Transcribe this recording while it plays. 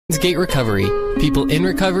Gate Recovery. People in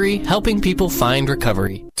recovery, helping people find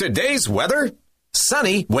recovery. Today's weather?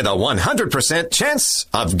 Sunny with a 100% chance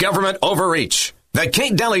of government overreach. The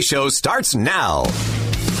Kate Daly Show starts now.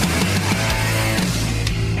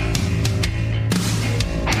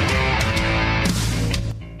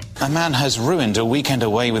 A man has ruined a weekend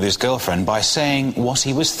away with his girlfriend by saying what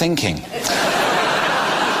he was thinking.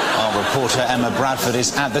 Our reporter Emma Bradford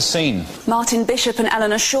is at the scene. Martin Bishop and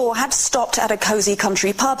Eleanor Shaw had stopped at a cosy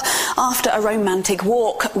country pub after a romantic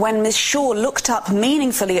walk when Miss Shaw looked up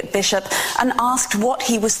meaningfully at Bishop and asked what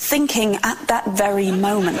he was thinking at that very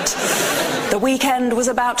moment. The weekend was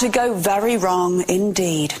about to go very wrong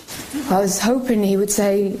indeed. I was hoping he would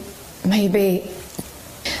say, maybe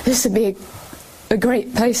this would be a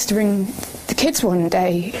great place to bring the kids one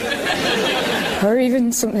day. Or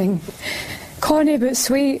even something corny but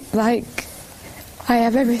sweet, like, I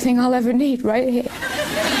have everything I'll ever need right here.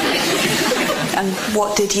 And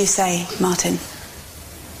what did you say, Martin?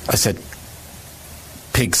 I said,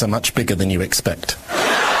 pigs are much bigger than you expect.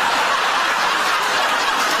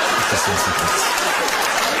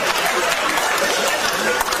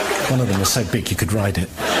 One of them was so big you could ride it.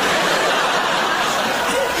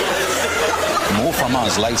 More from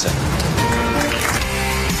us later.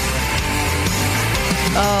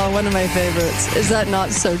 Oh, one of my favorites. Is that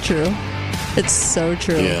not so true? It's so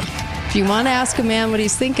true. Yeah. If you want to ask a man what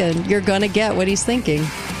he's thinking, you're going to get what he's thinking.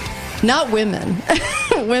 Not women.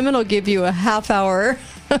 Women will give you a half-hour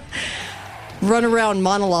run-around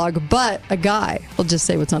monologue, but a guy will just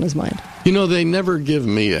say what's on his mind. You know, they never give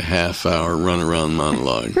me a half-hour run-around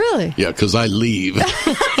monologue. Really? Yeah, because I leave.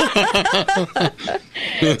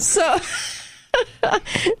 So...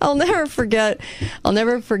 I'll never forget.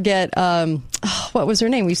 What was her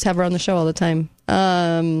name? We used to have her on the show all the time.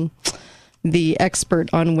 The expert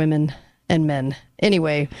on women and men.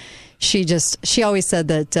 Anyway, she always said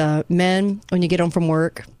that men, when you get home from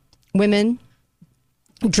work, women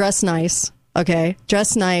dress nice. Okay,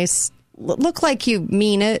 dress nice. Look like you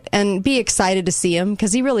mean it, and be excited to see him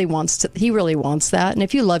because he really wants that. And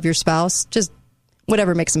if you love your spouse, just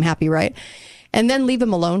whatever makes him happy, right? And then leave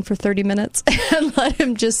him alone for 30 minutes and let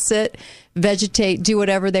him just sit, vegetate, do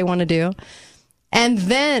whatever they want to do. And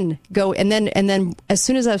then go, and then as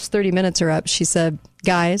soon as those 30 minutes are up, she said,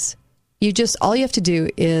 guys, all you have to do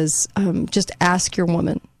is just ask your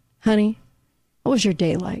woman, honey, what was your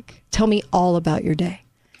day like? Tell me all about your day.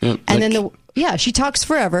 Yep, and then she talks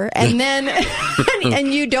forever. And then,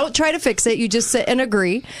 and you don't try to fix it. You just sit and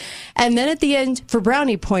agree. And then at the end, for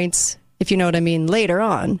brownie points, if you know what I mean, later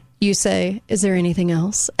on, you say, is there anything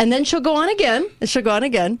else? And then she'll go on again.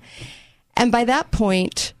 And by that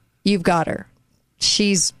point, you've got her.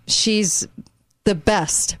 She's the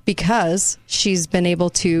best because she's been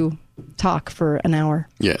able to talk for an hour.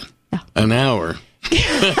 Yeah. An hour.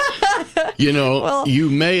 You know,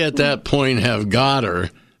 you may at that point have got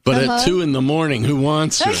her, but at 2 a.m, who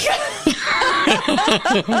wants her?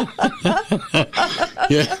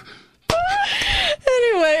 Yeah.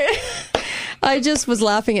 Anyway, I just was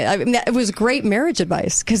laughing it was great marriage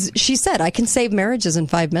advice because she said, I can save marriages in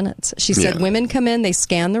 5 minutes. She said, women come in, they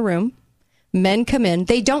scan the room. Men come in,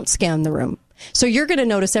 they don't scan the room. So you're going to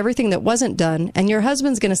notice everything that wasn't done, and your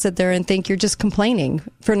husband's going to sit there and think you're just complaining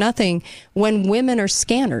for nothing when women are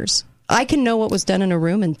scanners. I can know what was done in a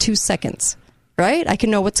room in 2 seconds, right? I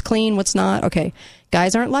can know what's clean, what's not. Okay,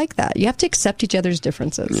 guys aren't like that. You have to accept each other's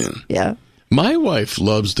differences. Yeah. My wife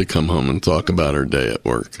loves to come home and talk about her day at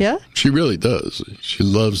work. Yeah? She really does. She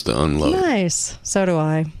loves to unload. Nice. So do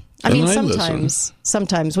I. I mean,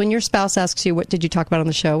 sometimes when your spouse asks you, what did you talk about on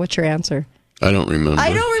the show, what's your answer? I don't remember.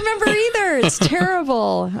 I don't remember either. It's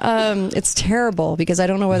terrible. It's terrible because I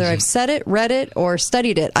don't know whether I've said it, read it, or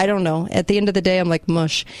studied it. I don't know. At the end of the day, I'm like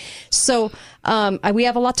mush. So we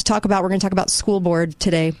have a lot to talk about. We're going to talk about school board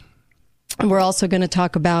today. And we're also going to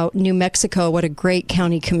talk about New Mexico, what a great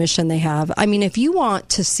county commission they have. I mean, if you want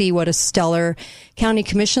to see what a stellar county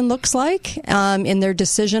commission looks like in their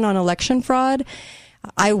decision on election fraud,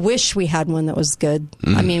 I wish we had one that was good.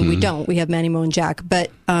 Mm-hmm. I mean, we don't. We have Manny, Mo, and Jack. But,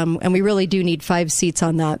 and we really do need 5 seats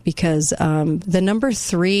on that because the number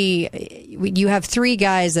 3, you have 3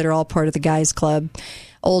 guys that are all part of the guys club,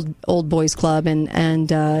 old boys club.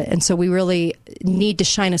 And so we really need to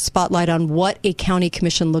shine a spotlight on what a county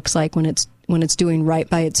commission looks like when it's doing right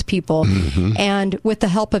by its people. Mm-hmm. And with the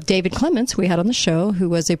help of David Clements, we had on the show, who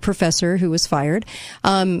was a professor who was fired.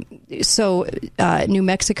 So New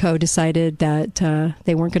Mexico decided that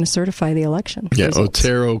they weren't going to certify the election. Yeah, results.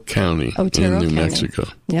 Otero County in New Mexico.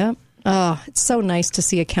 Yeah. Oh, it's so nice to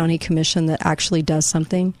see a county commission that actually does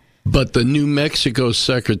something. But the New Mexico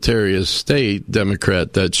Secretary of State,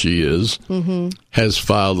 Democrat that she is, has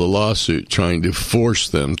filed a lawsuit trying to force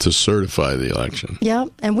them to certify the election. Yeah,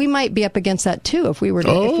 and we might be up against that too if we were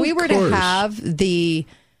to have the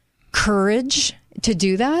courage to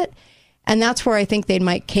do that. And that's where I think they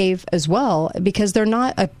might cave as well, because they're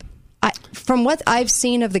not from what I've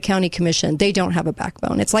seen of the county commission, they don't have a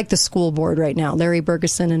backbone. It's like the school board right now. Larry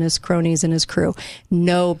Bergeson and his cronies and his crew,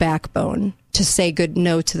 no backbone to say good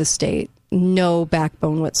no to the state. No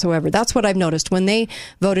backbone whatsoever. That's what I've noticed. When they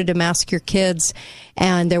voted to mask your kids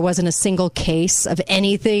and there wasn't a single case of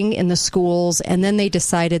anything in the schools, and then they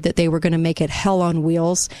decided that they were going to make it hell on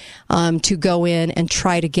wheels to go in and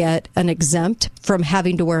try to get an exempt from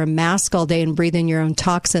having to wear a mask all day and breathe in your own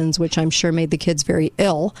toxins, which I'm sure made the kids very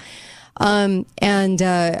ill.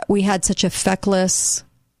 We had such a feckless,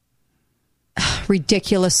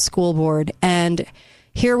 ridiculous school board. And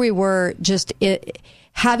here we were just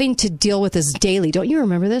having to deal with this daily. Don't you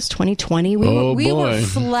remember this? 2020? We were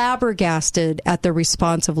flabbergasted at the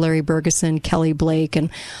response of Larry Bergeson, Kelly Blake,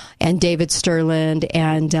 and David Sterland,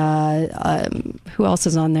 and who else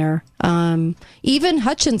is on there? Even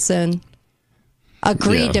Hutchinson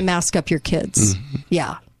agreed to mask up your kids. Mm-hmm.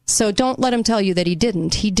 Yeah. So don't let him tell you that he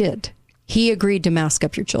didn't. He did. He agreed to mask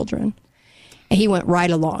up your children. And he went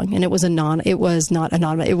right along. And it was not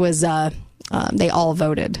anonymous. It was, they all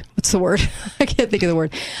voted. What's the word? I can't think of the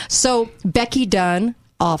word. So Becky Dunn,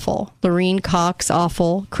 awful. Lorene Cox,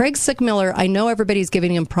 awful. Craig Sickmiller, I know everybody's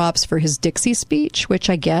giving him props for his Dixie speech, which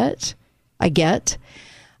I get.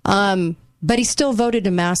 But he still voted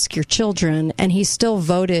to mask your children, and he still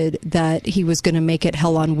voted that he was going to make it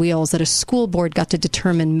hell on wheels, that a school board got to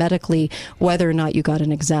determine medically whether or not you got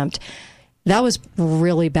an exempt. That was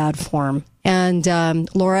really bad form. And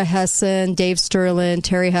Laura Hesson, Dave Sterland,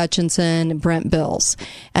 Terry Hutchinson, Brent Bills,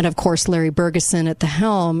 and of course Larry Bergeson at the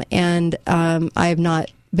helm. And I have not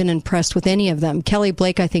been impressed with any of them. Kelly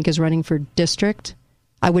Blake, I think, is running for district.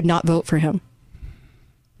 I would not vote for him.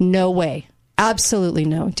 No way. Absolutely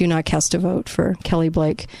no. Do not cast a vote for Kelly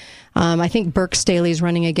Blake. I think Burke Staley's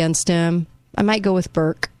running against him. I might go with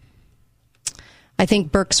Burke. I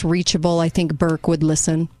think Burke's reachable. I think Burke would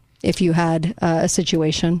listen if you had a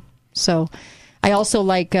situation. So I also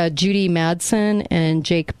like Judy Madsen and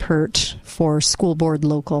Jake Pert for school board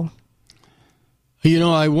local. You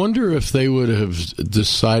know, I wonder if they would have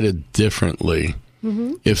decided differently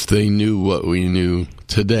if they knew what we knew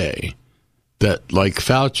today. That, like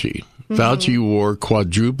Fauci. Fauci wore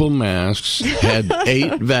quadruple masks, had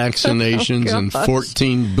 8 vaccinations and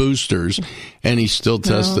 14 boosters, and he still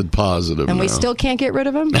tested positive. And we still can't get rid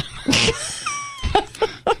of him?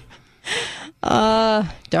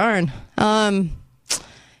 Darn.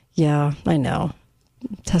 Yeah, I know.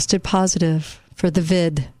 Tested positive for the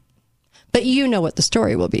vid. But you know what the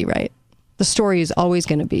story will be, right? The story is always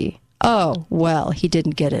going to be, oh, well, he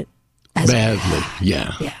didn't get it as badly.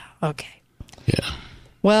 Yeah. Yeah, okay. Yeah.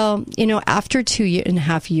 Well, you know, after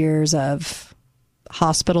 2.5 years of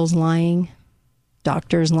hospitals lying,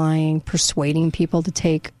 doctors lying, persuading people to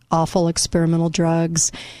take awful experimental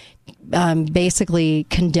drugs, basically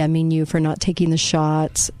condemning you for not taking the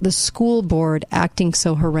shots, the school board acting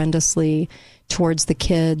so horrendously towards the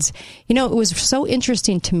kids. You know, it was so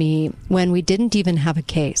interesting to me when we didn't even have a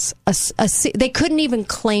case. They couldn't even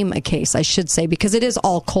claim a case, I should say, because it is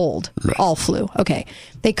all cold, all flu. Okay.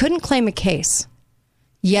 They couldn't claim a case.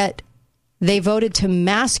 Yet they voted to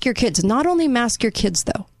mask your kids. Not only mask your kids,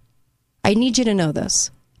 though. I need you to know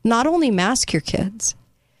this. Not only mask your kids,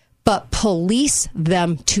 but police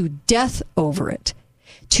them to death over it.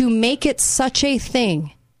 To make it such a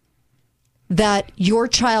thing that your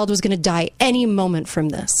child was going to die any moment from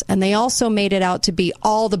this. And they also made it out to be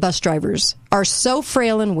all the bus drivers are so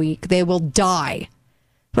frail and weak, they will die.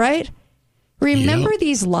 Right? Remember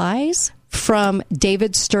these lies? From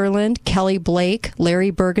David Sterland, Kelly Blake,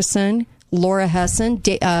 Larry Bergeson, Laura Hesson,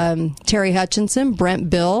 Terry Hutchinson, Brent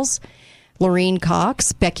Bills, Lorene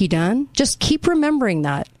Cox, Becky Dunn. Just keep remembering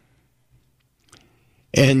that.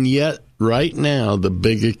 And yet, right now, the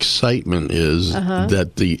big excitement is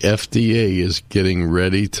that the FDA is getting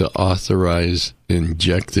ready to authorize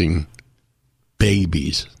injecting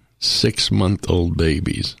babies, 6-month-old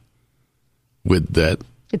babies, with that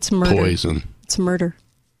poison. It's murder.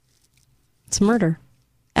 It's murder.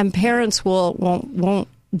 And parents won't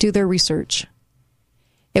do their research.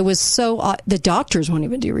 It was so... the doctors won't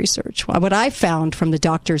even do research. What I found from the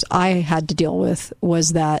doctors I had to deal with was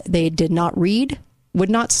that they did not read, would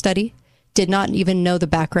not study, did not even know the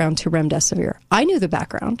background to remdesivir. I knew the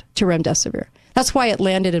background to remdesivir. That's why it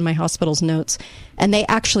landed in my hospital's notes. And they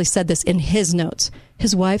actually said this in his notes.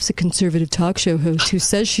 His wife's a conservative talk show host who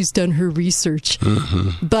says she's done her research.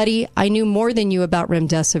 Mm-hmm. Buddy, I knew more than you about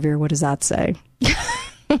remdesivir. What does that say?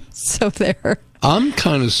 So there. I'm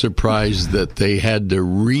kind of surprised that they had to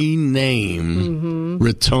rename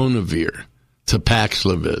ritonavir to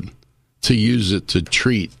Paxlovid to use it to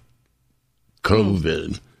treat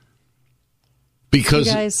COVID. Because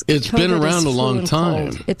guys, it's COVID been around a long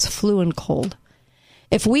time. Cold. It's flu and cold.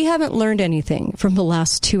 If we haven't learned anything from the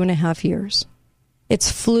last 2.5 years,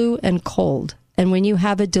 it's flu and cold. And when you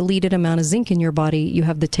have a deleted amount of zinc in your body, you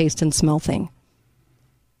have the taste and smell thing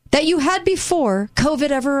that you had before COVID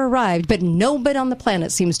ever arrived, but nobody on the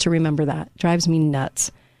planet seems to remember that. Drives me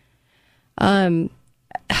nuts.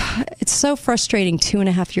 It's so frustrating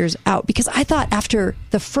 2.5 years out, because I thought after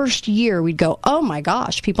the first year we'd go, oh my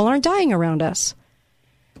gosh, people aren't dying around us.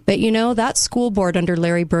 But you know, that school board under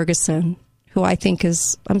Larry Bergeson, who I think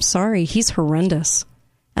is, I'm sorry, he's horrendous.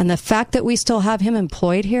 And the fact that we still have him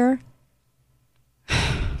employed here,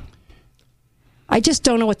 I just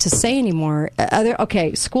don't know what to say anymore.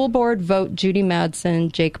 Okay, school board vote Judy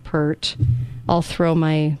Madsen, Jake Pert. I'll throw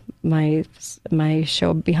my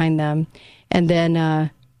show behind them. And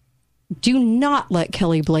then do not let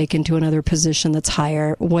Kelly Blake into another position that's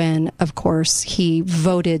higher when, of course, he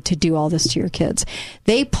voted to do all this to your kids.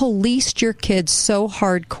 They policed your kids so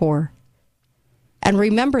hardcore. And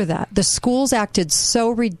remember that. The schools acted so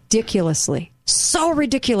ridiculously. So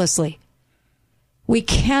ridiculously. We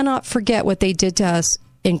cannot forget what they did to us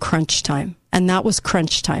in crunch time. And that was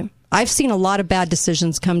crunch time. I've seen a lot of bad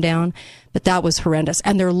decisions come down, but that was horrendous.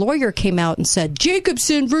 And their lawyer came out and said,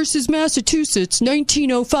 Jacobson versus Massachusetts,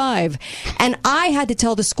 1905. And I had to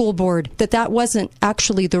tell the school board that that wasn't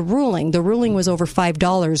actually the ruling. The ruling was over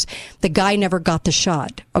 $5. The guy never got the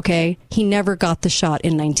shot, okay? He never got the shot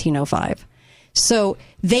in 1905. So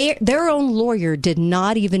their own lawyer did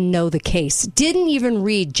not even know the case, didn't even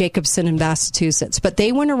read Jacobson in Massachusetts. But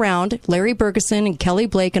they went around, Larry Bergeson and Kelly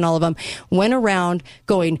Blake and all of them went around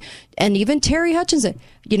going, and even Terry Hutchinson,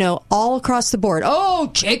 you know, all across the board. Oh,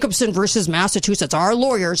 Jacobson versus Massachusetts, our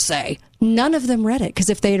lawyers say. None of them read it, because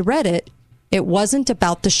if they had read it, it wasn't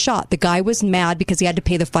about the shot. The guy was mad because he had to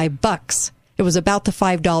pay the $5. It was about the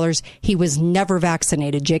 $5. He was never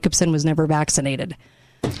vaccinated. Jacobson was never vaccinated.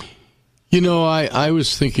 You know, I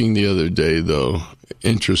was thinking the other day, though,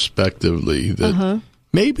 introspectively, that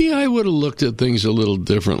maybe I would have looked at things a little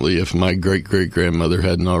differently if my great-great-grandmother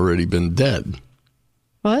hadn't already been dead.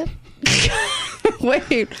 What?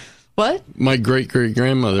 Wait, what? My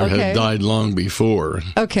great-great-grandmother had died long before.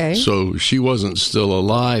 Okay. So she wasn't still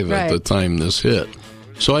alive at the time this hit.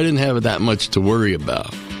 So I didn't have that much to worry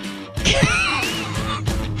about.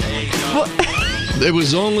 It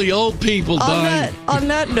was only old people dying. On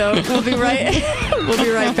that note, we'll be right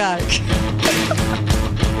back.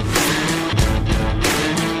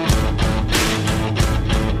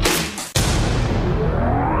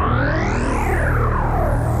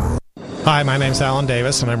 Hi, my name's Alan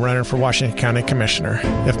Davis, and I'm running for Washington County Commissioner.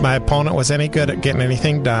 If my opponent was any good at getting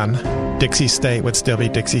anything done, Dixie State would still be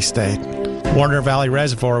Dixie State. Warner Valley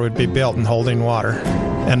Reservoir would be built and holding water,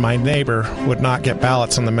 and my neighbor would not get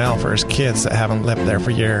ballots in the mail for his kids that haven't lived there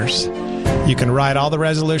for years. You can write all the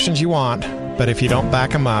resolutions you want, but if you don't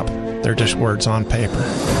back them up, they're just words on paper.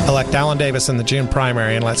 Elect Alan Davis in the June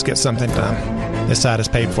primary, and let's get something done. This ad is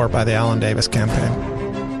paid for by the Alan Davis campaign.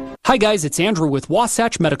 Hi guys, it's Andrew with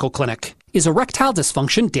Wasatch Medical Clinic. Is erectile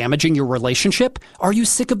dysfunction damaging your relationship? Are you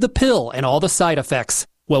sick of the pill and all the side effects?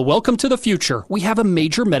 Well, welcome to the future. We have a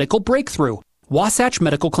major medical breakthrough. Wasatch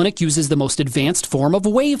Medical Clinic uses the most advanced form of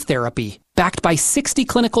wave therapy. Backed by 60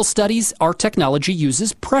 clinical studies, our technology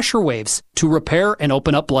uses pressure waves to repair and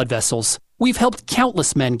open up blood vessels. We've helped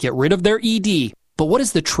countless men get rid of their ED. But what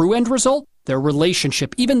is the true end result? Their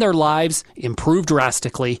relationship, even their lives, improve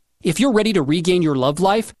drastically. If you're ready to regain your love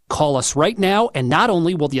life, call us right now, and not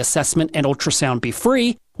only will the assessment and ultrasound be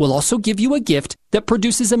free, we'll also give you a gift that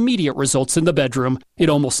produces immediate results in the bedroom. It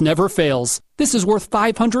almost never fails. This is worth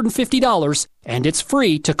 $550, and it's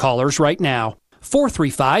free to callers right now.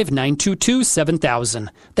 435-922-7000.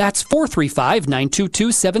 That's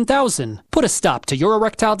 435-922-7000. Put a stop to your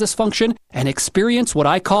erectile dysfunction and experience what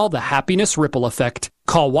I call the happiness ripple effect.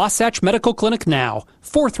 Call Wasatch Medical Clinic now.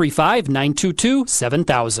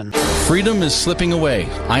 435-922-7000. Freedom is slipping away.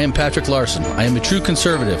 I am Patrick Larson. I am a true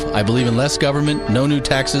conservative. I believe in less government, no new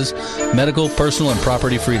taxes, medical, personal, and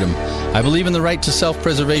property freedom. I believe in the right to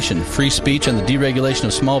self-preservation, free speech, and the deregulation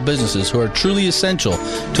of small businesses who are truly essential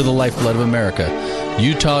to the lifeblood of America.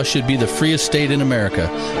 Utah should be the freest state in America.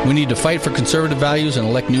 We need to fight for conservative values and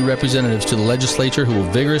elect new representatives to the legislature who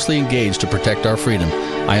will vigorously engage to protect our freedom.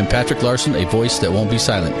 I am Patrick Larson, a voice that won't be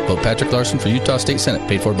silent. Vote Patrick Larson for Utah State Senate,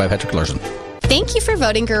 paid for by Patrick Larson. Thank you for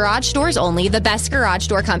voting Garage Doors Only the best garage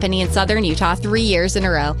door company in Southern Utah 3 years in a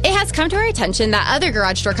row. It has come to our attention that other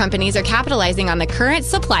garage door companies are capitalizing on the current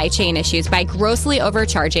supply chain issues by grossly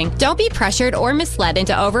overcharging. Don't be pressured or misled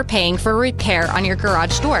into overpaying for repair on your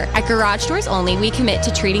garage door. At Garage Doors Only, we commit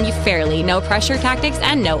to treating you fairly, no pressure tactics,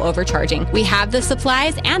 and no overcharging. We have the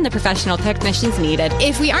supplies and the professional technicians needed.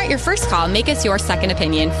 If we aren't your first call, make us your second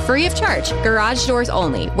opinion, free of charge. Garage Doors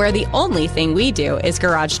Only, where the only thing we do is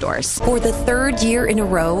garage doors. For the third year in a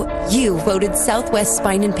row, you voted Southwest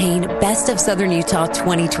Spine and Pain Best of Southern Utah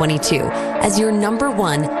 2022 as your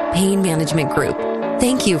 #1 pain management group.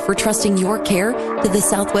 Thank you for trusting your care to the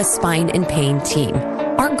Southwest Spine and Pain team.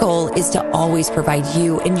 Our goal is to always provide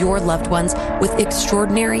you and your loved ones with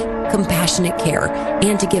extraordinary, compassionate care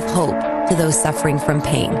and to give hope to those suffering from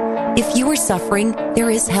pain. If you are suffering,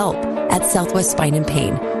 there is help at Southwest Spine and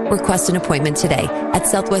Pain. Request an appointment today at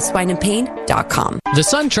southwestspineandpain.com. The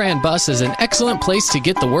SunTran bus is an excellent place to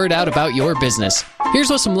get the word out about your business. Here's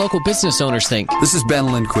what some local business owners think. This is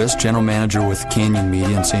Ben Lindquist, General Manager with Canyon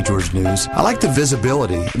Media and St. George News. I like the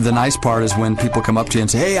visibility. The nice part is when people come up to you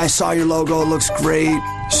and say, hey, I saw your logo, it looks great.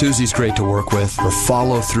 Susie's great to work with. Her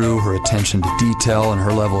follow-through, her attention to detail, and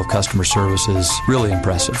her level of customer service is really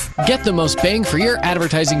impressive. Get the most bang for your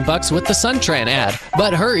advertising bucks with the SunTran ad.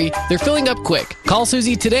 But hurry, they're filling up quick. Call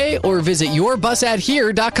Susie today or visit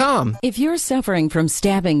yourbusadhere.com. If you're suffering from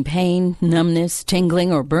stabbing pain, numbness,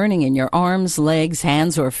 tingling, or burning in your arms, legs,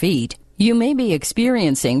 hands, or feet, you may be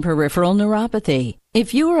experiencing peripheral neuropathy.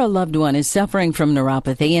 If you or a loved one is suffering from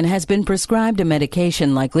neuropathy and has been prescribed a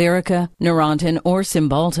medication like Lyrica, Neurontin, or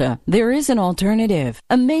Cymbalta, there is an alternative.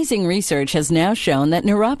 Amazing research has now shown that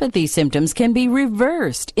neuropathy symptoms can be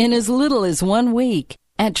reversed in as little as 1 week.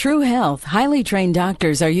 At True Health, highly trained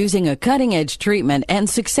doctors are using a cutting-edge treatment and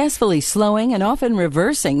successfully slowing and often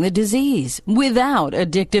reversing the disease without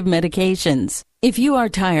addictive medications. If you are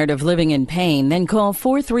tired of living in pain, then call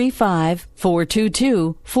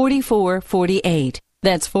 435-422-4448.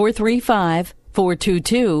 That's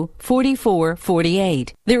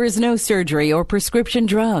 435-422-4448. There is no surgery or prescription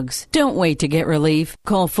drugs. Don't wait to get relief.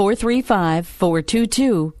 Call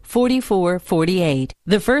 435-422-4448.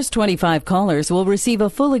 The first 25 callers will receive a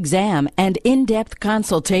full exam and in-depth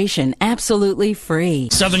consultation absolutely free.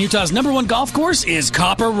 Southern Utah's #1 golf course is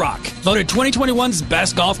Copper Rock. Voted 2021's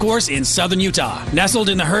best golf course in Southern Utah. Nestled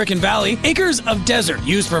in the Hurricane Valley, acres of desert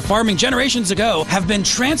used for farming generations ago have been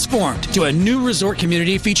transformed to a new resort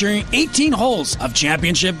community featuring 18 holes of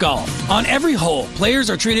championship golf. On every hole, players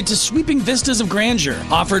are treated to sweeping vistas of grandeur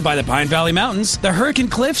offered by the Pine Valley Mountains, the Hurricane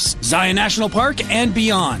Cliffs, Zion National Park, and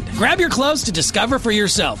beyond. Grab your clubs to discover for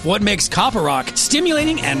yourself what makes Copper Rock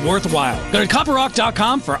stimulating and worthwhile. Go to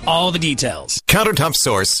copperrock.com for all the details. Countertop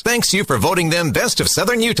Source thanks you for voting them Best of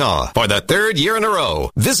Southern Utah for the 3rd year in a row.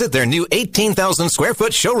 Visit their new 18,000 square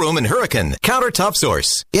foot showroom in Hurricane. Countertop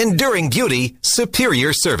Source. Enduring beauty,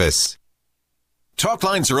 superior service. Talk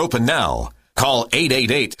lines are open now. Call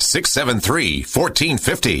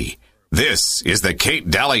 888-673-1450. This is the Kate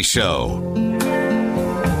Daly Show.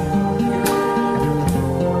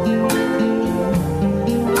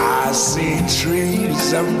 I see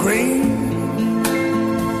trees of green,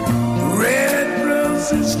 red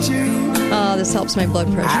roses too. Oh, this helps my blood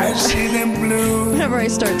pressure. I see them blue. Whenever I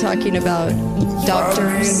start talking about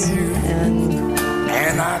doctors and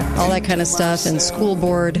all that kind of stuff and school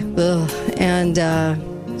board and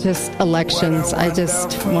just elections, I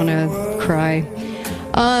just want to cry.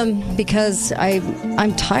 Because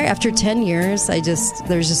I'm tired. After 10 years,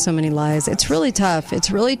 there's just so many lies. It's really tough.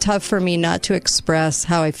 It's really tough for me not to express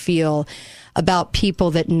how I feel about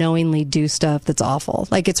people that knowingly do stuff that's awful.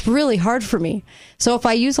 Like, it's really hard for me. So if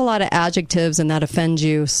I use a lot of adjectives and that offends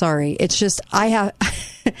you, sorry. It's just, I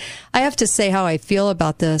have to say how I feel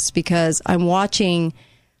about this because I'm watching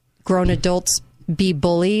grown adults be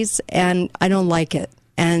bullies and I don't like it.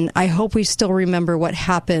 And I hope we still remember what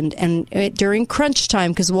happened and during crunch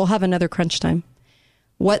time, because we'll have another crunch time,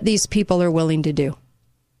 what these people are willing to do.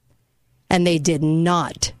 And they did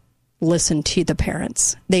not listen to the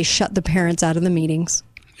parents. They shut the parents out of the meetings.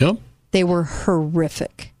 Yep. They were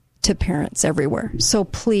horrific to parents everywhere. So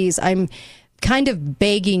please, kind of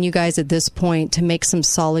begging you guys at this point to make some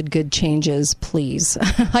solid, good changes, please.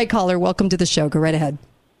 Hi, caller. Welcome to the show. Go right ahead.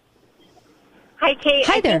 Hi, Kate.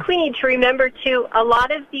 Hi I think we need to remember, too, a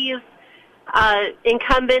lot of these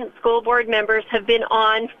incumbent school board members have been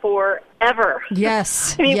on forever.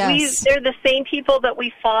 Yes, I mean, yes. they're the same people that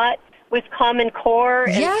we fought with Common Core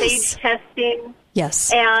and Yes. SAGE testing.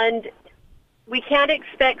 Yes. And we can't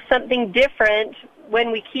expect something different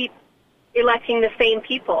when we keep electing the same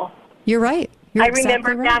people. You're right. You're I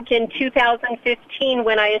remember exactly right. back in 2015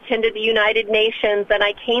 when I attended the United Nations, and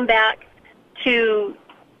I came back to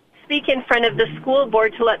speak in front of the school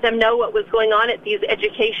board to let them know what was going on at these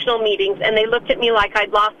educational meetings, and they looked at me like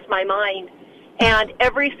I'd lost my mind. And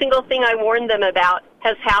every single thing I warned them about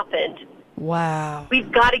has happened. Wow.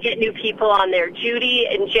 We've got to get new people on there. Judy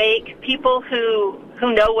and Jake, people who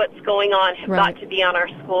know what's going on, have got to be on our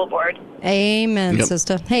school board. Amen, Yep.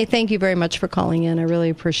 sister. Hey, thank you very much for calling in. I really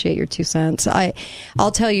appreciate your 2 cents.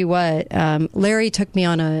 I'll tell you what, Larry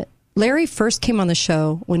first came on the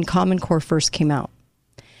show when Common Core first came out.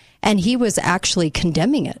 And he was actually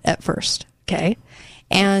condemning it at first, okay?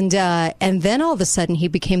 And then all of a sudden he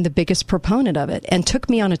became the biggest proponent of it and took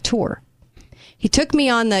me on a tour. He took me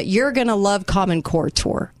on the You're Gonna Love Common Core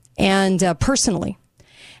tour, and personally.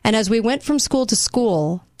 And as we went from school to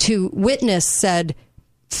school to witness said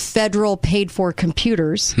federal paid for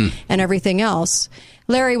computers and everything else,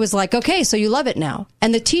 Larry was like, okay, so you love it now.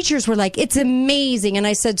 And the teachers were like, it's amazing. And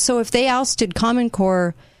I said, so if they ousted Common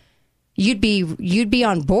Core, you'd be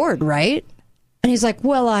on board, right? And he's like,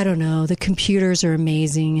 well, I don't know. The computers are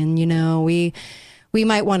amazing. And, we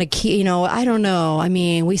might want to keep, I don't know. I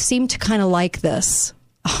mean, we seem to kind of like this.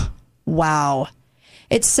 Oh, wow.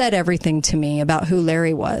 It said everything to me about who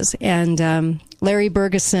Larry was. And Larry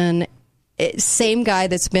Bergeson, same guy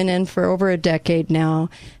that's been in for over a decade now,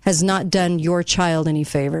 has not done your child any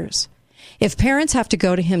favors. If parents have to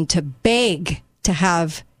go to him to beg to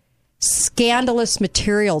have scandalous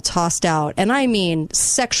material tossed out, and I mean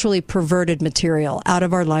sexually perverted material out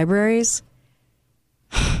of our libraries,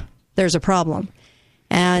 there's a problem.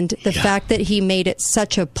 And the fact that he made it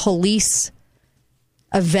such a police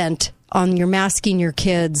event on your masking your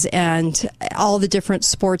kids and all the different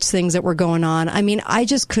sports things that were going on. I mean, I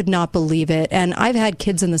just could not believe it. And I've had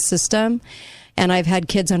kids in the system, and I've had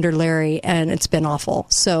kids under Larry, and it's been awful.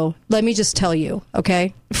 So let me just tell you,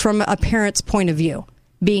 okay, from a parent's point of view,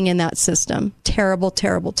 being in that system, terrible,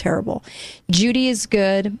 terrible, terrible. Judy is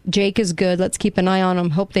good. Jake is good. Let's keep an eye on them.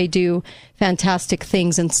 Hope they do fantastic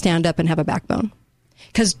things and stand up and have a backbone.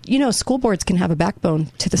 Because, school boards can have a backbone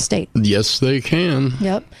to the state. Yes, they can.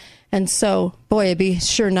 Yep. And so, boy, it'd be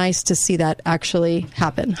sure nice to see that actually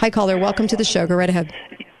happen. Hi, caller. Welcome to the show. Go right ahead.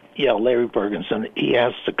 Yeah, Larry Bergeson, he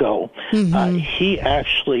has to go. He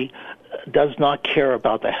actually does not care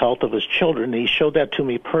about the health of his children. He showed that to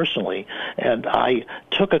me personally, and I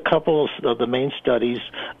took a couple of the main studies,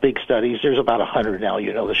 big studies. There's about 100 now,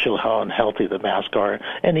 that show how unhealthy the masks are,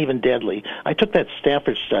 and even deadly. I took that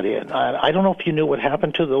Stanford study, and I don't know if you knew what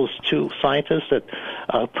happened to those two scientists that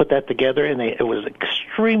put that together, and it was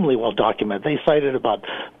extremely well documented. They cited about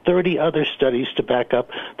 30 other studies to back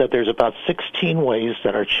up that there's about 16 ways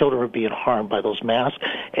that our children are being harmed by those masks,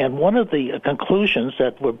 and one of the conclusions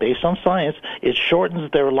that were based on science, it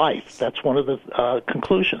shortens their life. That's one of the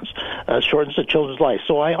conclusions. Shortens the children's life.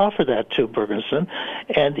 So I offered that to Bergeson,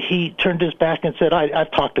 and he turned his back and said, I've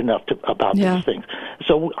talked enough about these things.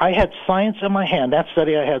 So I had science in my hand. That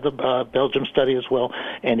study, I had the Belgium study as well,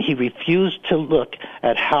 and he refused to look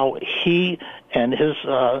at how he and his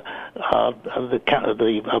the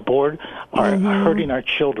board are hurting our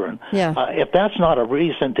children. If that's not a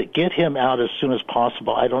reason to get him out as soon as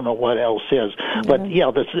possible, I don't know what else is. But you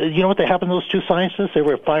know what happened to those two scientists? They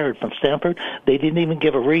were fired from Stanford. They didn't even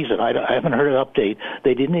give a reason. I haven't heard an update.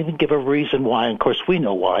 They didn't even give a reason why. And of course, we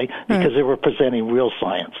know why, because they were presenting real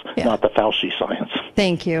science, not the Fauci science.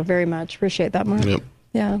 Thank you very much. Appreciate that, Mark. Yep.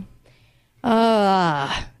 Yeah.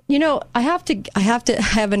 I have to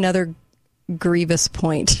have another grievous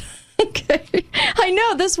point. Okay. I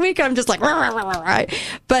know this week I'm just like,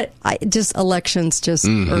 but elections just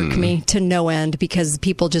irk me to no end because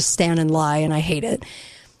people just stand and lie, and I hate it.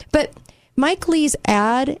 But Mike Lee's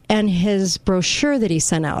ad and his brochure that he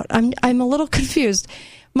sent out, I'm a little confused.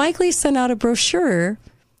 Mike Lee sent out a brochure,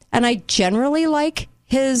 and I generally like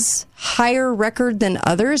his higher record than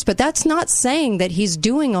others, but that's not saying that he's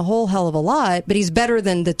doing a whole hell of a lot, but he's better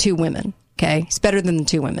than the two women. Okay, he's better than the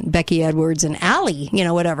two women, Becky Edwards and Allie,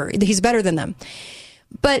 whatever. He's better than them.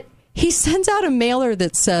 But he sends out a mailer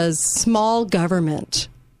that says small government.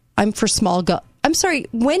 I'm for small I'm sorry,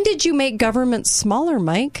 when did you make government smaller,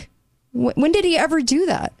 Mike? When did he ever do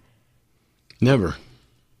that? Never.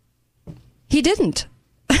 He didn't.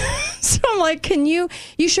 So I'm like, you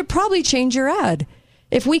should probably change your ad.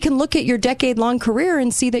 If we can look at your decade-long career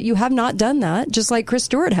and see that you have not done that, just like Chris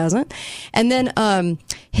Stewart hasn't. And then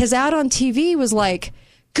his ad on TV was like,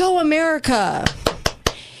 "Go America.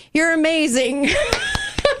 You're amazing."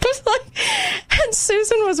 I was like, and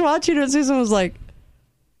Susan was watching it, and Susan was like,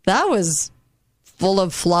 "That was full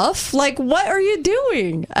of fluff. Like, what are you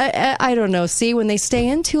doing?" I don't know. See, when they stay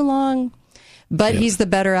in too long, but he's the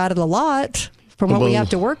better out of the lot from what we have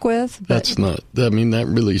to work with. But that's not, I mean, that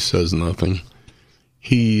really says nothing.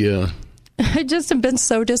 I just have been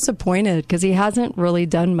so disappointed because he hasn't really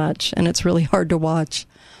done much, and it's really hard to watch.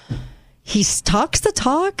 He talks the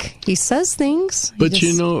talk. He says things. But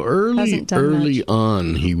early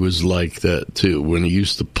on, he was like that too. When he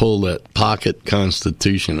used to pull that pocket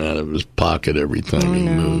Constitution out of his pocket every time he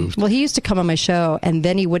moved. Well, he used to come on my show, and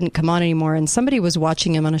then he wouldn't come on anymore. And somebody was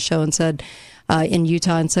watching him on a show and said, in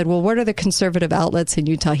Utah, and said, "Well, what are the conservative outlets in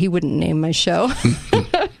Utah?" He wouldn't name my show.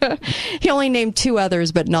 He only named 2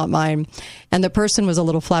 others, but not mine. And the person was a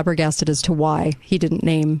little flabbergasted as to why he didn't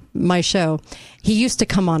name my show. He used to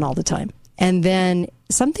come on all the time. And then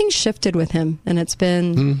something shifted with him, and it's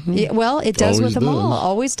been, it does with them all.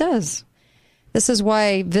 Always does. This is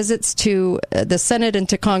why visits to the Senate and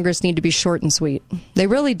to Congress need to be short and sweet. They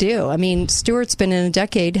really do. I mean, Stewart's been in a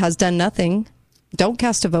decade, has done nothing. Don't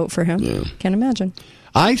cast a vote for him. Yeah. Can't imagine.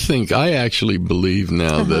 I actually believe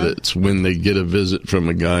now that it's when they get a visit from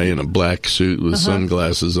a guy in a black suit with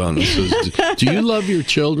sunglasses on that says, "Do you love your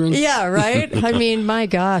children?" Yeah, right? I mean, my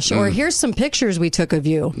gosh. Or here's some pictures we took of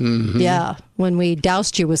you. Yeah, when we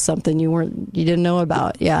doused you with something you didn't know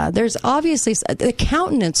about. Yeah, there's obviously the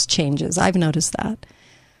countenance changes. I've noticed that.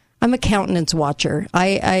 I'm a countenance watcher.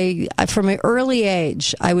 I from an early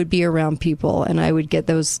age, I would be around people and I would get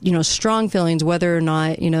those, strong feelings, whether or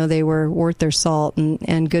not, they were worth their salt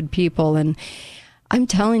and good people. And I'm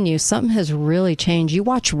telling you, something has really changed. You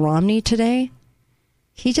watch Romney today,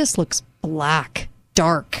 he just looks black,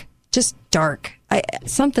 dark, just dark.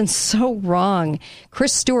 Something's so wrong.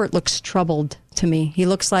 Chris Stewart looks troubled to me. He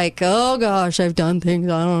looks like, oh gosh, I've done things.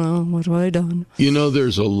 I don't know. What have I done?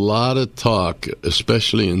 There's a lot of talk,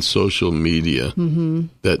 especially in social media,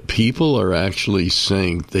 that people are actually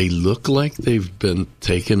saying they look like they've been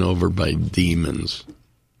taken over by demons.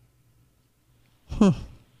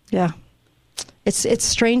 Yeah. It's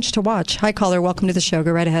strange to watch. Hi, caller. Welcome to the show.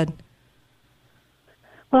 Go right ahead.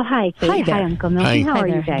 Well, hi, Kate. Hi, there. Hi, Uncle Milton. How are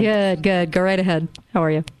you guys? Good. Go right ahead. How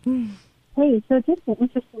are you? Hey, so just an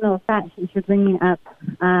interesting little fact since you're bringing up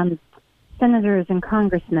senators and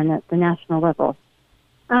congressmen at the national level.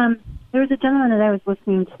 There was a gentleman that I was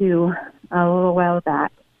listening to a little while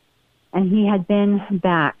back, and he had been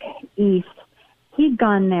back east. He'd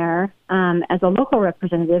gone there as a local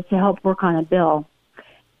representative to help work on a bill,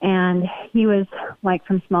 and he was like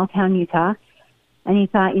from small-town Utah. And he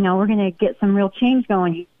thought, we're going to get some real change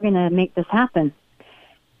going. We're going to make this happen.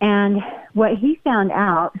 And what he found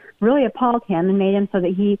out really appalled him and made him so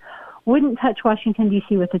that he wouldn't touch Washington,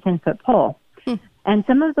 D.C. with a 10-foot pole. And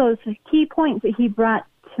some of those key points that he brought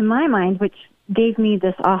to my mind, which gave me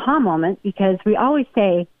this aha moment, because we always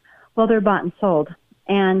say, well, they're bought and sold.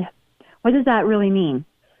 And what does that really mean?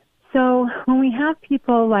 So when we have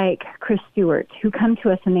people like Chris Stewart who come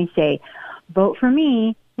to us and they say, vote for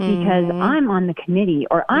me, because I'm on the committee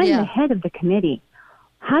or I'm the head of the committee.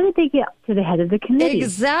 How did they get to the head of the committee?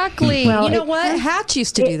 Exactly. Well, you know what? Hatch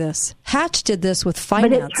used to do this. Hatch did this with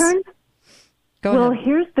finance. But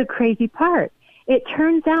here's the crazy part. It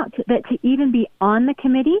turns out that to even be on the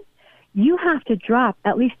committee, you have to drop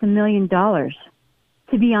at least $1 million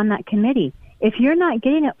to be on that committee. If you're not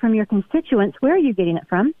getting it from your constituents, where are you getting it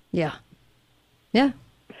from? Yeah. The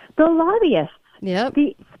lobbyists.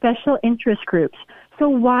 The special interest groups. So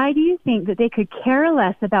why do you think that they could care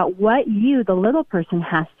less about what you, the little person,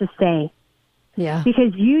 has to say? Yeah.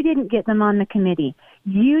 Because you didn't get them on the committee.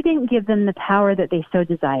 You didn't give them the power that they so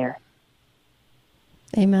desire.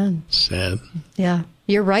 Amen. Sad. Yeah.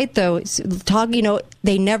 You're right, though.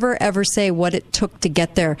 They never, ever say what it took to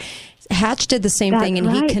get there. Hatch did the same thing, and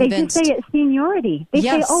he convinced. They just say it's seniority. They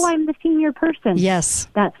say, oh, I'm the senior person. Yes.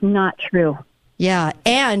 That's not true. Yeah,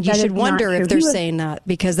 and you should wonder if they're saying that,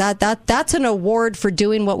 because that's an award for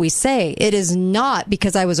doing what we say. It is not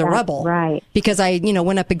because I was a rebel. Right. Because I,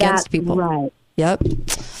 went up against people. Right. Yep.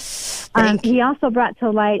 He also brought to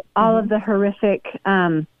light all of the horrific,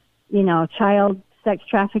 child sex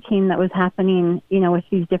trafficking that was happening, with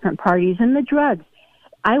these different parties and the drugs.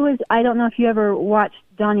 I don't know if you ever watched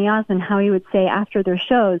Donny Osmond, how he would say after their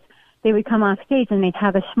shows, they would come off stage and they'd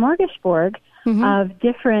have a smorgasbord of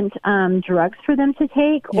different drugs for them to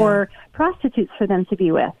take or prostitutes for them to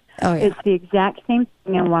be with. Oh, yeah. It's the exact same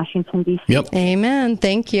thing in Washington, D.C. Yep. Amen.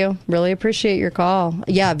 Thank you. Really appreciate your call.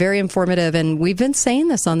 Yeah, very informative. And we've been saying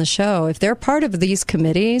this on the show. If they're part of these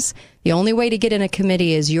committees, the only way to get in a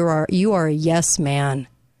committee is you are a yes man.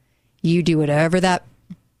 You do whatever that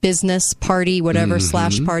business party, whatever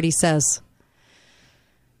 / party says.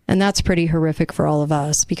 And that's pretty horrific for all of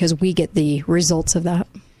us because we get the results of that.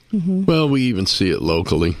 Mm-hmm. Well, we even see it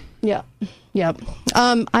locally. Yeah. Yep.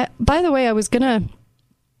 By the way, I was going to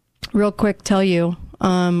real quick tell you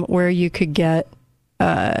where you could get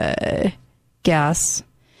gas.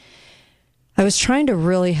 I was trying to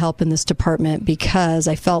really help in this department because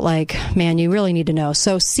I felt like, man, you really need to know.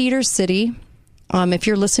 So Cedar City, if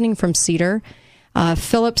you're listening from Cedar,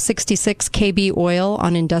 Phillips 66 KB Oil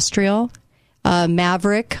on Industrial,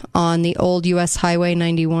 Maverick on the old U.S. Highway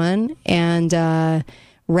 91, and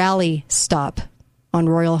Rally Stop on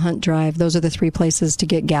Royal Hunt Drive. Those are the 3 places to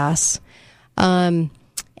get gas.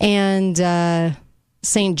 And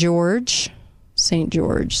St. George.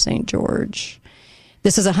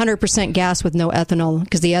 This is 100% gas with no ethanol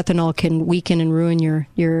because the ethanol can weaken and ruin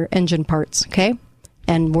your engine parts, okay?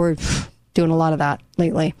 And we're doing a lot of that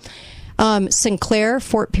lately. Sinclair,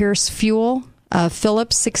 Fort Pierce Fuel,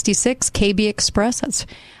 Phillips 66, KB Express. That's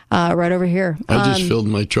right over here. I just filled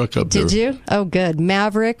my truck up there. Did you? Oh, good.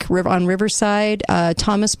 Maverick on Riverside,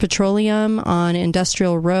 Thomas Petroleum on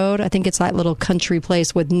Industrial Road. I think it's that little country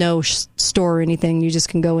place with no store or anything. You just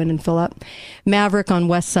can go in and fill up. Maverick on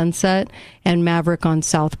West Sunset and Maverick on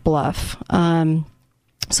South Bluff.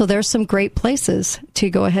 So there's some great places to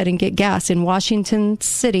go ahead and get gas. In Washington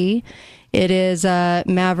City, it is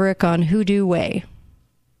Maverick on Hoodoo Way.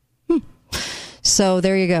 So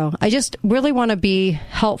there you go. I just really want to be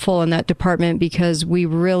helpful in that department because we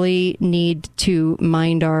really need to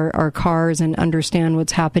mind our cars and understand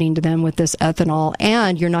what's happening to them with this ethanol.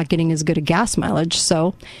 And you're not getting as good a gas mileage,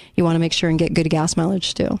 so you want to make sure and get good gas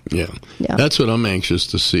mileage too. Yeah. That's what I'm anxious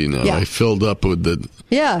to see now. Yeah. I filled up with the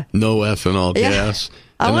no ethanol gas.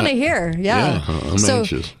 I want to hear. Yeah. I'm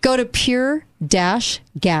anxious. Go to pure-gas.org.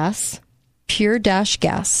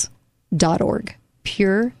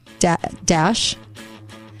 pure-gas.org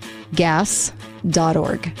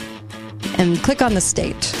and click on the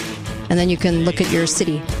state, and then you can look at your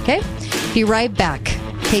city. Okay? Be right back.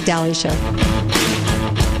 Kate Daly Show.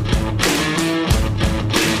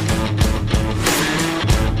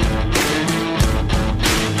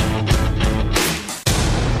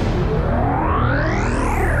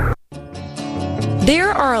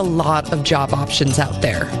 There are a lot of job options out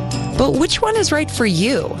there, but which one is right for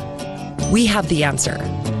you? We have the answer.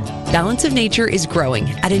 Balance of Nature is growing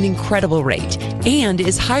at an incredible rate and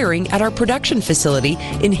is hiring at our production facility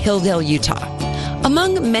in Hilldale, Utah.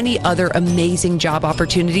 Among many other amazing job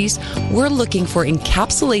opportunities, we're looking for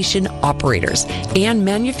encapsulation operators and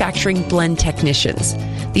manufacturing blend technicians.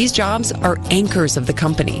 These jobs are anchors of the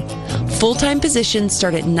company. Full-time positions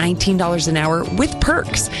start at $19 an hour with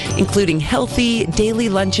perks, including healthy daily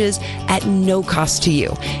lunches at no cost to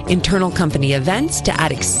you, internal company events to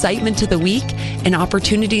add excitement to the week, and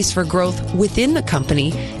opportunities for growth within the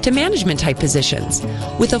company to management-type positions.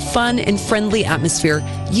 With a fun and friendly atmosphere,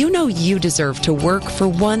 you know you deserve to work for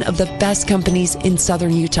one of the best companies in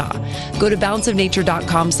Southern Utah. Go to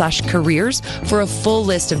balanceofnature.com/careers for a full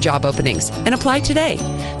list of job openings and apply today.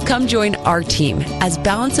 Come join our team as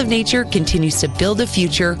Balance of Nature continues to build a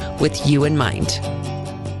future with you in mind.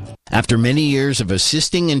 After many years of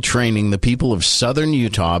assisting and training the people of Southern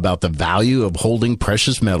Utah about the value of holding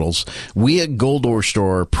precious metals, we at Gold Ore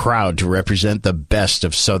Store are proud to represent the best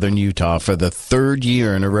of Southern Utah for the 3rd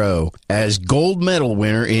year in a row as gold medal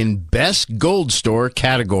winner in Best Gold Store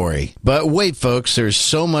category. But wait, folks, there's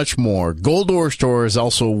so much more. Gold Ore Store has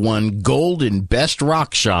also won gold in Best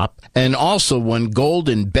Rock Shop and also won gold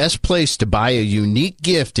in Best Place to buy a unique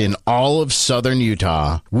gift in all of Southern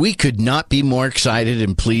Utah. We could not be more excited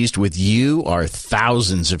and pleased with you, our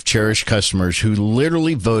thousands of cherished customers who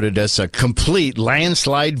literally voted us a complete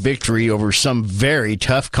landslide victory over some very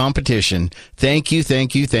tough competition. Thank you,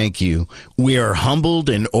 thank you, thank you. We are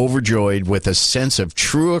humbled and overjoyed with a sense of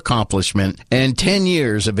true accomplishment and 10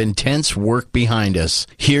 years of intense work behind us.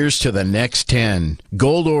 Here's to the next 10.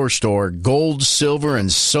 Gold Ore Store, gold, silver,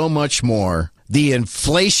 and so much more. The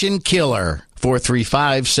inflation killer.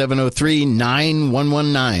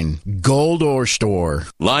 435-703-9119. Gold Ore Store.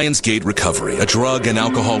 Lionsgate Recovery, a drug and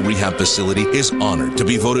alcohol rehab facility, is honored to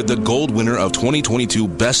be voted the gold winner of 2022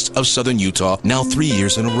 Best of Southern Utah, now 3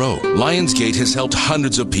 years in a row. Lionsgate has helped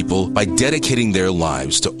hundreds of people by dedicating their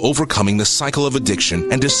lives to overcoming the cycle of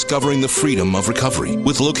addiction and discovering the freedom of recovery.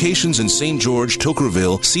 With locations in St. George,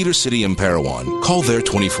 Toquerville, Cedar City, and Parowan, call their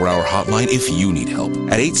 24-hour hotline if you need help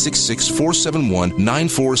at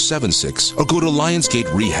 866-471-9476 or go to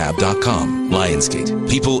lionsgaterehab.com. Lionsgate,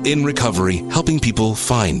 people in recovery, helping people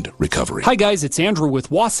find recovery. Hi guys, it's Andrew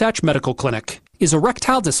with Wasatch Medical Clinic. Is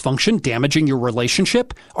erectile dysfunction damaging your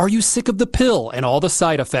relationship? Are you sick of the pill and all the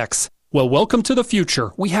side effects? Well, welcome to the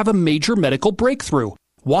future. We have a major medical breakthrough.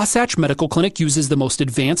 Wasatch Medical Clinic uses the most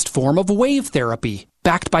advanced form of wave therapy.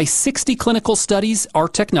 Backed by 60 clinical studies, our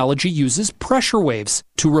technology uses pressure waves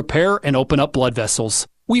to repair and open up blood vessels.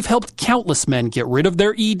 We've helped countless men get rid of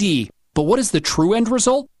their ED. But what is the true end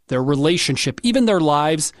result? Their relationship, even their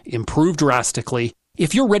lives, improve drastically.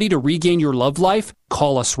 If you're ready to regain your love life,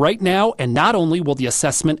 call us right now, and not only will the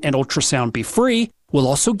assessment and ultrasound be free, we'll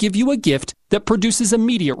also give you a gift that produces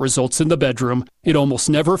immediate results in the bedroom. It almost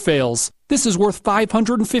never fails. This is worth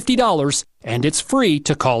 $550, and it's free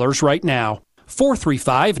to callers right now.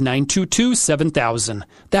 435-922-7000.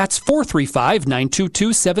 That's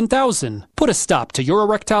 435-922-7000. Put a stop to your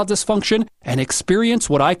erectile dysfunction and experience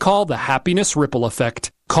what I call the happiness ripple effect.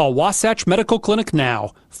 Call Wasatch Medical Clinic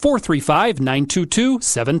now.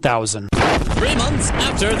 435-922-7000. 3 months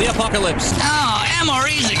after the apocalypse. Oh,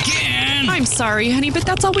 MREs again. I'm sorry, honey, but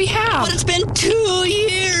that's all we have. But it's been 2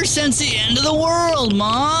 years since the end of the world,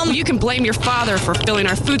 Mom. Well, you can blame your father for filling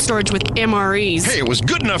our food storage with MREs. Hey, it was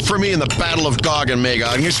good enough for me in the Battle of Gog and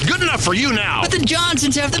Magog, and it's good enough for you now. But the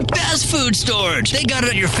Johnsons have the best food storage. They got it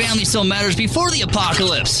at Your Family Still Matters before the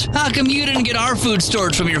apocalypse. How come you didn't get our food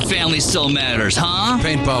storage from Your Family Still Matters, huh?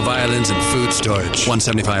 Paintball, violins, and food storage.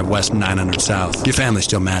 175 West, 900 South. Your family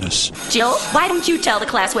still matters. Jill, why don't you tell the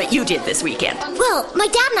class what you did this weekend? Well, my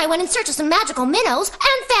dad and I went in search of some magical minnows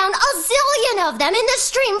and found a zillion of them in the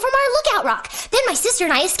stream from our lookout rock. Then my sister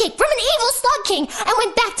and I escaped from an evil slug king and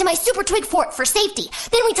went back to my super twig fort for safety.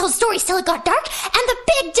 Then we told stories till it got dark, and the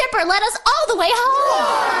Big Dipper led us all the way home.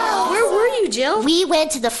 Wow. Where were you, Jill? We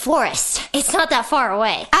went to the forest. It's not that far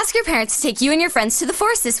away. Ask your parents to take you and your friends to the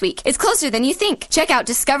forest this week. It's closer than you think. Check out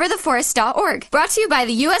discovertheforest.org. Brought to you by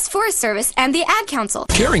the U.S. Forest Service and the Ad Council.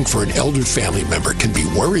 Caring for an elder family member can be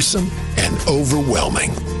worrisome and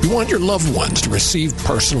overwhelming. You want your loved ones to receive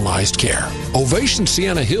personalized care. Ovation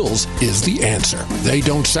Sienna Hills is the answer. They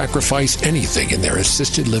don't sacrifice anything in their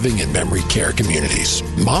assisted living and memory care communities.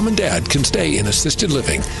 Mom and Dad can stay in assisted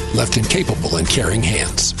living, left in capable and caring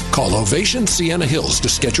hands. Call Ovation Sienna Hills to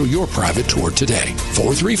schedule your private tour today.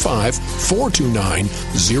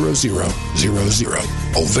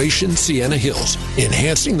 435-429-0000. Ovation Sienna Hills,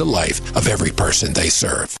 enhancing the life of every person they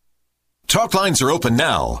serve. Talk lines are open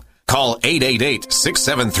now. Call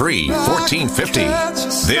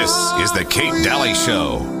 888-673-1450. This is the Kate Daly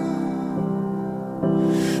Show.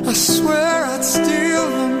 I swear I'd steal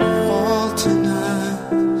them all tonight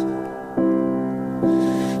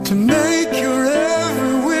to make your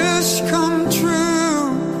every wish come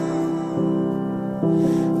true.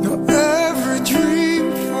 Your every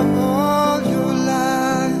dream for all your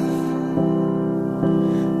life.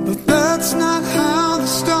 But that's not how the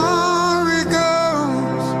story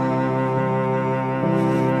goes.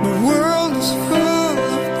 The world is full of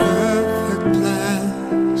perfect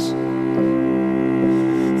plans.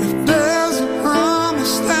 If there's a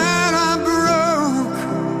promise that I broke,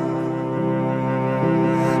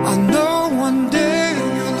 I know one day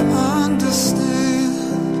you'll understand.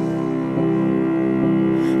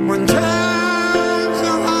 When times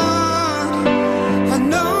are hard, I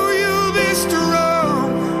know you'll be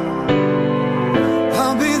strong.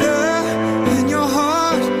 I'll be there in your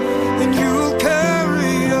heart, and you'll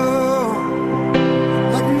carry on.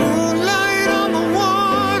 Like moonlight on the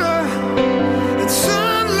water, and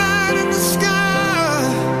sunlight in the sky.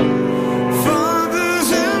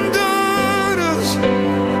 Fathers and daughters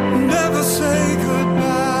never say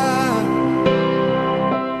goodbye.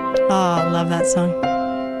 Oh, I love that song.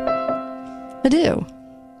 I do.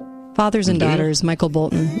 Fathers and Daughters, Michael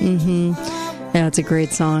Bolton. Yeah, it's a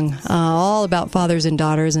great song. All about fathers and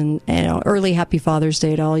daughters, and early Happy Father's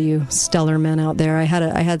Day to all you stellar men out there. I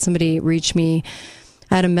had somebody reach me.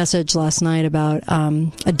 I had a message last night about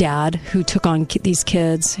a dad who took on these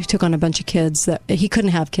kids. He took on a bunch of kids that he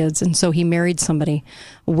couldn't have kids, and so he married somebody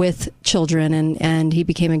with children, and he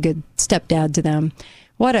became a good stepdad to them.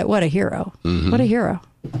 What a hero! What a hero!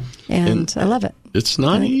 And I love it. It's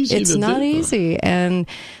not easy. It's not easy. And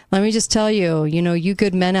let me just tell you, you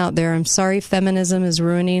good men out there, I'm sorry feminism is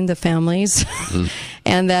ruining the families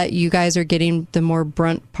and that you guys are getting the more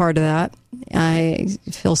brunt part of that. I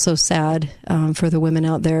feel so sad for the women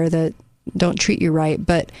out there that don't treat you right.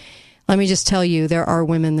 But let me just tell you, there are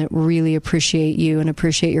women that really appreciate you and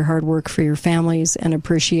appreciate your hard work for your families and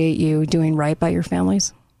appreciate you doing right by your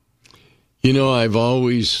families. I've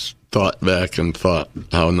always thought back and thought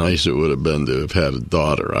how nice it would have been to have had a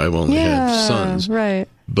daughter. I've only had sons. Right.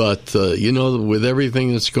 But, with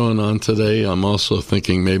everything that's going on today, I'm also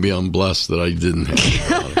thinking maybe I'm blessed that I didn't have a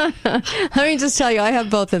daughter. Let me just tell you, I have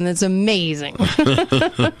both, and it's amazing.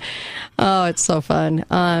 Oh, it's so fun.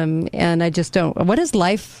 And I just don't. What is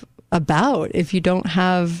life about if you don't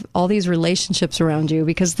have all these relationships around you?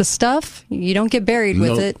 Because the stuff, you don't get buried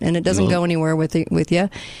with it, and it doesn't go anywhere with you.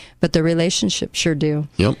 But the relationships sure do.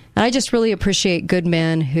 Yep. And I just really appreciate good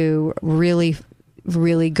men who really,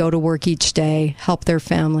 really go to work each day, help their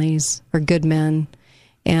families, are good men,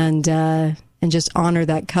 and just honor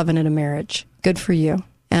that covenant of marriage. Good for you.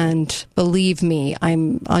 And believe me,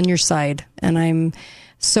 I'm on your side, and I'm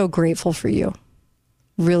so grateful for you.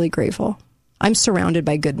 Really grateful. I'm surrounded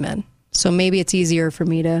by good men, so maybe it's easier for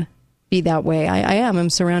me to be that way. I am.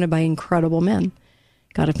 I'm surrounded by incredible men.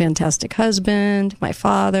 Got a fantastic husband, my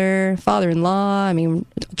father-in-law. I mean,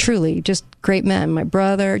 truly, just great men. My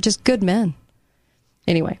brother, just good men.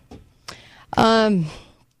 Anyway,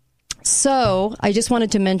 so I just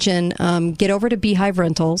wanted to mention, get over to Beehive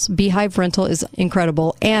Rentals. Beehive Rental is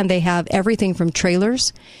incredible, and they have everything from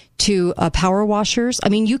trailers to power washers. I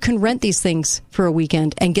mean, you can rent these things for a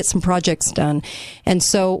weekend and get some projects done. And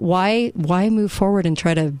so why move forward and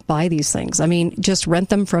try to buy these things? I mean, just rent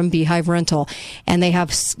them from Beehive Rental. And they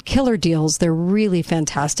have killer deals. They're really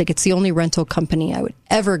fantastic. It's the only rental company I would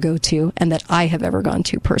ever go to and that I have ever gone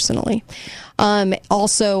to personally.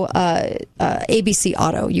 Also, ABC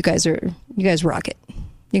Auto. You guys rock it.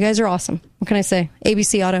 You guys are awesome. What can I say?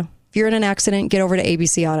 ABC Auto. If you're in an accident, get over to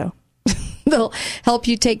ABC Auto. They'll help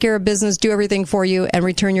you take care of business, do everything for you, and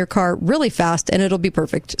return your car really fast, and it'll be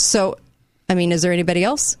perfect. So, I mean, is there anybody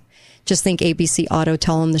else? Just think ABC Auto.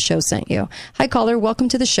 Tell them the show sent you. Hi, caller. Welcome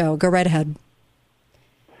to the show. Go right ahead.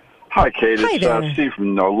 Hi, Kate. Hi it's there. Steve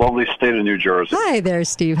from the lovely state of New Jersey. Hi there,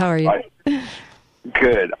 Steve. How are you? Hi.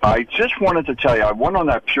 Good. I just wanted to tell you, I went on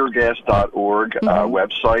that puregas.org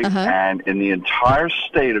website, and in the entire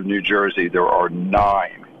state of New Jersey, there are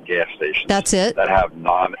 9 gas stations. That's it? That have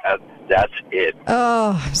that's it.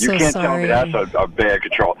 Oh, I'm so You can't sorry. tell me that's a bad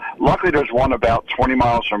control. Luckily, there's one about 20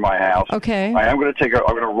 miles from my house. Okay. I'm going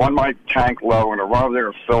to run my tank low. I'm going to run over there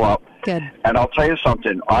and fill up. Good. And I'll tell you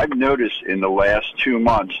something. I've noticed in the last 2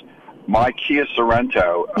 months, my Kia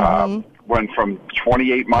Sorento went from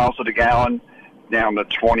 28 miles to the gallon down to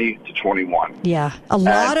 20 to 21. Yeah. A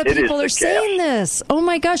lot of it is people the are saying this. Oh,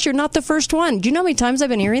 my gosh. You're not the first one. Do you know how many times I've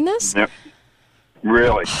been hearing this? Yep.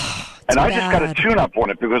 Really. And I just got a tune-up on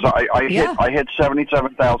it because I hit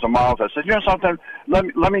 77,000 miles. I said, you know something? Let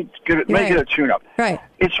me get a tune-up. Right.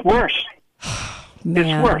 It's worse. Man.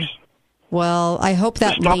 It's worse. Well, I hope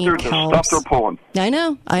that link helps. The stuff they're pulling. I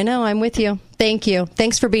know. I'm with you. Thank you.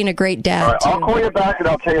 Thanks for being a great dad. All right, too. I'll call you back and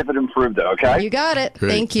I'll tell you if it improved, okay? You got it.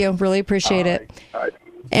 Great. Thank you. Really appreciate it. All right.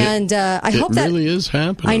 And I hope that really is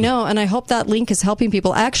happening. I know, and I hope that link is helping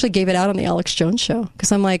people. I actually gave it out on the Alex Jones show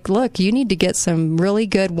because I'm like, look, you need to get some really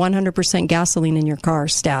good 100% gasoline in your car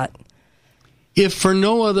stat. If for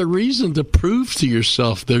no other reason to prove to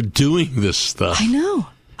yourself they're doing this stuff. I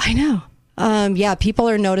know. Yeah, people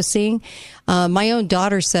are noticing. My own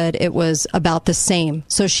daughter said it was about the same.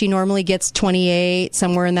 So she normally gets 28,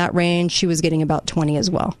 somewhere in that range. She was getting about 20 as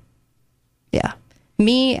well. Yeah.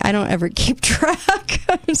 Me, I don't ever keep track.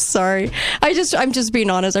 I'm sorry. I'm just being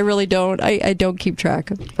honest. I really don't. I don't keep track,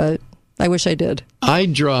 but I wish I did. I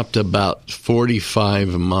dropped about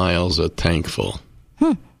 45 miles a tank full.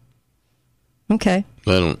 Okay.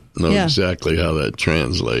 I don't know exactly how that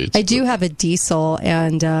translates. I do have a diesel,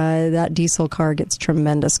 and that diesel car gets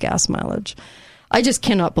tremendous gas mileage. I just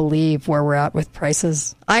cannot believe where we're at with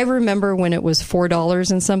prices. I remember when it was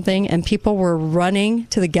 $4 and something, and people were running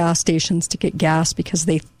to the gas stations to get gas because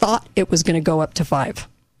they thought it was going to go up to $5.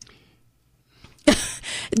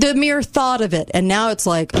 The mere thought of it. And now it's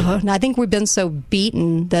like, and I think we've been so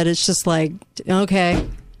beaten that it's just like, okay,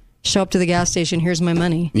 show up to the gas station, here's my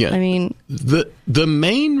money. Yeah. I mean, the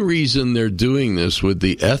main reason they're doing this with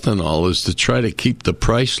the ethanol is to try to keep the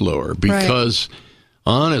price lower because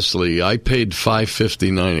honestly, I paid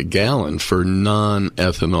 $5.59 a gallon for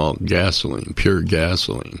non-ethanol gasoline, pure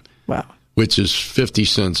gasoline. Wow. Which is 50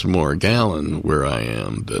 cents more a gallon where I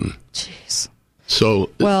am than. Jeez. So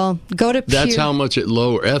well, go to that's how much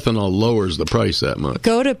ethanol lowers the price that much.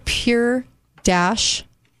 Go to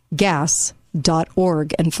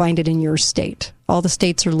pure-gas.org and find it in your state. All the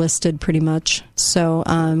states are listed pretty much. So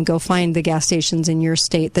go find the gas stations in your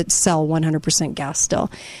state that sell 100% gas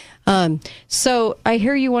still. So I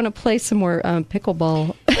hear you want to play some more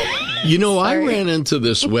pickleball. You know, I ran into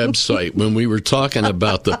this website when we were talking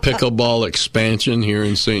about the pickleball expansion here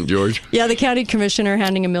in St. George. Yeah, the county commissioner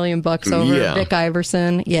handing $1 million over Vic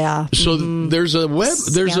Iverson. Yeah. So there's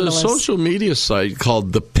a social media site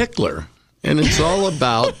called The Pickler, and it's all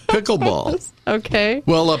about pickleball. Okay.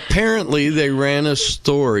 Well, apparently they ran a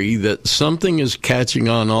story that something is catching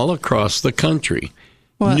on all across the country.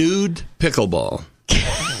 What? Nude pickleball.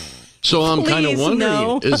 So I'm kind of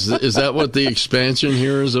wondering, is that what the expansion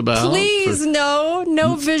here is about? Please,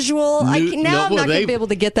 no visual. I'm not going to be able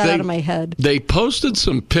to get that out of my head. They posted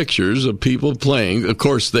some pictures of people playing. Of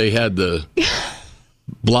course, they had the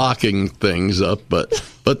blocking things up, but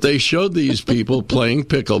they showed these people playing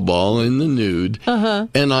pickleball in the nude. Uh-huh.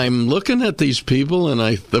 And I'm looking at these people,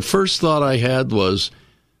 and the first thought I had was,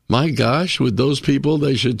 my gosh, with those people,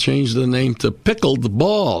 they should change the name to Pickled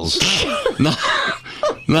Balls.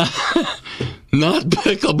 Not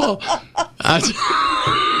pickleball.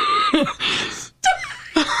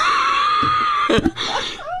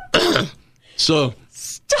 So,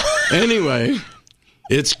 anyway,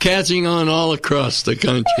 it's catching on all across the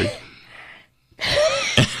country.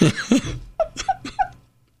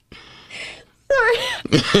 Sorry.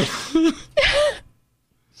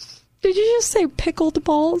 Did you just say pickled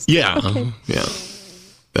balls? Yeah. Okay. Yeah.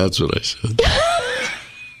 That's what I said.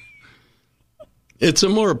 It's a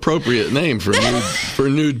more appropriate name for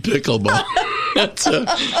nude pickleball.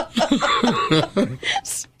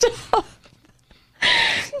 Stop.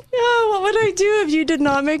 Oh, what would I do if you did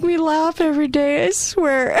not make me laugh every day? I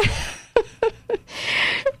swear.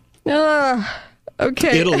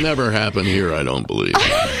 Okay. It'll never happen here, I don't believe.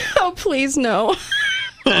 Oh, please, no.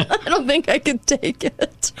 I don't think I could take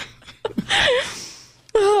it.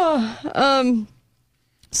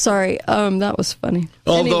 Sorry, that was funny.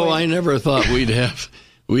 Although anyway. I never thought we'd have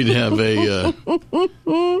a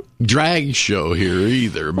drag show here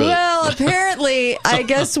either. But. Well, apparently, I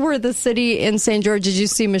guess we're the city in St. George. Did you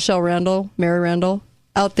see Mary Randall,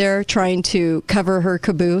 out there trying to cover her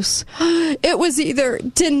caboose? It was either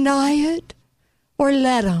deny it or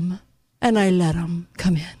let them, and I let them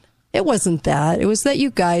come in. It wasn't that. It was that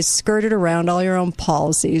you guys skirted around all your own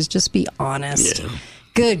policies. Just be honest. Yeah.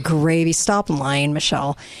 Good gravy. Stop lying,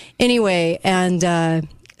 Michelle. Anyway, and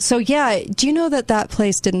so, yeah, do you know that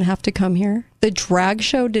place didn't have to come here? The drag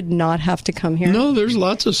show did not have to come here. No, there's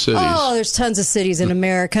lots of cities. Oh, there's tons of cities in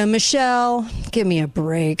America. Michelle, give me a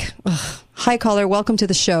break. Ugh. Hi, caller. Welcome to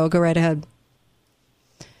the show. Go right ahead.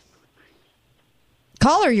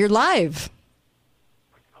 Caller, you're live.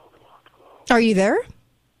 Are you there?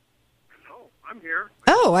 Oh, I'm here.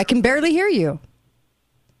 Oh, I can barely hear you.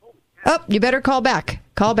 Oh, you better call back.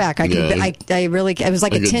 Call back. I was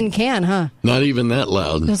like a tin can, huh? Not even that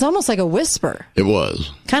loud. It was almost like a whisper. It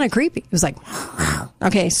was. Kind of creepy. It was like,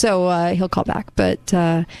 okay, so he'll call back. But,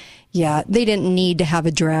 yeah, they didn't need to have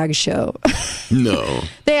a drag show. No.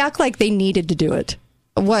 They act like they needed to do it.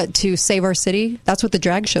 What, to save our city? That's what the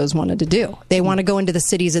drag shows wanted to do. They want to go into the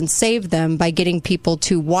cities and save them by getting people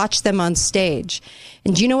to watch them on stage.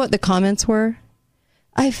 And do you know what the comments were?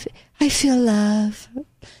 I feel love.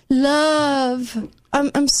 Love.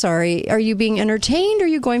 I'm sorry. Are you being entertained or are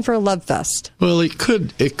you going for a love fest? Well, it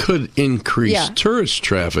could increase tourist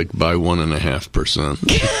traffic by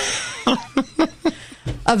 1.5%.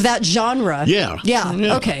 Of that genre? Yeah.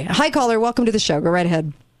 Yeah. Okay. Hi, caller. Welcome to the show. Go right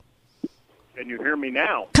ahead. Can you hear me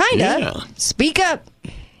now? Kinda. Yeah. Speak up.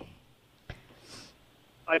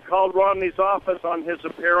 I called Romney's office on his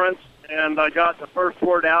appearance, and I got the first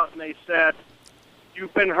word out, and they said,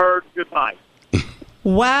 "You've been heard. Goodbye."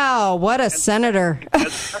 Wow, what a senator.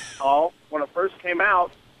 When it first came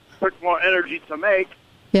out, took more energy to make,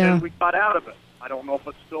 Yeah. and we got out of it. I don't know if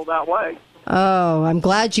it's still that way. Oh, I'm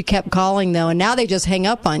glad you kept calling, though, and now they just hang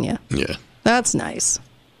up on you. Yeah. That's nice.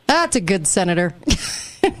 That's a good senator.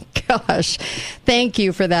 Gosh, thank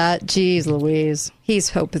you for that. Jeez Louise.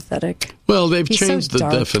 He's so pathetic. Well, they've He's so changed the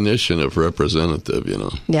dark. definition of representative, you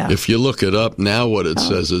know. Yeah. If you look it up, now what it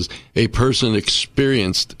says is a person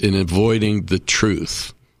experienced in avoiding the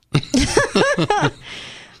truth.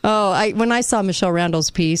 Oh, when I saw Michelle Randall's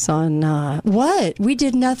piece on what we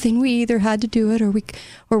did nothing, we either had to do it or we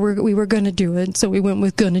were going to do it, so we went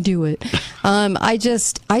with going to do it. I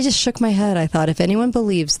just shook my head. I thought, if anyone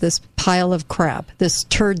believes this pile of crap, this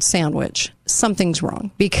turd sandwich, something's wrong,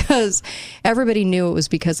 because everybody knew it was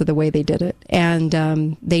because of the way they did it,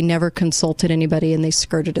 and they never consulted anybody, and they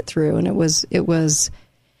skirted it through, and it was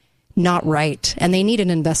not right. And they need an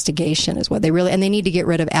investigation, is what they really, and they need to get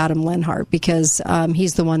rid of Adam Lenhart, because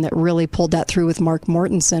he's the one that really pulled that through with Mark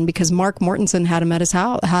Mortensen, because Mark Mortensen had him at his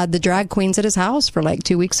house, had the drag queens at his house for like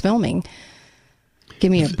 2 weeks filming.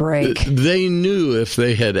 Give me a break. They knew if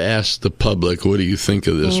they had asked the public, what do you think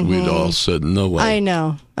of this? We'd all said no way. I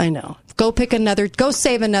know. Go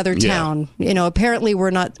save another town. Yeah. Apparently we're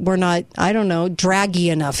not, I don't know, draggy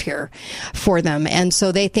enough here for them. And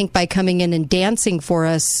so they think by coming in and dancing for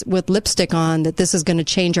us with lipstick on that this is going to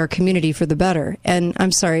change our community for the better. And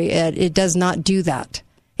I'm sorry, Ed, it does not do that.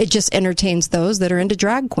 It just entertains those that are into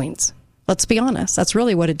drag queens. Let's be honest. That's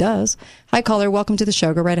really what it does. Hi, caller. Welcome to the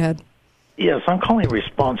show. Go right ahead. Yes, I'm calling in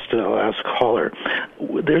response to the last caller.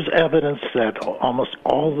 There's evidence that almost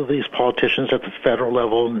all of these politicians at the federal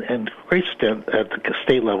level and to a great extent at the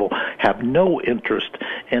state level have no interest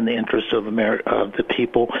in the interests of the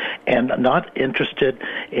people, and not interested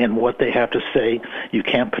in what they have to say. You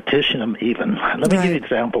can't petition them even. Let me give you an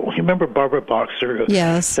example. You remember Barbara Boxer,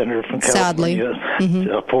 senator from California, sadly.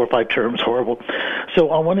 4 or 5 terms, horrible. So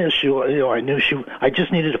on one issue, I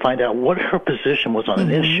just needed to find out what her position was on an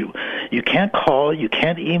issue. You can't call, you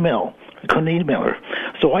can't email. I couldn't email her.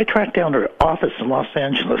 So I tracked down her office in Los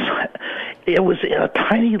Angeles. It was a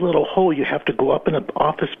tiny little hole. You have to go up in an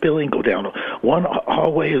office building, go down. One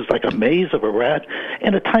hallway is like a maze of a rat,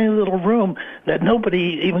 and a tiny little room that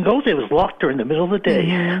nobody even goes there. It was locked during the middle of the day.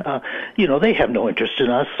 They have no interest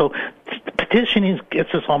in us. So petitioning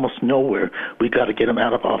gets us almost nowhere. We got to get them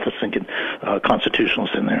out of office and get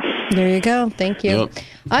constitutionals in there. There you go. Thank you. Yep.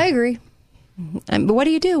 I agree. But what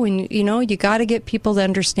do you do when, you got to get people to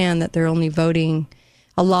understand that they're only voting.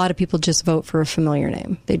 A lot of people just vote for a familiar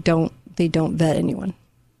name. They don't vet anyone.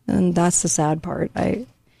 And that's the sad part. I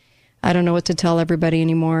don't know what to tell everybody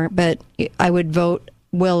anymore, but I would vote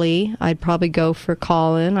Willie. I'd probably go for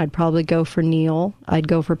Colin. I'd probably go for Neil. I'd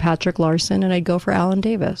go for Patrick Larson, and I'd go for Alan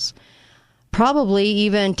Davis. Probably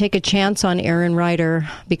even take a chance on Aaron Ryder,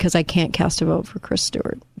 because I can't cast a vote for Chris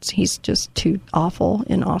Stewart. He's just too awful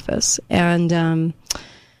in office. And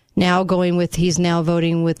he's now voting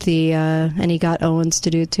with the, and he got Owens to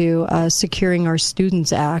do too, Securing Our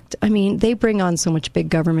Students Act. I mean, they bring on so much big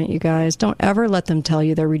government, you guys. Don't ever let them tell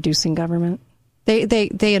you they're reducing government. They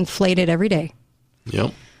inflate it every day.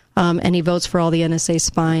 Yep. And he votes for all the NSA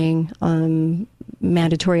spying,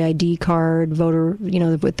 mandatory ID card, voter,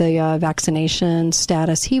 with the vaccination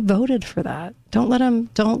status. He voted for that. Don't let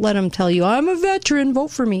him tell you, I'm a veteran,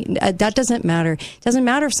 vote for me. That doesn't matter. It doesn't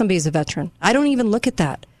matter if somebody's a veteran. I don't even look at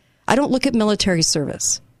that. I don't look at military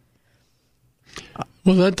service.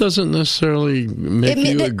 Well, that doesn't necessarily make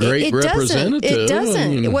you a great representative. It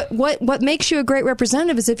doesn't. What makes you a great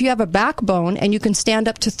representative is if you have a backbone and you can stand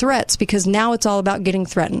up to threats, because now it's all about getting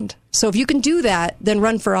threatened. So if you can do that, then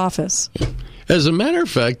run for office. As a matter of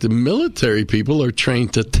fact, the military people are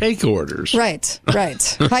trained to take orders. Right.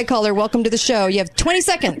 Hi, caller. Welcome to the show. You have 20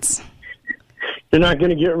 seconds. You're not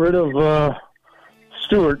going to get rid of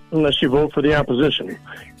Stewart unless you vote for the opposition.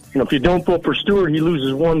 If you don't vote for Stewart, he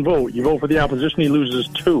loses 1 vote. You vote for the opposition, he loses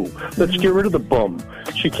 2. Let's get rid of the bum.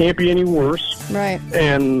 She can't be any worse. Right.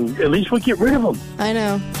 And at least we get rid of him. I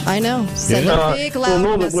know. Send a big, loud we'll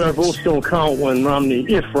know message. that our votes don't count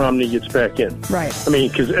if Romney gets back in. Right. I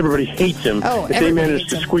mean, because everybody hates him. Oh, if they manage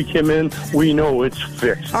to squeak him in, we know it's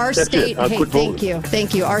fixed. Our That's state,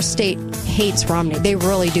 thank you. Our state hates Romney. They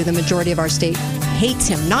really do. The majority of our state hates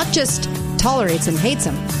him. Not just tolerates him, hates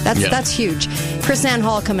him. That's huge. Chris Ann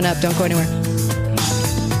Hall coming up. Don't go anywhere.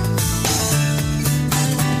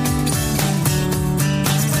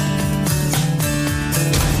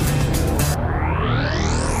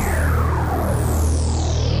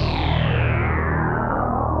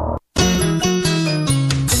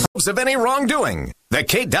 Of any wrongdoing. The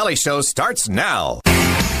Kate Daly Show starts now.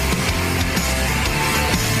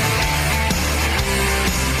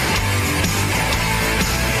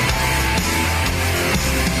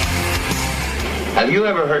 Have you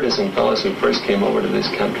ever heard of some fellows who first came over to this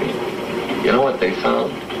country? You know what they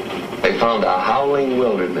found? They found a howling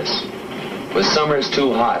wilderness with summers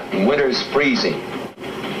too hot and winters freezing.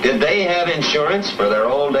 Did they have insurance for their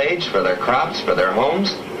old age, for their crops, for their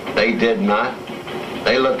homes? They did not.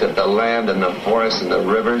 They looked at the land and the forests and the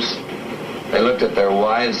rivers. They looked at their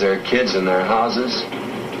wives, their kids, and their houses.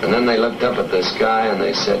 And then they looked up at the sky and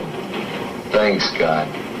they said, "Thanks, God.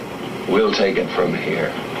 We'll take it from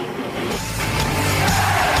here."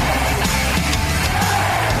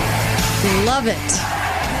 Love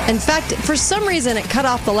it. In fact, for some reason, it cut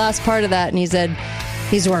off the last part of that, and he said,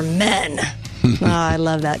 "These were men." I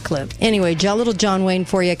love that clip. Anyway, little John Wayne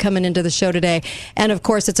for you coming into the show today. And, of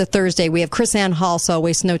course, it's a Thursday. We have Chris Ann Hall, so I'll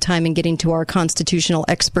waste no time in getting to our constitutional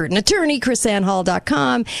expert and attorney,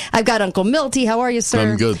 chrisannhall.com. I've got Uncle Milty. How are you,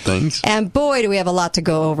 sir? I'm good, thanks. And, boy, do we have a lot to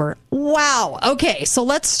go over. Wow. Okay, so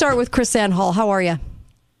let's start with Chris Ann Hall. How are you?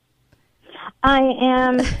 I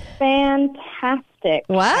am fantastic.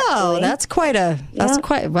 Wow, actually. that's quite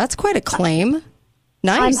a claim.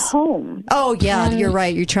 Nice. I'm home. Oh yeah, you're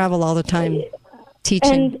right. You travel all the time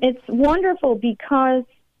teaching. And it's wonderful because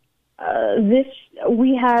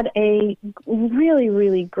we had a really,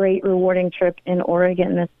 really great, rewarding trip in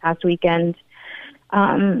Oregon this past weekend.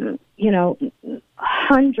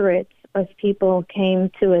 Hundreds of people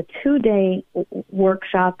came to a 2-day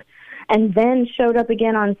workshop and then showed up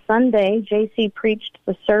again on Sunday. JC preached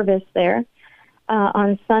the service there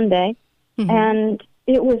on Sunday. Mm-hmm. And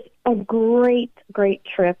it was a great, great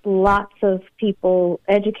trip. Lots of people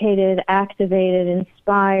educated, activated,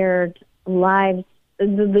 inspired, lives.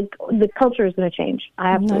 The culture is going to change.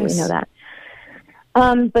 I absolutely know that.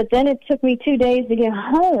 But then it took me 2 days to get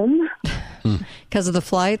home. Because of the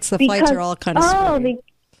flights? The flights are all kind of screwy.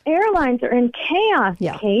 The airlines are in chaos,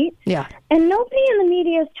 Kate. Yeah. And nobody in the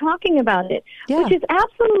media is talking about it, which is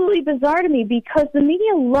absolutely bizarre to me because the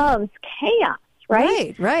media loves chaos,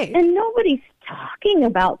 right? Right. And nobody's talking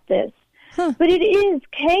about this. But it is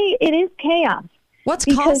chaos. What's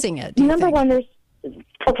causing it? Number one,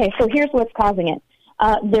 so here's what's causing it.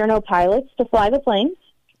 There are no pilots to fly the planes.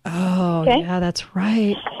 Oh, yeah, that's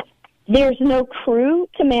right. There's no crew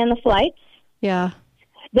to man the flights. Yeah.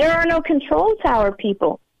 There are no control tower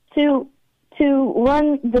people to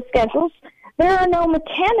run the schedules. There are no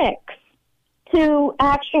mechanics to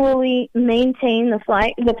actually maintain the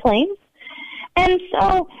planes. And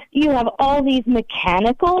so you have all these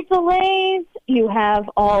mechanical delays. You have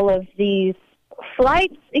all of these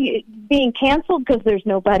flights being canceled because there's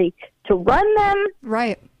nobody to run them.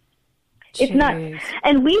 Right. It's nuts.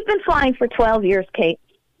 And we've been flying for 12 years, Kate.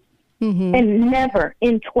 Mm-hmm. And never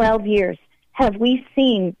in 12 years have we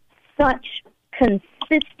seen such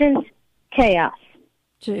consistent chaos.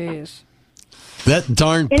 Jeez. That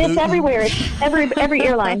darn Putin. And it's everywhere. It's every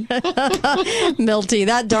airline. Milty,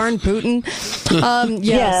 that darn Putin. Yes.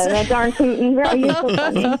 Yeah, that darn Putin. You're so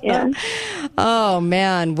funny. Yeah. Oh,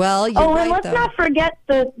 man. Well, you're right, and let's not forget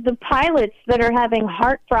the pilots that are having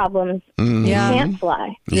heart problems. Mm-hmm. Yeah. Can't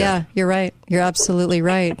fly. Yeah, you're right. You're absolutely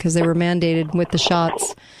right, because they were mandated with the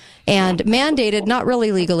shots. And mandated, not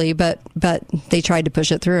really legally, but they tried to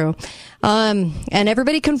push it through. And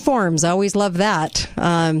everybody conforms. I always love that.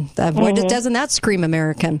 Doesn't that scream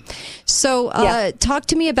American? So talk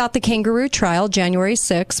to me about the kangaroo trial, January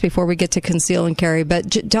 6th, before we get to conceal and carry.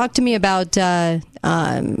 But talk to me about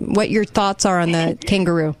what your thoughts are on the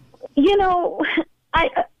kangaroo. You know,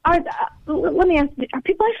 let me ask, are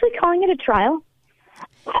people actually calling it a trial?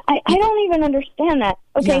 I don't even understand that.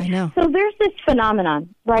 Okay, yeah, I know. So there's this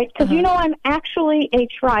phenomenon, right? Because I'm actually a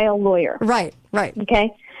trial lawyer. Right.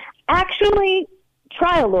 Okay, actually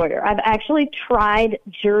trial lawyer. I've actually tried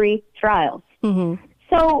jury trials. Mm-hmm.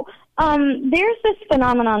 So there's this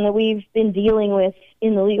phenomenon that we've been dealing with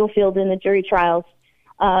in the legal field in the jury trials,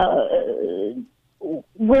 where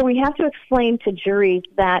we have to explain to juries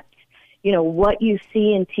that what you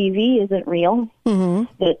see in TV isn't real. Mm-hmm.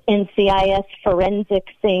 The NCIS forensic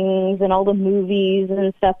things and all the movies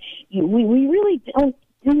and stuff. We really don't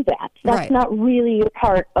do that. That's not really a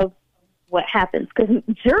part of what happens, because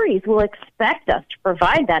juries will expect us to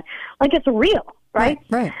provide that like it's real, right?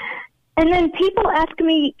 Right. And then people ask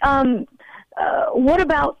me, what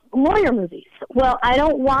about lawyer movies? Well, I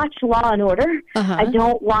don't watch Law and Order. Uh-huh. I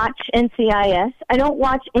don't watch NCIS. I don't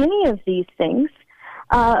watch any of these things.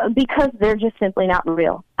 Because they're just simply not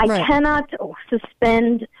real. I cannot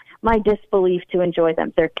suspend my disbelief to enjoy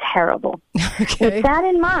them. They're terrible. Okay. With that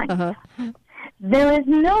in mind, there is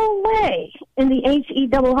no way in the HE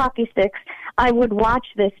double hockey sticks I would watch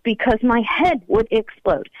this, because my head would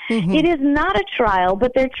explode. Mm-hmm. It is not a trial,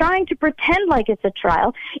 but they're trying to pretend like it's a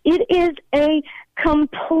trial. It is a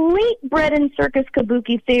complete bread and circus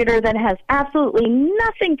kabuki theater that has absolutely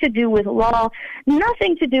nothing to do with law,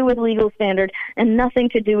 nothing to do with legal standard, and nothing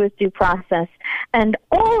to do with due process. And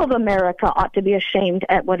all of America ought to be ashamed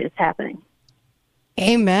at what is happening.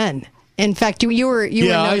 Amen. In fact, you were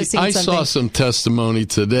noticing I something. saw some testimony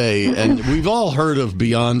today, and we've all heard of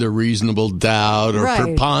beyond a reasonable doubt or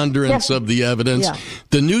preponderance of the evidence. Yeah.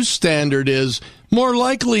 The new standard is more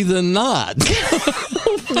likely than not.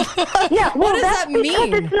 Yeah, well, what does that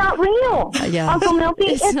mean? Because it's not real. Uncle Milty,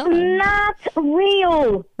 it's not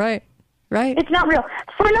real. Right. It's not real.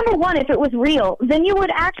 For number one, if it was real, then you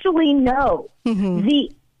would actually know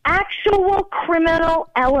the actual criminal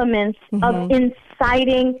elements of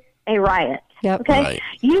inciting a riot. Yep. Okay? Right.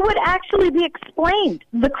 You would actually be explained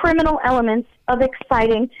the criminal elements of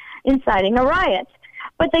inciting a riot.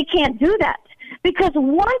 But they can't do that. Because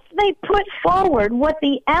once they put forward what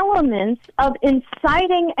the elements of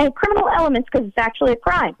inciting and criminal elements, because it's actually a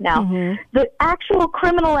crime now, the actual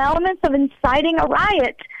criminal elements of inciting a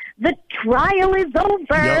riot, the trial is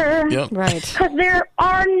over. Yep. Right. Because there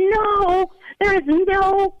is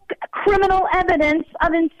no criminal evidence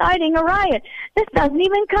of inciting a riot. This doesn't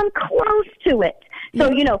even come close to it. So,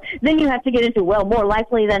 then you have to get into, well, more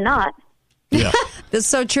likely than not. Yeah. That's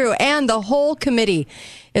so true. And the whole committee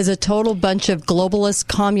is a total bunch of globalist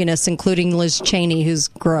communists, including Liz Cheney, who's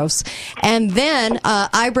gross. And then,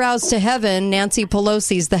 eyebrows to heaven, Nancy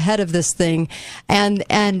Pelosi's the head of this thing.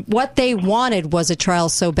 And what they wanted was a trial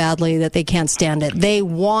so badly that they can't stand it. They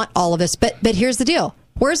want all of this. But here's the deal.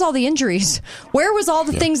 Where's all the injuries? Where was all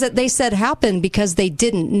the things that they said happened because they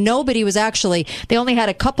didn't? Nobody was actually, they only had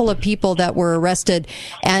a couple of people that were arrested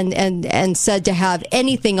and said to have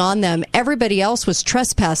anything on them. Everybody else was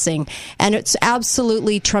trespassing, and it's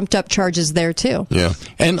absolutely trumped up charges there too. Yeah.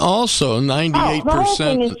 And also 98%. The whole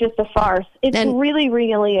thing is just a farce. It's really,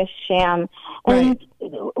 really a sham. And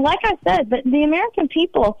like I said, but the American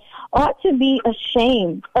people ought to be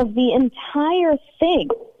ashamed of the entire thing.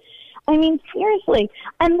 I mean, seriously.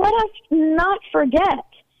 And let us not forget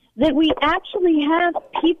that we actually have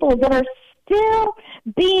people that are still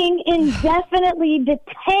being indefinitely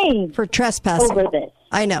detained for trespassing over this.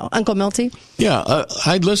 I know. Uncle Milty? Yeah,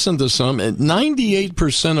 I listened to some.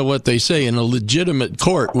 98% of what they say in a legitimate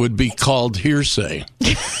court would be called hearsay.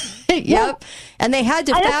 Yep. And they had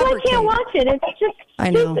to fabricate. That's why I can't watch it. It's just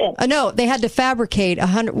stupid. I know. They had to fabricate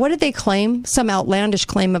 100. What did they claim? Some outlandish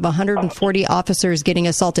claim of 140 officers getting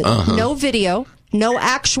assaulted. No video. No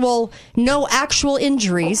actual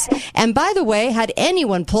injuries. And by the way, had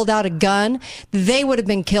anyone pulled out a gun, they would have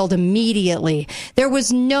been killed immediately. There was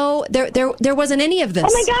there wasn't any of this.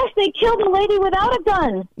 Oh my gosh, they killed a lady without a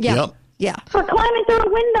gun. Yeah. Yep. Yeah. For climbing through a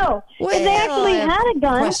window. Well, if they actually had a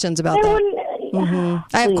gun, questions about that.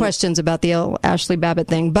 I have questions about the Ashley Babbitt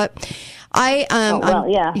thing, but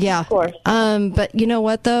of course. But you know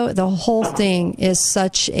what though? The whole thing is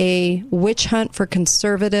such a witch hunt for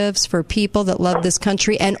conservatives, for people that love this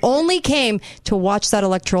country and only came to watch that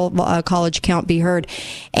electoral college count be heard.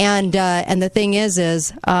 And the thing is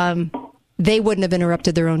they wouldn't have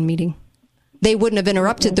interrupted their own meeting. They wouldn't have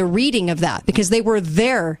interrupted the reading of that because they were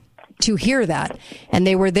there to hear that, and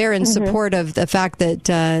they were there in support of the fact that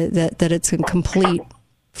that it's a complete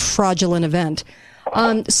fraudulent event.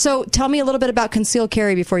 So tell me a little bit about concealed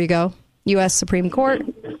carry before you go. U.S. Supreme Court.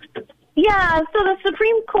 Yeah, so the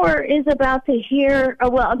Supreme Court is about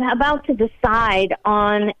to decide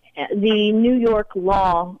on the New York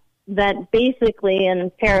law that basically,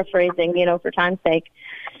 and paraphrasing, for time's sake,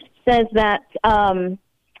 says that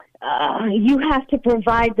you have to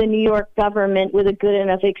provide the New York government with a good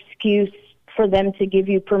enough excuse for them to give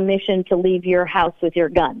you permission to leave your house with your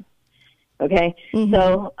gun. Okay?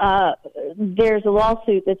 So there's a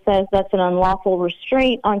lawsuit that says that's an unlawful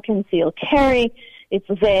restraint on concealed carry. It's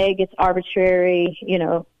vague, it's arbitrary,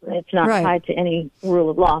 it's not tied to any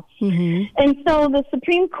rule of law. And so the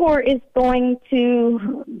Supreme Court is going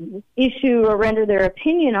to issue or render their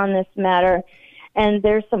opinion on this matter. And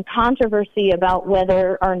there's some controversy about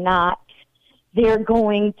whether or not they're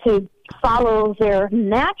going to follow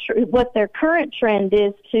what their current trend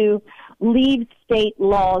is to leave state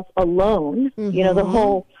laws alone, the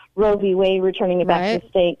whole Roe v. Wade returning it back to the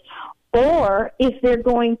state, or if they're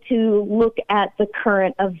going to look at the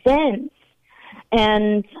current events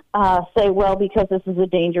and say, well, because this is a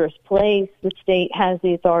dangerous place, the state has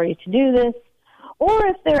the authority to do this, or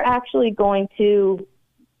if they're actually going to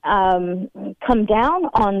come down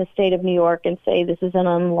on the state of New York and say this is an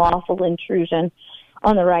unlawful intrusion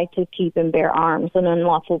on the right to keep and bear arms, an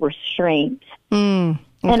unlawful restraint. And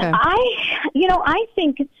I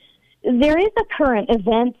think there is a current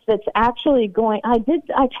event that's actually going. I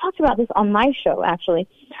talked about this on my show, actually.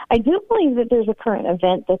 I do believe that there's a current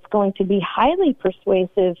event that's going to be highly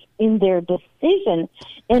persuasive in their decision,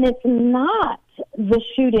 and it's not the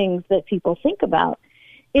shootings that people think about.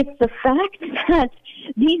 It's the fact that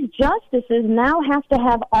these justices now have to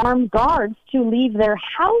have armed guards to leave their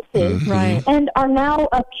houses and are now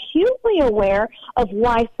acutely aware of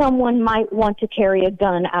why someone might want to carry a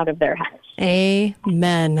gun out of their house.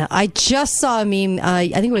 Amen. I just saw a meme, I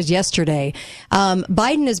think it was yesterday.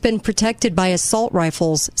 Biden has been protected by assault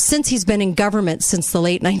rifles since he's been in government since the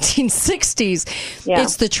late 1960s. Yeah.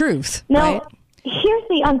 It's the truth. No, here's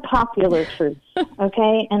the unpopular truth,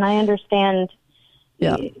 okay? And I understand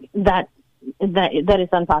that is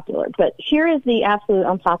unpopular. But here is the absolute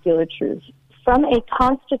unpopular truth. From a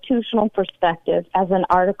constitutional perspective, as an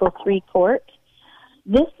Article 3 court,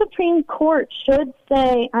 this Supreme Court should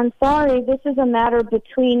say, I'm sorry, this is a matter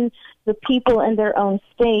between the people and their own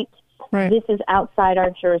state. Right. This is outside our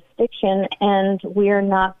jurisdiction, and we're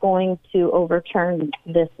not going to overturn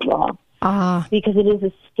this law. Because it is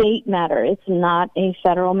a state matter. It's not a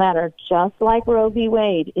federal matter. Just like Roe v.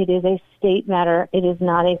 Wade, it is a state matter. It is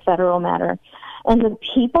not a federal matter. And the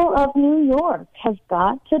people of New York have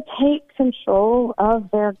got to take control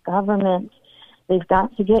of their government. They've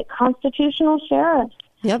got to get constitutional sheriffs.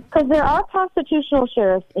 Yep. Because there are constitutional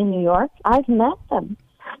sheriffs in New York. I've met them.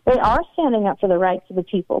 They are standing up for the rights of the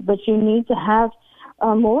people, but you need to have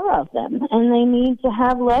more of them, and they need to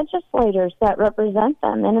have legislators that represent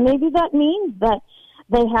them. And maybe that means that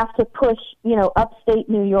they have to push, upstate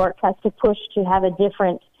New York has to push to have a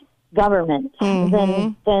different government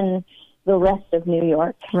than the rest of New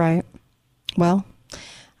York. Right. Well,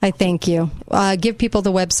 I thank you. Give people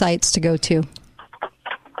the websites to go to.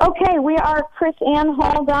 Okay, we are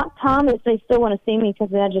chrisannhall.com if they still want to see me,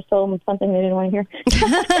 because I just told them something they didn't want to hear.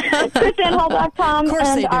 chrisannhall.com,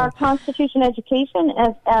 and our Constitution education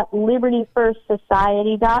is at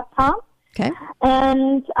libertyfirstsociety.com. Okay.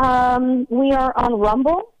 And we are on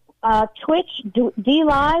Rumble, Twitch,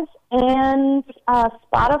 DLive, and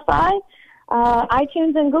Spotify,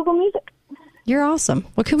 iTunes, and Google Music. You're awesome.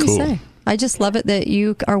 What can we say? I just love it that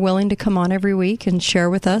you are willing to come on every week and share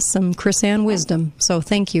with us some KrisAnne wisdom. So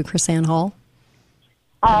thank you, KrisAnne Hall.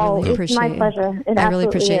 Oh, it's my pleasure. I really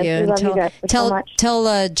appreciate you. We love you guys so much. Tell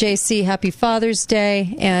JC Happy Father's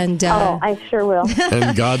Day. And I sure will.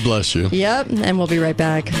 And God bless you. Yep, and we'll be right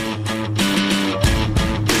back.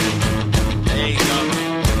 There you go.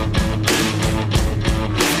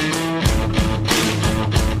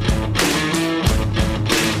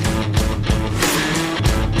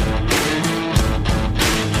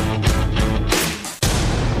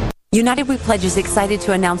 United We Pledge is excited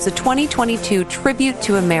to announce the 2022 Tribute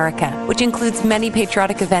to America, which includes many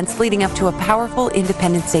patriotic events leading up to a powerful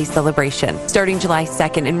Independence Day celebration. Starting July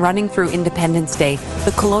 2nd and running through Independence Day,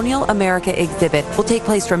 the Colonial America exhibit will take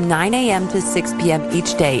place from 9 a.m. to 6 p.m.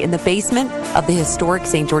 each day in the basement of the historic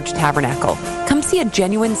St. George Tabernacle. Come see a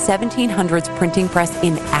genuine 1700s printing press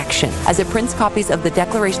in action as it prints copies of the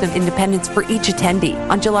Declaration of Independence for each attendee.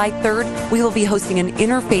 On July 3rd, we will be hosting an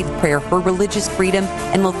interfaith prayer for religious freedom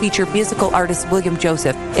and will feature musical artist William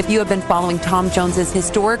Joseph. If you have been following Tom Jones's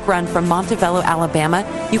historic run from Montevallo, Alabama,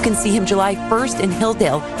 you can see him July 1st in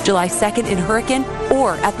Hilldale, July 2nd in Hurricane,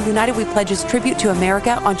 or at the United We Pledge's Tribute to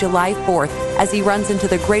America on July 4th as he runs into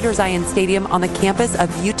the Greater Zion Stadium on the campus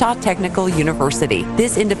of Utah Technical University.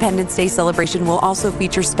 This Independence Day celebration will also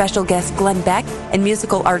feature special guest Glenn Beck and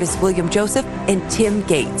musical artist William Joseph and Tim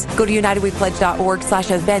Gates. Go to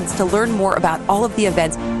unitedwepledge.org/events to learn more about all of the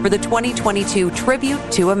events for the 2022 Tribute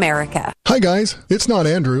to America. Hi guys, it's not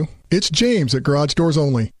Andrew. It's James at Garage Doors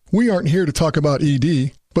Only. We aren't here to talk about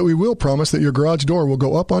ED, but we will promise that your garage door will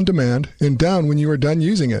go up on demand and down when you are done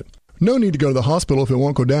using it. No need to go to the hospital if it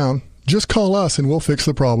won't go down. Just call us and we'll fix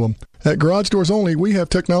the problem. At Garage Doors Only, we have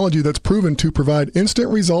technology that's proven to provide instant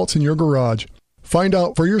results in your garage. Find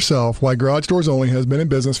out for yourself why Garage Doors Only has been in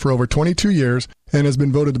business for over 22 years and has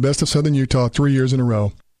been voted the best of Southern Utah 3 years in a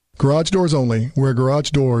row. Garage Doors Only, where garage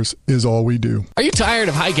doors is all we do. Are you tired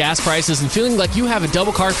of high gas prices and feeling like you have a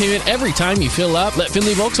double car payment every time you fill up? Let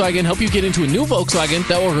Finley Volkswagen help you get into a new Volkswagen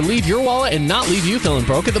that will relieve your wallet and not leave you feeling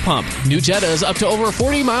broke at the pump. New Jettas up to over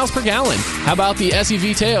 40 miles per gallon. How about the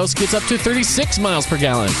SUV Teos gets up to 36 miles per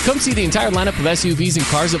gallon? Come see the entire lineup of SUVs and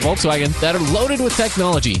cars at Volkswagen that are loaded with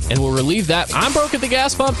technology and will relieve that I'm broke at the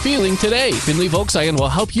gas pump feeling today. Finley Volkswagen will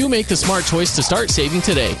help you make the smart choice to start saving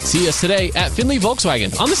today. See us today at Finley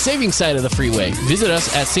Volkswagen on the saving side of the freeway. Visit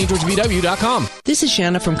us at stgeorgevw.com. This is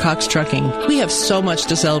Shanna from Cox Trucking. We have so much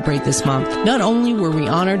to celebrate this month. Not only were we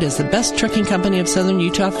honored as the best trucking company of Southern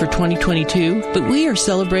Utah for 2022, but we are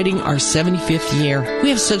celebrating our 75th year. We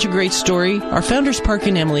have such a great story. Our founders, Park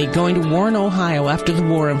and Emily, going to Warren, Ohio after the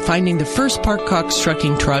war and finding the first Park Cox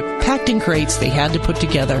trucking truck packed in crates they had to put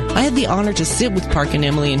together. I had the honor to sit with Park and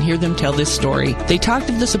Emily and hear them tell this story. They talked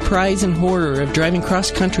of the surprise and horror of driving cross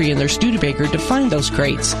country in their Studebaker to find those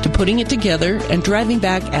crates. months to putting it together and driving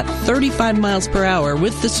back at 35 miles per hour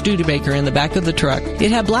with the Studebaker in the back of the truck.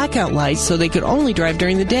 It had blackout lights so they could only drive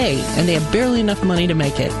during the day, and they had barely enough money to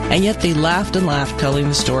make it. And yet they laughed and laughed telling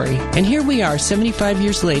the story. And here we are 75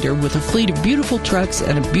 years later with a fleet of beautiful trucks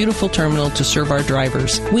and a beautiful terminal to serve our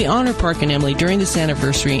drivers. We honor Park and Emily during this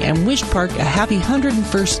anniversary and wish Park a happy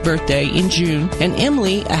 101st birthday in June and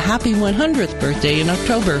Emily a happy 100th birthday in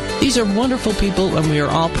October. These are wonderful people, and we are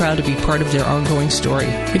all proud to be part of their ongoing story.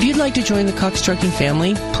 If you'd like to join the Cox Trucking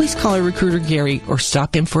family, please call our recruiter Gary or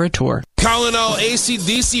stop in for a tour. Calling all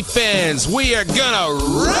AC/DC fans, we are gonna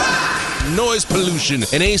rock! Noise Pollution,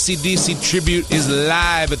 an AC/DC tribute, is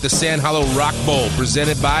live at the Sand Hollow Rock Bowl,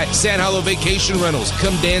 presented by Sand Hollow Vacation Rentals.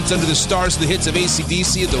 Come dance under the stars to the hits of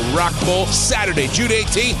AC/DC at the Rock Bowl, Saturday, June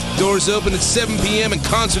 18th. Doors open at 7 p.m. and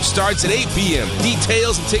concert starts at 8 p.m.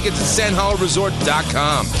 Details and tickets at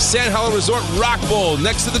sandhollowresort.com. Sand Hollow Resort Rock Bowl,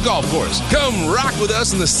 next to the golf course. Come rock with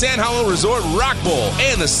us in the Sand Hollow Resort Rock Bowl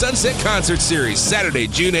and the Sunset Concert Series, Saturday,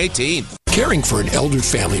 June 18th. Caring for an elder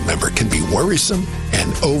family member can be worrisome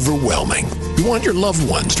and overwhelming. You want your loved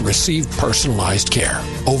ones to receive personalized care.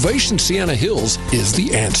 Ovation Sienna Hills is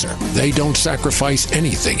the answer. They don't sacrifice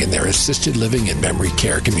anything in their assisted living and memory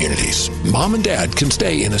care communities. Mom and Dad can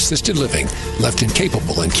stay in assisted living, left in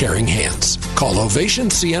capable and caring hands. Call Ovation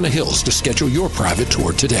Sienna Hills to schedule your private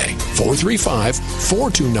tour today.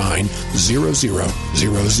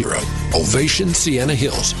 435-429-0000. Ovation Sienna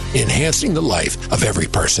Hills, enhancing the life of every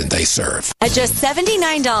person they serve. At just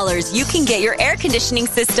 $79, you can get your air conditioning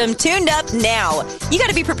system tuned up now. You got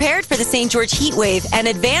to be prepared for the St. George heat wave, and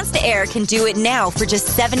Advanced Air can do it now for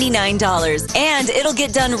just $79. And it'll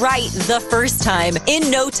get done right the first time,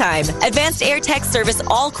 in no time. Advanced Air Tech service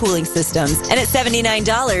all cooling systems. And at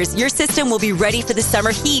 $79, your system will be ready for the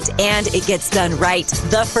summer heat, and it gets done right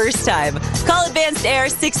the first time. Call Advanced Air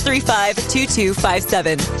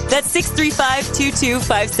 635-2257. That's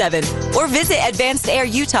 635-2257. Or visit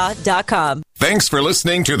AdvancedAirUtah.com. Thanks for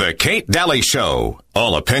listening to The Kate Daly Show.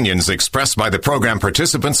 All opinions expressed by the program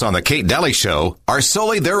participants on The Kate Daly Show are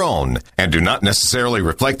solely their own and do not necessarily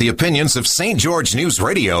reflect the opinions of St. George News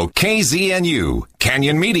Radio, KZNU,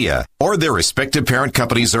 Canyon Media, or their respective parent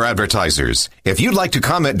companies or advertisers. If you'd like to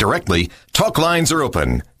comment directly, talk lines are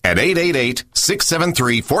open at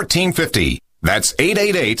 888-673-1450. That's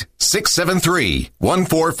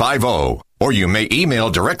 888-673-1450. Or you may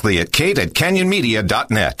email directly at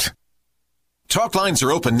kate@canyonmedia.net. Talk lines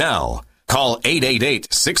are open now. Call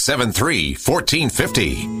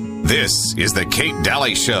 888-673-1450. This is the Kate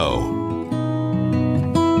Daly Show.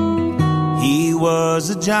 He was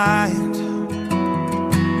a giant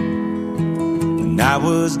when I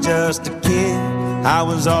was just a kid. I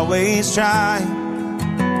was always trying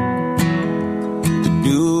to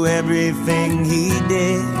do everything he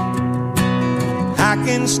did. I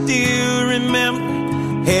can still remember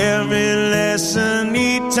every lesson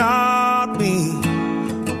he taught me.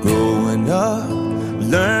 Growing up,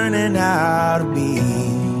 learning how to be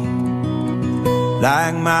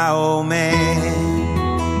like my old man.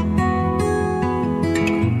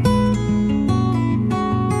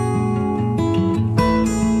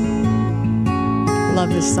 Love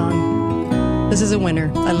this song. This is a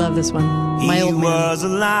winner. I love this one. My Old Man. He was a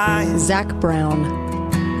lion. Zach Brown.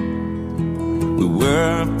 We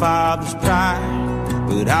were a father's pride,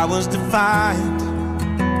 but I was defiant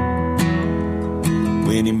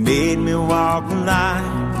when he made me walk the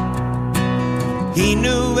line. He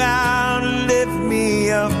knew how to lift me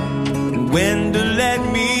up and when to let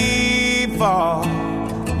me fall.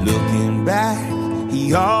 Looking back,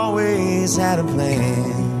 he always had a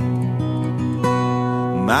plan.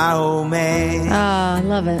 My old man. Ah, I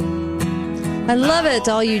love it. I love it.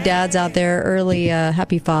 All you dads out there, early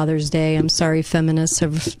happy Father's Day. I'm sorry feminists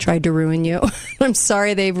have tried to ruin you. I'm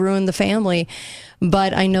sorry they've ruined the family.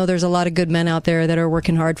 But I know there's a lot of good men out there that are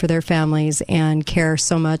working hard for their families and care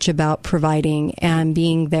so much about providing and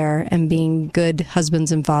being there and being good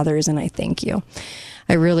husbands and fathers. And I thank you.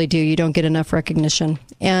 I really do. You don't get enough recognition.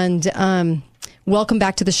 And welcome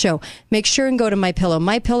back to the show. Make sure and go to MyPillow.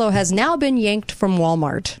 MyPillow has now been yanked from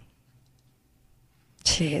Walmart.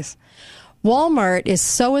 Jeez. Walmart is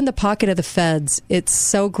so in the pocket of the feds. It's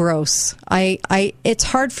so gross. It's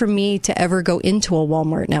hard for me to ever go into a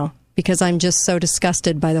Walmart now because I'm just so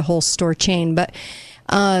disgusted by the whole store chain. But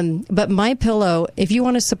MyPillow, if you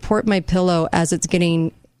want to support MyPillow as it's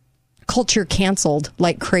getting culture canceled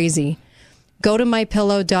like crazy, go to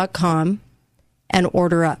MyPillow.com and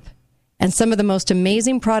order up. And some of the most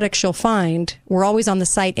amazing products you'll find, we're always on the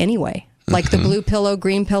site anyway. like the blue pillow,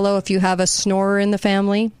 green pillow. If you have a snorer in the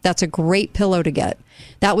family, that's a great pillow to get.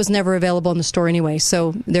 That was never available in the store anyway.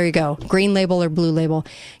 So there you go. Green label or blue label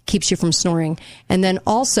keeps you from snoring. And then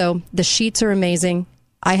also the sheets are amazing.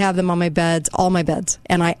 I have them on my beds, all my beds,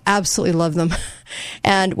 and I absolutely love them.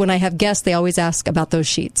 And when I have guests, they always ask about those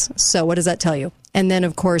sheets. So what does that tell you? And then,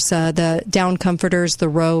 of course, the down comforters, the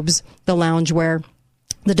robes, the loungewear,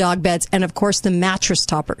 the dog beds, and, of course, the mattress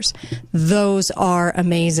toppers. Those are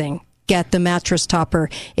amazing. Get the mattress topper.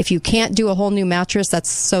 If you can't do a whole new mattress,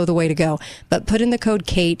 that's so the way to go. But put in the code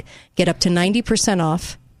KATE, get up to 90%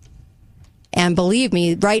 off. And believe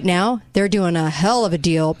me, right now, they're doing a hell of a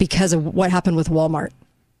deal because of what happened with Walmart.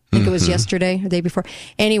 I think it was yesterday or the day before.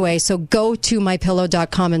 Anyway, so go to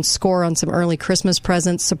mypillow.com and score on some early Christmas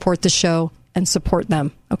presents, support the show, and support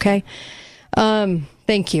them, okay?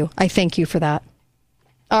 Thank you. I thank you for that.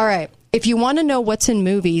 All right. If you want to know what's in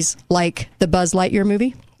movies like the Buzz Lightyear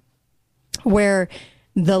movie, where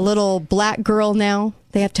the little black girl now,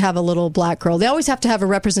 they have to have a little black girl. They always have to have a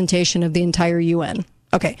representation of the entire UN.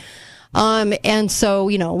 Okay. And so,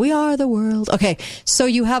 you know, we are the world. Okay. So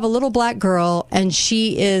you have a little black girl and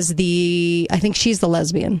she is I think she's the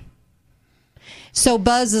lesbian. So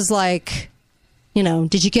Buzz is like, you know,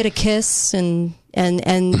 did you get a kiss? And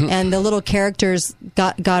the little characters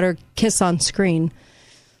got her kiss on screen,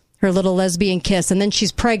 her little lesbian kiss. And then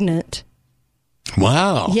she's pregnant.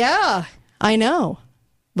 Wow. Yeah, I know.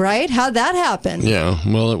 Right? How'd that happen? Yeah.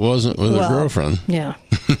 Well, it wasn't with a girlfriend. Yeah.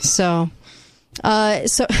 So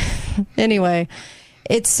anyway,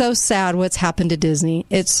 it's so sad what's happened to Disney.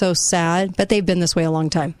 It's so sad, but they've been this way a long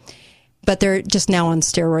time. But they're just now on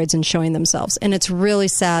steroids and showing themselves. And it's really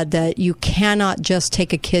sad that you cannot just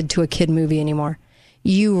take a kid to a kid movie anymore.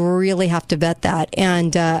 You really have to vet that.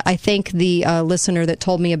 And I thank the listener that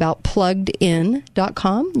told me about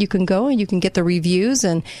pluggedin.com. You can go and you can get the reviews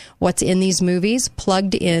and what's in these movies,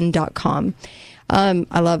 pluggedin.com.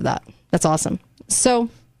 I love that. That's awesome. So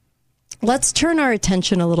let's turn our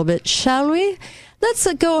attention a little bit, shall we?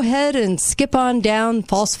 Let's go ahead and skip on down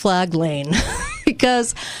False Flag Lane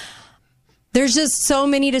because there's just so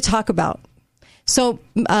many to talk about. So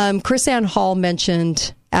Chris Ann Hall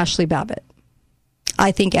mentioned Ashley Babbitt.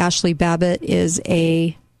 I think Ashley Babbitt is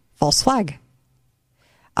a false flag.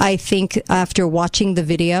 I think after watching the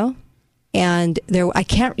video, and do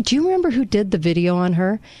you remember who did the video on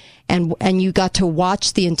her? And you got to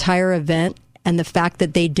watch the entire event and the fact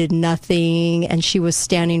that they did nothing and she was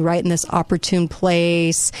standing right in this opportune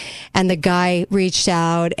place and the guy reached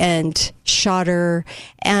out and shot her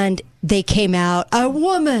and they came out. A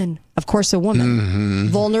woman, of course, a woman,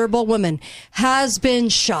 vulnerable woman, has been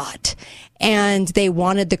shot. And they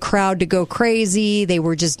wanted the crowd to go crazy. They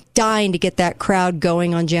were just dying to get that crowd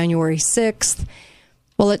going on January 6th.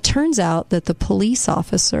 Well, it turns out that the police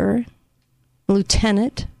officer,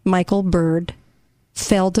 Lieutenant Michael Bird,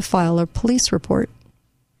 failed to file a police report.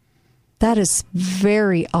 That is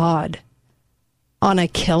very odd. On a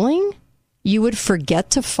killing, you would forget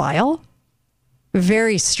to file?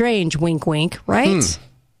 Very strange, wink, wink, right?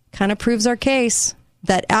 Kind of proves our case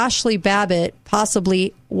that Ashley Babbitt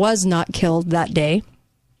possibly was not killed that day.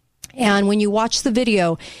 And when you watch the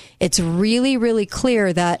video, it's really, really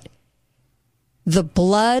clear that the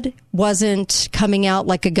blood wasn't coming out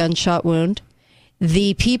like a gunshot wound.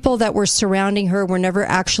 The people that were surrounding her were never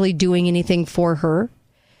actually doing anything for her.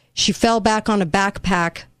 She fell back on a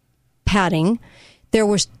backpack padding. There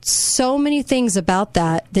were so many things about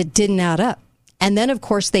that didn't add up. And then, of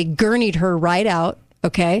course, they gurneyed her right out.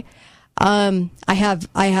 Okay. I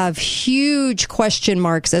have huge question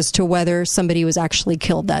marks as to whether somebody was actually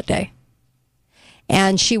killed that day.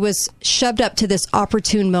 And she was shoved up to this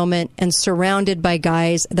opportune moment and surrounded by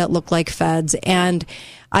guys that look like feds. And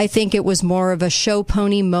I think it was more of a show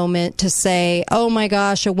pony moment to say, oh my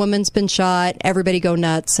gosh, a woman's been shot. Everybody go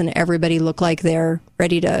nuts. And everybody look like they're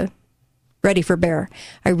ready for bear.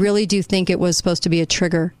 I really do think it was supposed to be a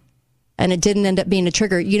trigger. And it didn't end up being a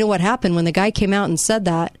trigger. You know what happened when the guy came out and said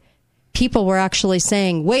that? People were actually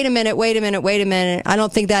saying, wait a minute. I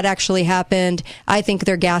don't think that actually happened. I think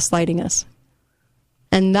they're gaslighting us.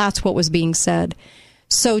 And that's what was being said.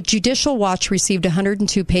 So Judicial Watch received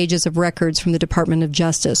 102 pages of records from the Department of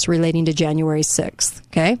Justice relating to January 6th,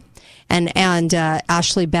 okay? And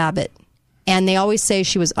Ashley Babbitt. And they always say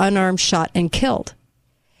she was unarmed, shot, and killed.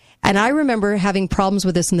 And I remember having problems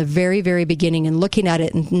with this in the very, very beginning and looking at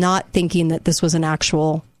it and not thinking that this was an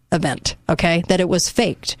actual event, okay? That it was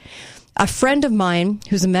faked. A friend of mine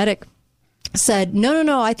who's a medic said,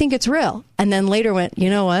 no, I think it's real. And then later went, you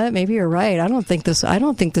know what? Maybe you're right. I don't think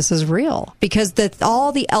this is real because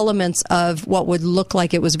all the elements of what would look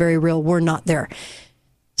like it was very real were not there.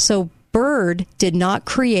 So Byrd did not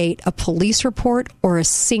create a police report or a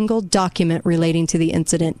single document relating to the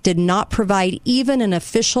incident, did not provide even an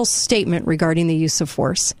official statement regarding the use of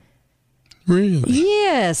force. Really?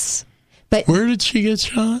 Yes. But where did she get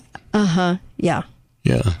shot? Yeah.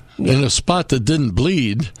 Yeah. In a spot that didn't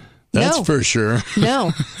bleed. That's No. for sure.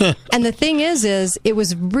 No. And the thing is it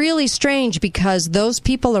was really strange because those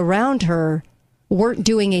people around her weren't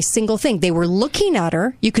doing a single thing. They were looking at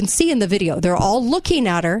her. You can see in the video. They're all looking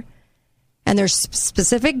at her. And there's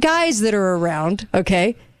specific guys that are around,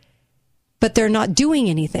 okay? But they're not doing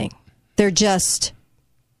anything. They're just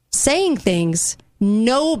saying things.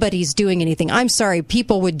 Nobody's doing anything. I'm sorry,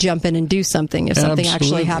 people would jump in and do something if something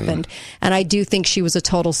actually happened. And I do think she was a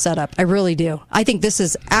total setup. I really do. I think this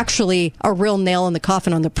is actually a real nail in the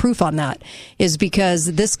coffin on the proof on that, is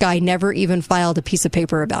because this guy never even filed a piece of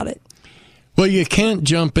paper about it. Well, you can't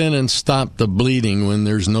jump in and stop the bleeding when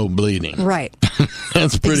there's no bleeding. Right.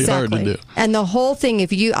 That's pretty hard to do. And the whole thing,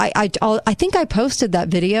 if you, I think I posted that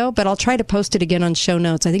video, but I'll try to post it again on show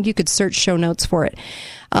notes. I think you could search show notes for it.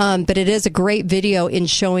 But it is a great video in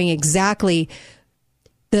showing exactly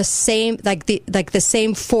the same, the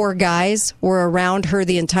same four guys were around her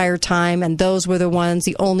the entire time, and those were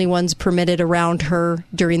the only ones permitted around her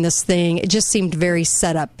during this thing. It just seemed very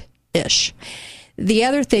set up-ish. The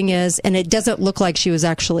other thing is, and it doesn't look like she was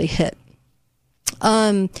actually hit.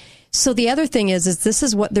 So the other thing is this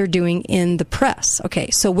is what they're doing in the press.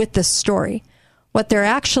 Okay, so with this story, what they're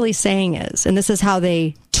actually saying is, and this is how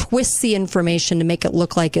they twist the information to make it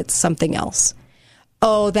look like it's something else.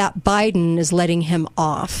 Oh, that Biden is letting him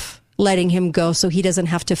off, letting him go so he doesn't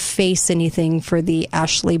have to face anything for the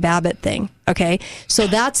Ashley Babbitt thing. Okay, so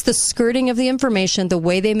that's the skirting of the information, the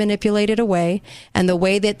way they manipulate it away, and the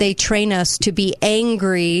way that they train us to be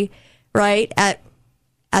angry, right, at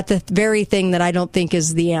the very thing that I don't think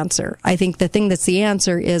is the answer. I think the thing that's the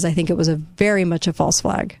answer is, I think it was very much a false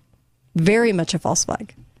flag. Very much a false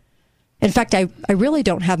flag. In fact, I really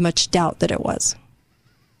don't have much doubt that it was.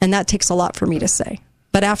 And that takes a lot for me to say.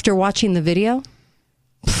 But after watching the video,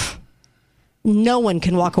 no one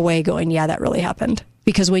can walk away going, yeah, that really happened.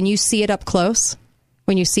 Because when you see it up close,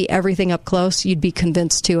 when you see everything up close, you'd be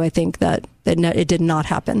convinced too, I think, that it did not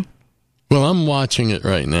happen. Well, I'm watching it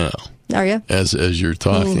right now. Are you? As you're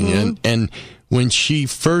talking. Mm-hmm. And when she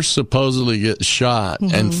first supposedly gets shot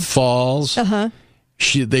and falls,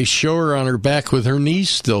 they show her on her back with her knees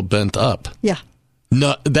still bent up. Yeah.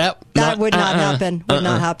 No, that would not happen. Would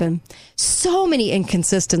not happen. So many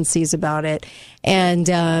inconsistencies about it. And,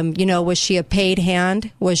 was she a paid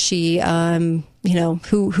hand? Was she,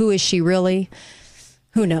 who is she really?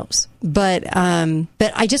 Who knows? But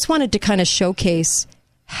I just wanted to kind of showcase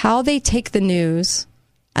how they take the news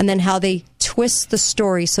and then how they twist the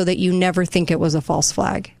story so that you never think it was a false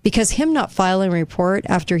flag. Because him not filing a report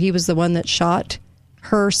after he was the one that shot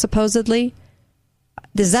her, supposedly,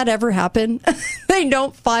 does that ever happen? They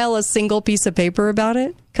don't file a single piece of paper about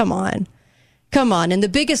it? Come on. And the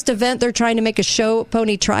biggest event they're trying to make a show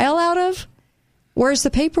pony trial out of? Where's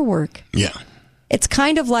the paperwork? Yeah. It's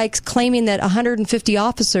kind of like claiming that 150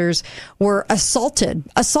 officers were assaulted.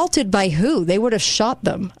 Assaulted by who? They would have shot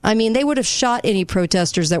them. I mean, they would have shot any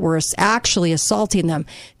protesters that were actually assaulting them.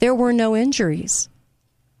 There were no injuries.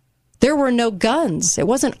 There were no guns. It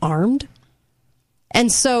wasn't armed.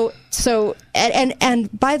 And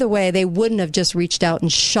and by the way, they wouldn't have just reached out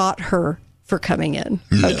and shot her for coming in.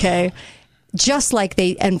 No. Okay. Just like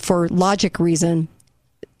and for logic reasons,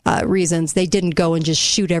 they didn't go and just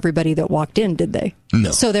shoot everybody that walked in, did they?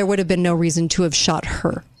 No. So there would have been no reason to have shot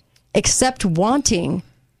her, except wanting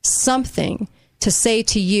something to say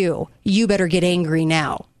to you, you better get angry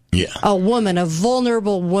now. Yeah. A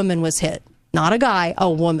vulnerable woman was hit. Not a guy, a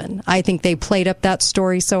woman. I think they played up that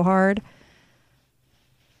story so hard.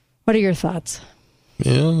 What are your thoughts?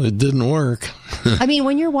 Yeah, it didn't work. I mean,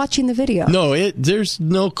 when you're watching the video. No, there's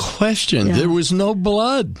no question. Yeah. There was no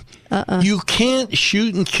blood. You can't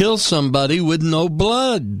shoot and kill somebody with no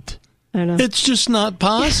blood. I know. It's just not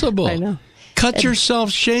possible. I know. Cut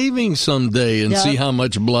yourself shaving someday and see how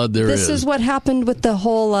much blood there is. This is what happened with the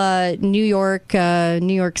whole New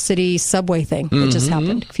York City subway thing that just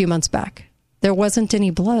happened a few months back. There wasn't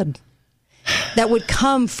any blood that would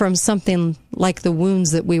come from something like the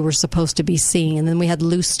wounds that we were supposed to be seeing. And then we had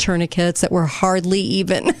loose tourniquets that were hardly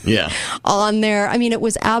even on there. I mean, it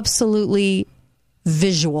was absolutely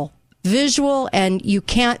visual, and you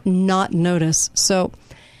can't not notice. So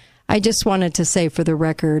I just wanted to say, for the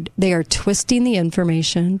record, they are twisting the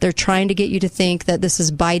information. They're trying to get you to think that this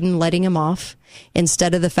is Biden letting him off,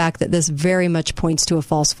 instead of the fact that this very much points to a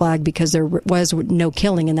false flag because there was no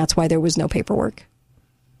killing, and that's why there was no paperwork.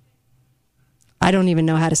 I don't even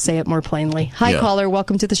know how to say it more plainly. Hi, caller.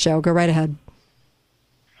 Welcome to the show. Go right ahead.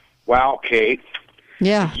 Wow, Kate.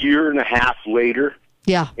 Yeah. A year and a half later.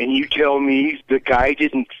 Yeah. And you tell me the guy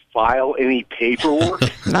didn't file any paperwork?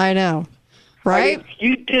 I know. Right? I mean,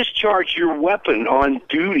 you discharge your weapon on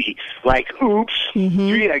duty. Like, oops,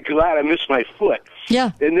 gee, I'm glad I missed my foot.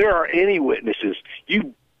 Yeah. And there are any witnesses.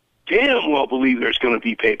 You damn well believe there's going to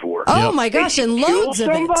be paperwork. Oh, my gosh, and loads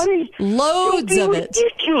of somebody? it. Loads of it.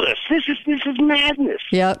 Ridiculous. This is madness.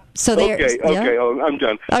 Yep. So Okay, oh, I'm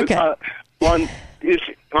done. Okay. On this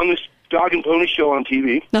Dog and Pony show on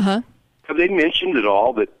TV, have they mentioned at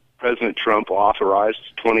all that President Trump authorized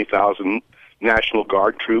 20,000 National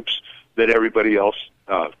Guard troops that everybody else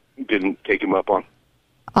didn't take him up on?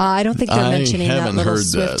 I don't think they're mentioning that haven't little heard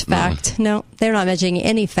Swift that, fact. No, they're not mentioning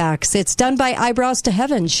any facts. It's done by Eyebrows to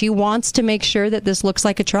Heaven. She wants to make sure that this looks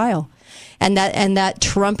like a trial, and that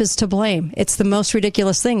Trump is to blame. It's the most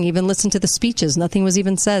ridiculous thing. Even listen to the speeches. Nothing was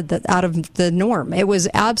even said that out of the norm. It was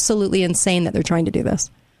absolutely insane that they're trying to do this.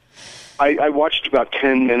 I watched about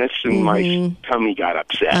 10 minutes and my tummy got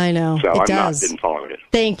upset. I know. So It I'm does. not following it.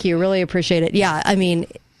 Thank you. Really appreciate it. Yeah, I mean,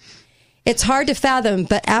 it's hard to fathom,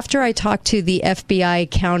 but after I talked to the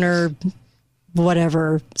FBI counter,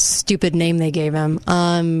 whatever stupid name they gave him,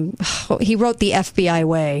 he wrote the FBI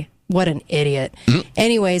way. What an idiot.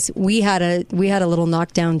 Anyways, we had a little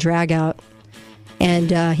knockdown drag out,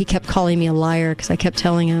 and he kept calling me a liar because I kept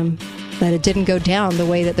telling him that it didn't go down the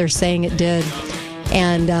way that they're saying it did.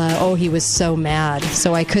 And, he was so mad.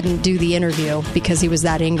 So I couldn't do the interview because he was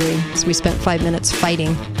that angry. So we spent 5 minutes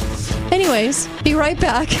fighting. Anyways, be right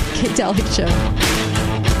back. Kate Daly Show.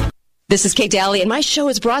 This is Kate Daly, and my show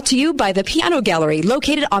is brought to you by the Piano Gallery,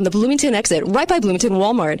 located on the Bloomington exit, right by Bloomington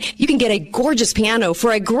Walmart. You can get a gorgeous piano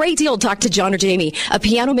for a great deal. Talk to John or Jamie. A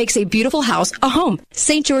piano makes a beautiful house a home.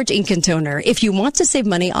 St. George Ink and Toner. If you want to save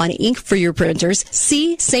money on ink for your printers,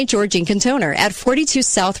 see St. George Ink and Toner at 42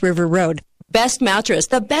 South River Road. Best Mattress,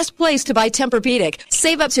 the best place to buy Tempur-Pedic.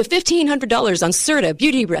 Save up to $1,500 on Serta,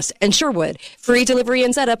 Beauty Rest, and Sherwood. Free delivery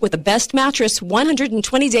and setup with the Best Mattress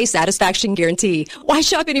 120-day satisfaction guarantee. Why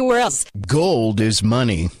shop anywhere else? Gold is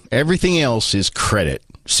money. Everything else is credit,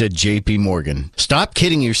 said J.P. Morgan. Stop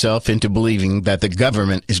kidding yourself into believing that the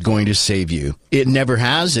government is going to save you. It never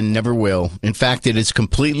has and never will. In fact, it is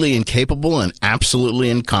completely incapable and absolutely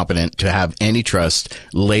incompetent to have any trust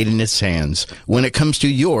laid in its hands when it comes to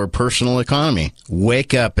your personal economy.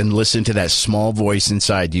 Wake up and listen to that small voice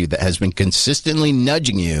inside you that has been consistently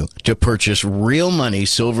nudging you to purchase real money,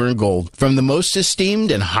 silver, and gold from the most esteemed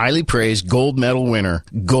and highly praised gold medal winner,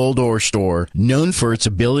 Gold Ore Store, known for its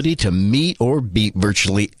ability to meet or beat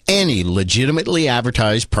virtually any legitimately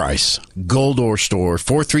advertised price. Gold Ore Store,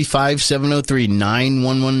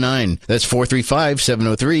 435-703-9119. That's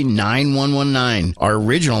 435-703-9119. Our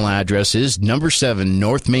original address is number 7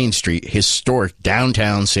 North Main Street, historic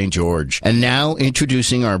downtown St. George. And now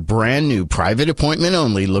introducing our brand new private appointment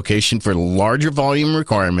only location for larger volume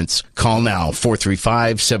requirements. Call now,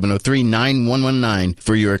 435-703-9119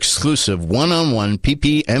 for your exclusive one-on-one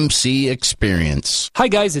PPMC experience. Hi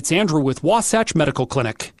guys, it's Andrew with Wasatch Medical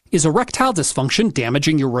Clinic. Is erectile dysfunction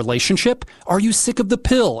damaging your relationship? Are you sick of the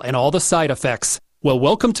pill and all the side effects? Well,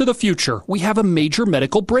 welcome to the future. We have a major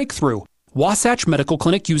medical breakthrough. Wasatch Medical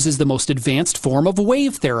Clinic uses the most advanced form of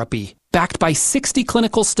wave therapy. Backed by 60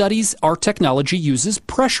 clinical studies, our technology uses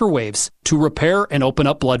pressure waves to repair and open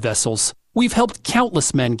up blood vessels. We've helped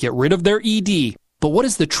countless men get rid of their ED. But what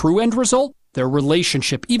is the true end result? Their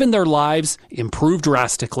relationship, even their lives, improve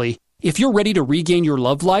drastically. If you're ready to regain your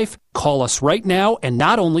love life, call us right now, and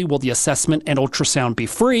not only will the assessment and ultrasound be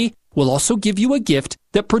free, we'll also give you a gift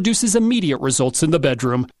that produces immediate results in the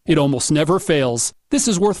bedroom. It almost never fails. This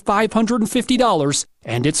is worth $550,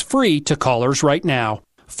 and it's free to callers right now.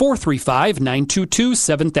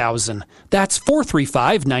 435-922-7000. That's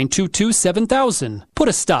 435-922-7000. Put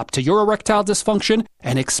a stop to your erectile dysfunction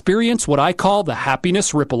and experience what I call the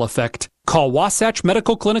happiness ripple effect. Call Wasatch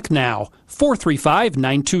Medical Clinic now.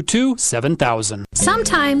 435-922-7000.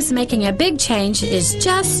 Sometimes making a big change is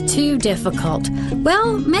just too difficult.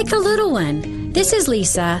 Well, make a little one. This is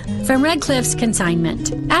Lisa from Red Cliffs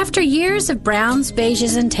Consignment. After years of browns,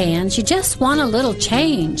 beiges, and tans, you just want a little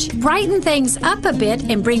change. Brighten things up a bit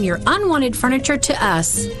and bring your unwanted furniture to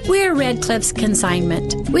us. We're Red Cliffs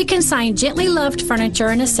Consignment. We consign gently loved furniture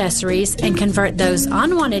and accessories and convert those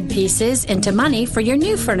unwanted pieces into money for your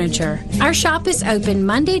new furniture. Our shop is open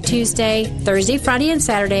Monday, Tuesday, Thursday, Friday, and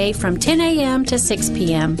Saturday from 10 a.m. to 6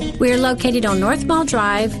 p.m. We are located on North Mall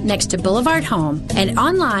Drive next to Boulevard Home and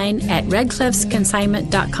online at redcliffs.com.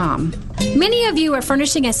 redcliffsconsignment.com. Many of you are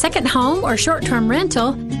furnishing a second home or short-term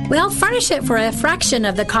rental. Well, furnish it for a fraction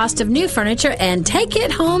of the cost of new furniture and take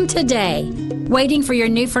it home today. Waiting for your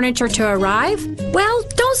new furniture to arrive? Well,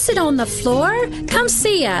 don't sit on the floor. Come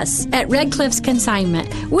see us at Red Cliffs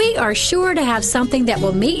Consignment. We are sure to have something that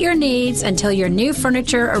will meet your needs until your new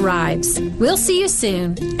furniture arrives. We'll see you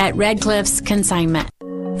soon at Red Cliffs Consignment.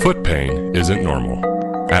 Foot pain isn't normal.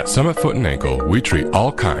 At Summit Foot and Ankle, we treat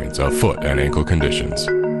all kinds of foot and ankle conditions.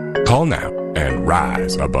 Call now and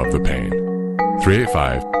rise above the pain.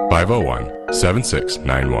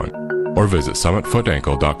 385-501-7691 or visit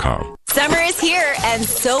summitfootankle.com. Summer is here, and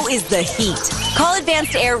so is the heat. Call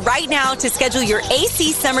Advanced Air right now to schedule your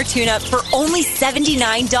AC summer tune-up for only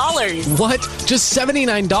 $79. What? Just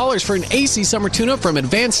 $79 for an AC summer tune-up from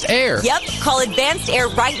Advanced Air? Yep. Call Advanced Air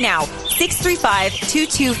right now,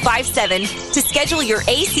 635-2257, to schedule your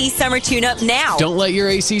AC summer tune-up now. Don't let your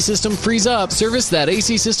AC system freeze up. Service that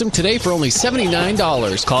AC system today for only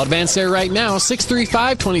 $79. Call Advanced Air right now,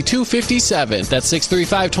 635-2257. That's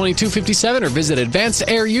 635-2257, or visit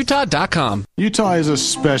AdvancedAirUtah.com. Utah is a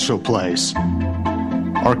special place.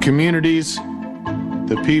 Our communities,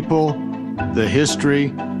 the people, the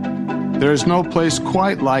history. There is no place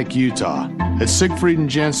quite like Utah. At Siegfried and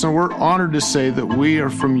Jensen, we're honored to say that we are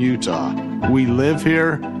from Utah. We live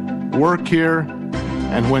here, work here,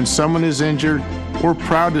 and when someone is injured, we're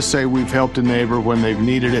proud to say we've helped a neighbor when they've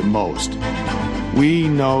needed it most. We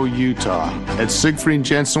know Utah. At Siegfried and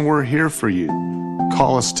Jensen, we're here for you.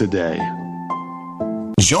 Call us today.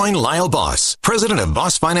 Join Lyle Boss, president of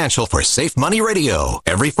Boss Financial, for Safe Money Radio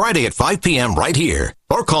every Friday at 5 p.m. right here.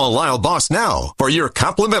 Or call Lyle Boss now for your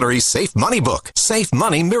complimentary Safe Money book, Safe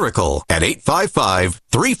Money Miracle, at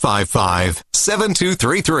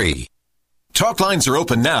 855-355-7233. Talk lines are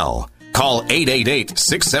open now. Call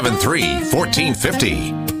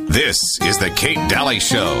 888-673-1450. This is the Kate Daly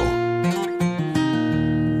Show.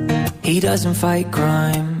 He doesn't fight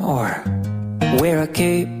crime or wear a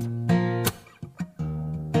cape.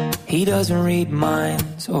 He doesn't read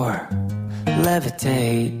minds or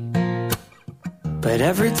levitate. But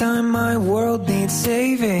every time my world needs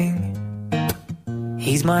saving,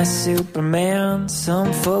 he's my Superman.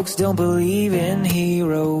 Some folks don't believe in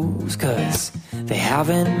heroes 'cause they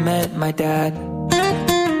haven't met my dad.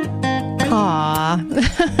 Aw,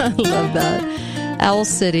 I love that. Owl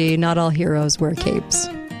City, Not All Heroes Wear Capes.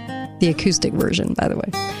 The acoustic version, by the way.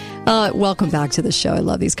 Welcome back to the show. I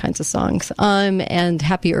love these kinds of songs. And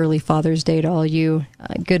happy early Father's Day to all you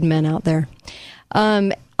good men out there.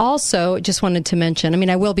 Also, just wanted to mention,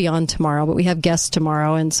 I will be on tomorrow, but we have guests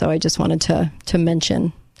tomorrow, and so I just wanted to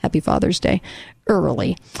mention happy Father's Day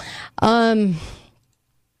early.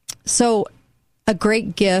 So a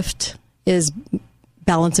great gift is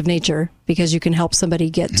Balance of Nature, because you can help somebody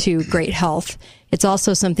get to great health. It's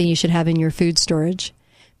also something you should have in your food storage.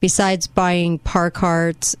 Besides buying car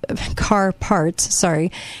parts,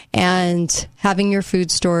 and having your food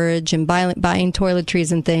storage and buying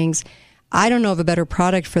toiletries and things, I don't know of a better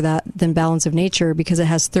product for that than Balance of Nature, because it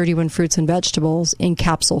has 31 fruits and vegetables in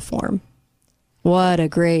capsule form. What a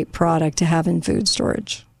great product to have in food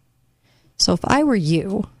storage. So if I were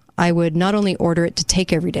you, I would not only order it to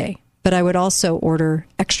take every day, but I would also order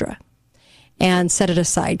extra and set it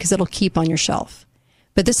aside, because it'll keep on your shelf.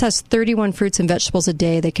 But this has 31 fruits and vegetables a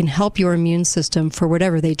day that can help your immune system for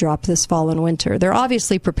whatever they drop this fall and winter. They're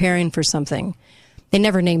obviously preparing for something. They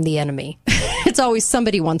never name the enemy. It's always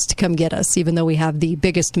somebody wants to come get us, even though we have the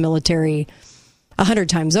biggest military 100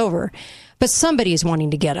 times over. But somebody is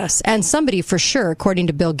wanting to get us. And somebody, for sure, according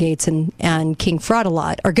to Bill Gates and King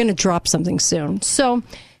Fraud-A-Lot, are going to drop something soon. So,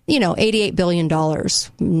 $88 billion.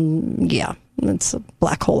 Yeah, that's a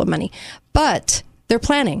black hole of money. But they're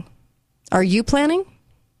planning. Are you planning?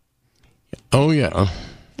 Oh, yeah.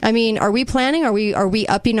 Are we planning? Are we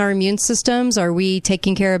upping our immune systems? Are we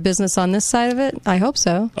taking care of business on this side of it? I hope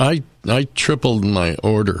so. I tripled my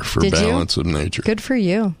order for Balance of Nature. Good for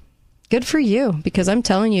you. Good for you, because I'm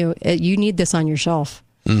telling you, you need this on your shelf.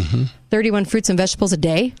 Mm-hmm. 31 fruits and vegetables a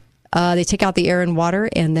day. They take out the air and water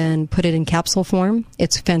and then put it in capsule form.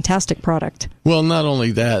 It's a fantastic product. Well, not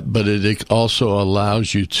only that, but it also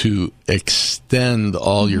allows you to extend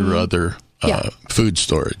all your other food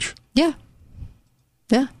storage. Yeah.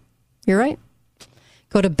 Yeah, you're right.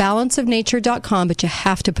 Go to balanceofnature.com, but you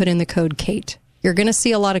have to put in the code KATE. You're going to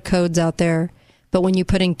see a lot of codes out there, but when you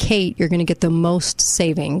put in KATE, you're going to get the most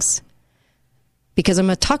savings. Because I'm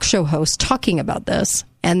a talk show host talking about this,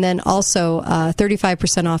 and then also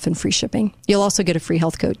 35% off and free shipping. You'll also get a free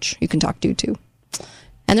health coach you can talk to, too.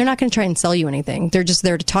 And they're not going to try and sell you anything. They're just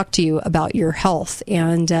there to talk to you about your health,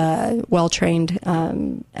 and well-trained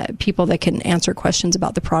people that can answer questions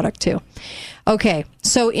about the product too. Okay,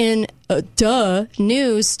 so in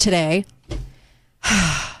news today,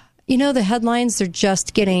 you know, the headlines, they're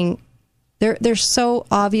just getting, they're so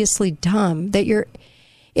obviously dumb that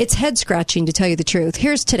it's head-scratching, to tell you the truth.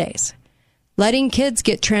 Here's today's. Letting kids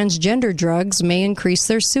get transgender drugs may increase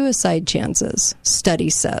their suicide chances, study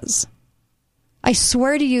says. I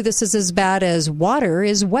swear to you, this is as bad as water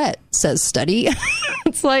is wet, says study.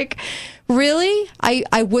 It's like, really?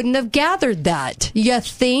 I wouldn't have gathered that. You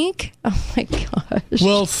think? Oh, my gosh.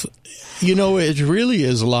 Well, you know, it really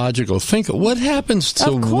is logical. Think, what happens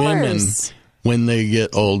to women when they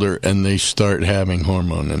get older and they start having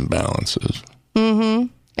hormone imbalances? Mm-hmm.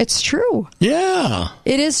 It's true. Yeah.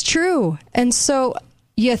 It is true. And so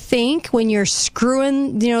you think when you're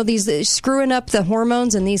screwing up the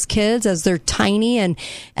hormones in these kids as they're tiny and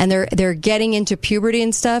they're getting into puberty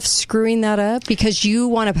and stuff, screwing that up because you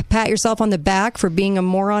want to pat yourself on the back for being a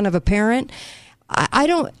moron of a parent. I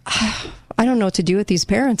don't know what to do with these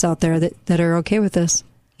parents out there that are okay with this.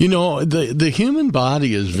 You know, the human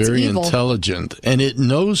body is very intelligent, and it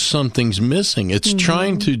knows something's missing. It's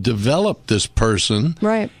trying to develop this person,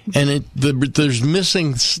 right? And there's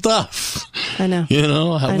missing stuff. I know. You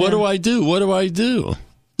know, what do I do? What do I do?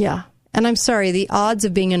 Yeah, and I'm sorry, the odds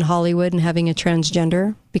of being in Hollywood and having a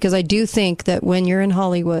transgender, because I do think that when you're in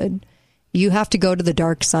Hollywood, you have to go to the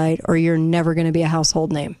dark side, or you're never going to be a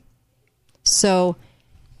household name. So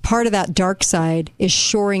part of that dark side is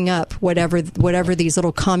shoring up whatever these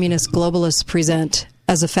little communist globalists present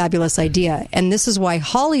as a fabulous idea. And this is why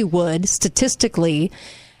Hollywood, statistically,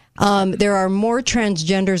 there are more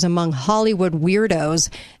transgenders among Hollywood weirdos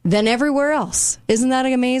than everywhere else. Isn't that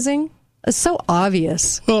amazing? It's so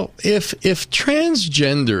obvious. Well, if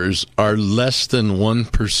transgenders are less than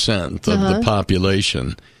 1% of the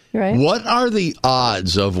population, right, what are the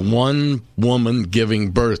odds of one woman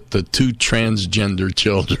giving birth to two transgender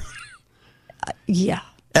children?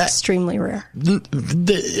 Extremely rare.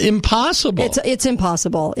 Impossible. It's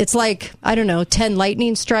impossible. It's like, I don't know, 10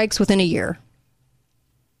 lightning strikes within a year.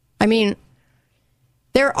 I mean,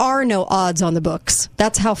 there are no odds on the books.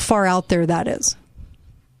 That's how far out there that is.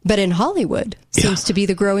 But in Hollywood, seems to be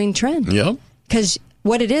the growing trend. Yep. Because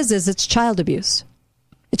what it is it's child abuse.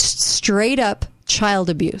 It's straight up child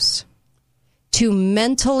abuse. To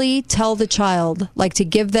mentally tell the child, like to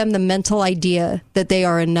give them the mental idea that they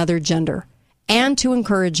are another gender, and to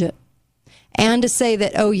encourage it, and to say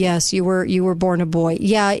that, oh yes, you were born a boy.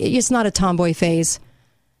 Yeah, it's not a tomboy phase.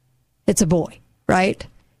 It's a boy, right?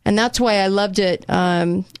 And that's why I loved it.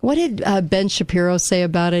 What did Ben Shapiro say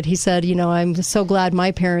about it? He said, you know, I'm so glad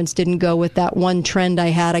my parents didn't go with that one trend I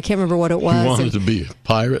had. I can't remember what it was. You wanted to be a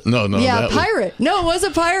pirate? No. Yeah, pirate. No, it was a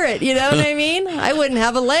pirate. You know what I mean? I wouldn't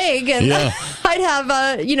have a leg, and I'd have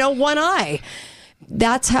one eye.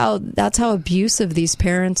 That's how abusive these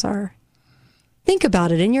parents are. Think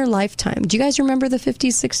about it in your lifetime. Do you guys remember the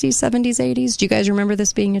 50s, 60s, 70s, 80s? Do you guys remember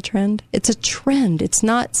this being a trend? It's a trend. It's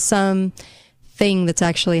not some thing that's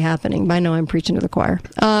actually happening. I know I'm preaching to the choir.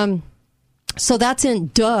 So that's in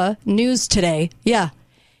news today. Yeah,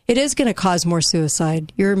 it is going to cause more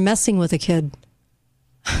suicide. You're messing with a kid.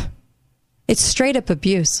 It's straight up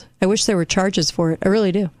abuse. I wish there were charges for it. I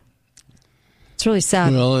really do. It's really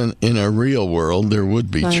sad. Well, in a real world, there would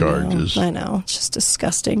be charges. I know. It's just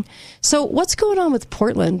disgusing. So what's going on with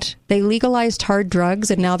Portland? They legalized hard drugs,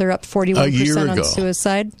 and now they're up 41% on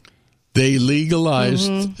suicide. They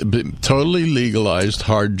totally legalized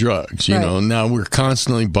hard drugs. You know, now we're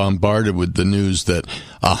constantly bombarded with the news that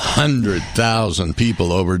 100,000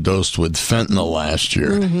 people overdosed with fentanyl last year.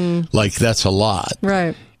 Mm-hmm. Like, that's a lot.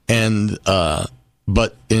 Right. And,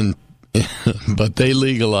 but they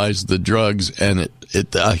legalized the drugs, and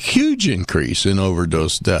it a huge increase in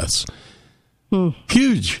overdose deaths.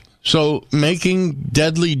 Huge. So making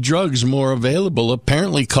deadly drugs more available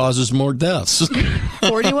apparently causes more deaths.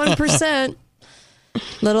 41%.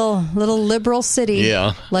 Little liberal city,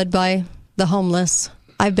 led by the homeless.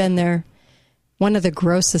 I've been there. One of the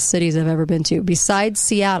grossest cities I've ever been to, besides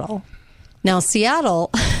Seattle. Now,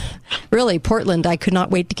 Seattle, really, Portland, I could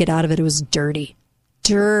not wait to get out of it. It was dirty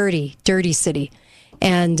city.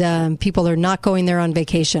 And people are not going there on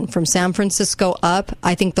vacation. From San Francisco up,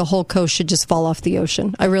 I think the whole coast should just fall off the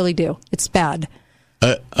ocean. I really do. It's bad.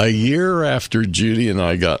 A year after Judy and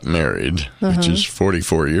I got married, which is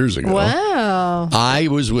 44 years ago, wow, I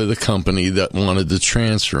was with a company that wanted to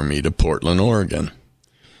transfer me to Portland, Oregon.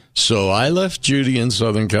 So I left Judy in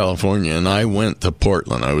Southern California, and I went to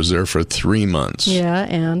Portland. I was there for 3 months. Yeah,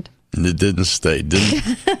 and It didn't stay.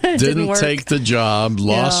 Didn't work. take the job.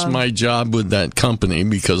 Lost Yeah. my job with that company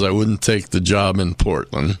because I wouldn't take the job in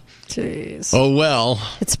Portland. Jeez. Oh, well.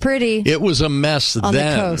 It's pretty. It was a mess On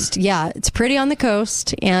then. the coast. Yeah, it's pretty on the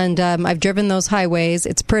coast. And I've driven those highways.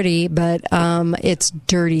 It's pretty, but it's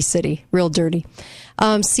dirty city. Real dirty.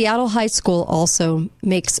 Seattle High School also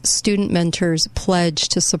makes student mentors pledge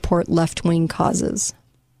to support left-wing causes.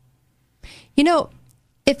 You know,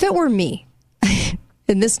 if it were me,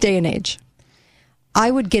 in this day and age, I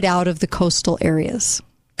would get out of the coastal areas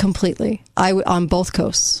completely. On both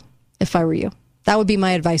coasts, if I were you. That would be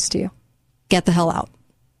my advice to you. Get the hell out.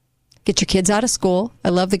 Get your kids out of school. I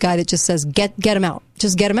love the guy that just says, get them out.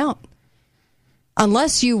 Just get them out.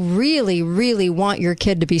 Unless you really, really want your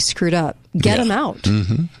kid to be screwed up, get them out.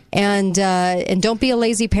 Mm-hmm. And don't be a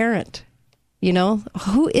lazy parent. You know,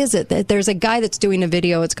 who is it? There's a guy that's doing a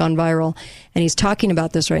video. It's gone viral. And he's talking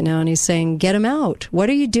about this right now. And he's saying, get him out. What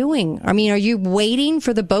are you doing? I mean, are you waiting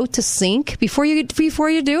for the boat to sink before you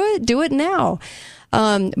do it? Do it now.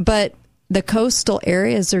 But the coastal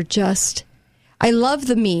areas are just... I love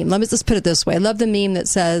the meme. Let me just put it this way. I love the meme that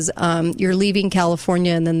says, you're leaving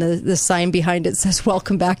California, and then the sign behind it says,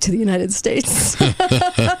 welcome back to the United States.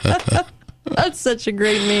 That's such a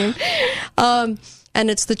great meme. And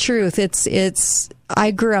it's the truth.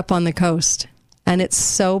 I grew up on the coast, and it's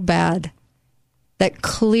so bad that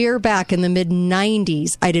clear back in the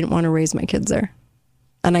mid-90s, I didn't want to raise my kids there.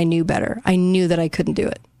 And I knew better. I knew that I couldn't do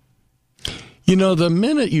it. You know, the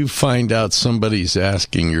minute you find out somebody's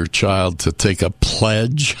asking your child to take a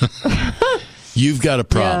pledge, you've got a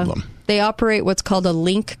problem. Yeah. They operate what's called a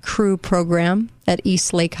Link Crew program at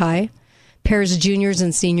East Lake High. Pairs juniors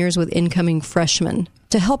and seniors with incoming freshmen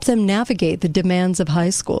to help them navigate the demands of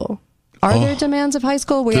high school. Are there demands of high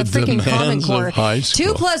school? We have freaking Common Core.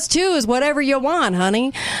 2 + 2 is whatever you want,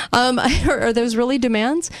 honey. Are those really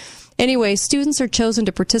demands? Anyway, students are chosen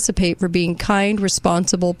to participate for being kind,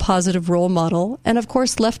 responsible, positive role model, and of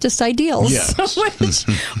course, leftist ideals. Yes.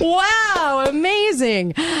 Wow,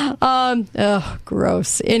 amazing.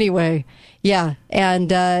 Gross. Anyway, yeah,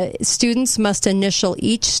 and students must initial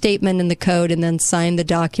each statement in the code and then sign the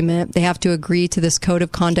document. They have to agree to this code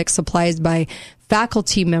of conduct supplied by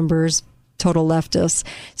faculty members, total leftists.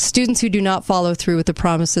 Students who do not follow through with the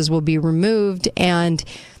promises will be removed, and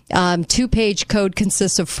 2-page code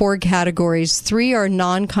consists of 4 categories. 3 are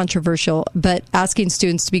non-controversial, but asking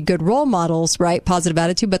students to be good role models, right? Positive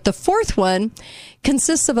attitude. But the 4th one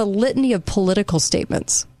consists of a litany of political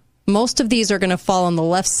statements. Most of these are going to fall on the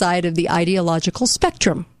left side of the ideological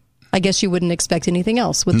spectrum. I guess you wouldn't expect anything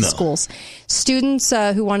else with the schools. Students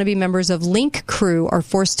who want to be members of Link Crew are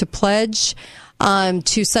forced to pledge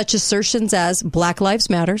to such assertions as Black Lives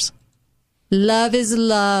Matters. Love is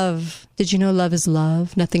love. Did you know love is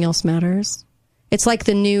love? Nothing else matters. It's like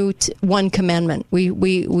the new one commandment. We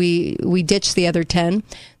ditched the other 10.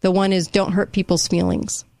 The one is don't hurt people's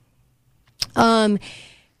feelings. Love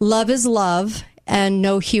is love, and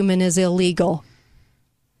no human is illegal.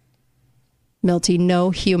 Milty, no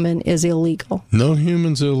human is illegal. No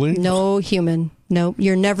human's illegal? No human. No,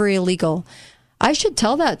 you're never illegal. I should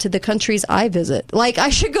tell that to the countries I visit. Like, I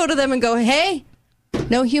should go to them and go, hey,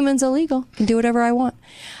 no human's illegal. I can do whatever I want.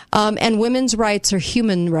 And women's rights are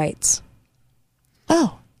human rights.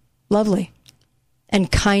 Oh, lovely.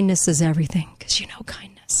 And kindness is everything, because you know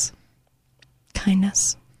kindness.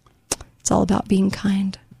 Kindness. It's all about being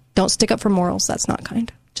kind. Don't stick up for morals. That's not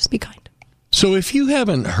kind. Just be kind. So if you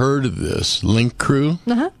haven't heard of this Link Crew,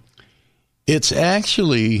 it's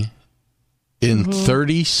actually in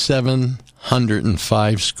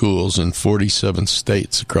 3,705 schools in 47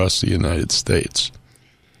 states across the United States.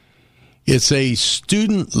 It's a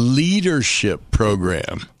student leadership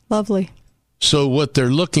program. Lovely. So what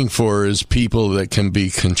they're looking for is people that can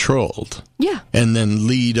be controlled. Yeah. And then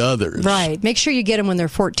lead others. Right. Make sure you get them when they're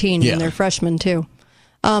 14 and they're freshmen, too.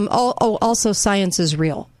 Also, science is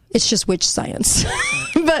real. It's just which science.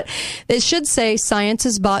 But it should say science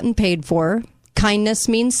is bought and paid for. Kindness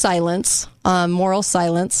means silence, moral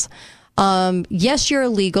silence. Yes, you're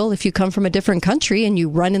illegal if you come from a different country and you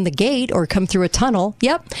run in the gate or come through a tunnel.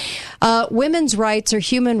 Yep. Women's rights are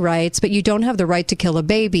human rights, but you don't have the right to kill a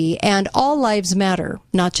baby. And all lives matter,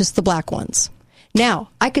 not just the black ones. Now,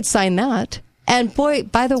 I could sign that. And boy,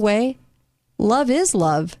 by the way, love is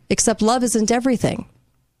love, except love isn't everything.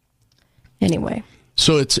 Anyway.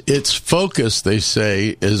 So its focus, they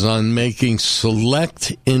say, is on making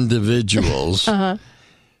select individuals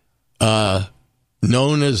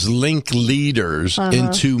known as Link leaders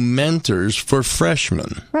into mentors for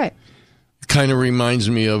freshmen. Right. kind of reminds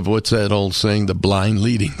me of, what's that old saying, the blind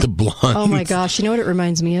leading the blind. Oh my gosh, you know what it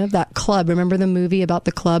reminds me of? That club. Remember the movie about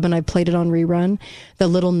the club, and I played it on rerun? The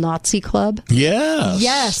little Nazi club?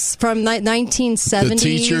 Yes, from 1970s. The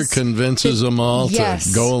teacher convinces them all to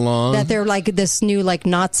go along. That they're like this new like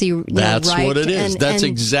Nazi That's right? what it is. That's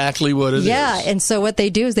exactly what it is. Yeah, and so what they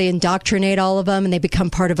do is they indoctrinate all of them, and they become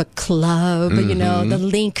part of a club, you know, the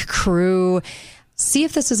Link Crew. See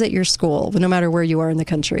if this is at your school, no matter where you are in the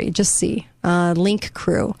country. Just see. Link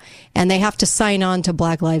Crew. And they have to sign on to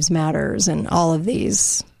Black Lives Matters and all of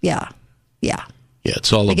these. Yeah. Yeah,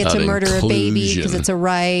 it's all they about get to murder inclusion. a baby because it's a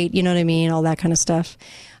right. You know what I mean? All that kind of stuff.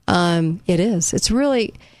 It is. It's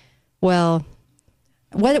really, well,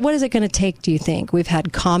 what is it going to take, do you think? We've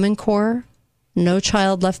had Common Core, No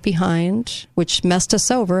Child Left Behind, which messed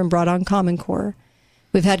us over and brought on Common Core.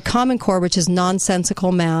 We've had Common Core, which is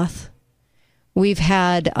nonsensical math. We've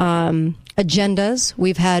had agendas.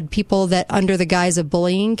 We've had people that, under the guise of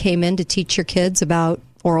bullying, came in to teach your kids about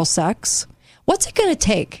oral sex. What's it going to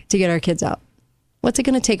take to get our kids out? What's it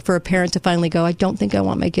going to take for a parent to finally go, I don't think I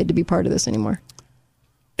want my kid to be part of this anymore?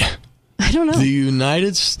 I don't know. The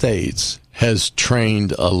United States has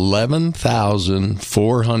trained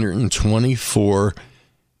 11,424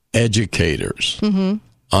 educators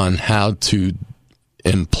on how to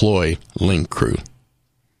employ Link Crew.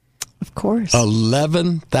 Of course.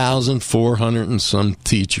 11,400 and some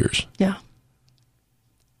teachers. Yeah.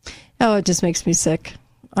 Oh, it just makes me sick.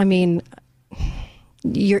 I mean,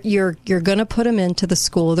 you're going to put them into the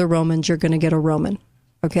school of the Romans. You're going to get a Roman.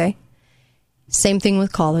 Okay? Same thing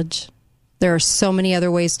with college. There are so many other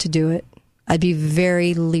ways to do it. I'd be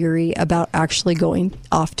very leery about actually going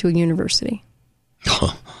off to a university.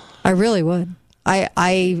 I really would.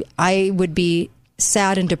 I would be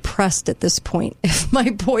sad and depressed at this point if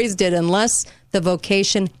my boys did, unless the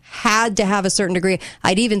vocation had to have a certain degree.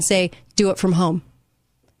 I'd even say do it from home.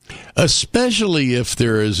 Especially if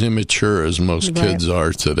they're as immature as most kids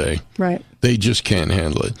are today. Right. They just can't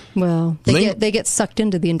handle it. Well, they get sucked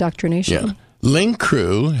into the indoctrination. Yeah. Link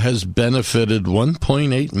Crew has benefited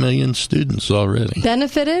 1.8 million students already.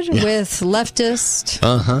 Benefited with leftist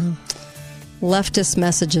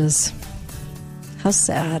messages. How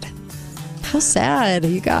sad. How sad,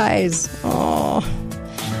 you guys. Oh.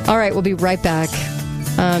 All right, we'll be right back.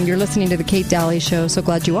 You're listening to the Kate Daly Show. So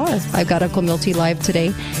glad you are. I've got Uncle Milty live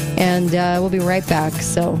today, and we'll be right back.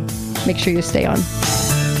 So make sure you stay on.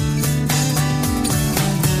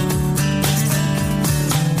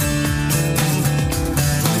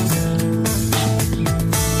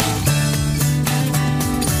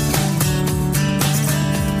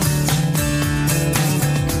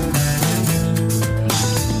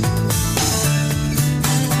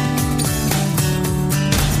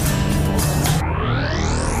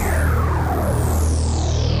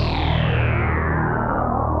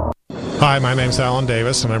 Hi, my name's Alan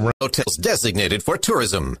Davis, and I'm hotels designated for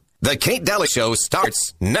tourism. The Kate Daly Show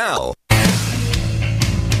starts now.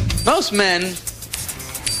 Most men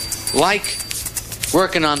like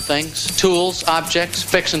working on things, tools, objects,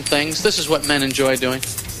 fixing things. This is what men enjoy doing.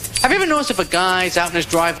 Have you ever noticed if a guy's out in his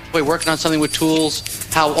driveway working on something with tools,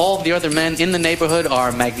 how all the other men in the neighborhood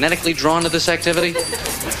are magnetically drawn to this activity?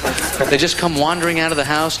 They just come wandering out of the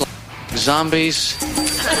house like zombies.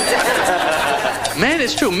 Man,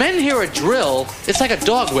 it's true. Men hear a drill, it's like a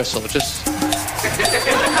dog whistle. Just,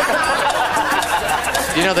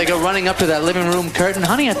 you know, they go running up to that living room curtain.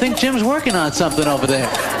 Honey, I think Jim's working on something over there.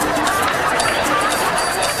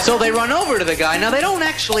 So they run over to the guy. Now, they don't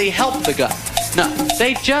actually help the guy. No,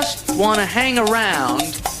 they just want to hang around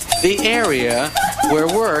the area where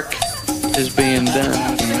work is being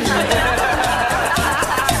done.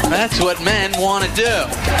 That's what men want to do.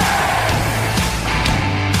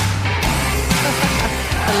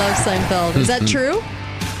 I love Seinfeld. Is that true?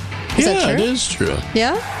 Is that true? It is true.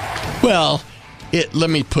 Yeah? Well, let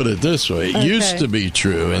me put it this way. It used to be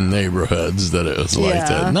true in neighborhoods that it was like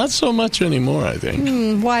that. Not so much anymore, I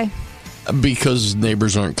think. Why? Because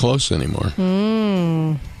neighbors aren't close anymore.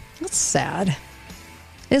 That's sad.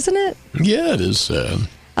 Isn't it? Yeah, it is sad.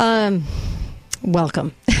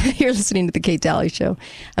 Welcome. You're listening to the Kate Daly Show.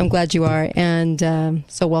 I'm glad you are. And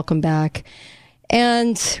so welcome back.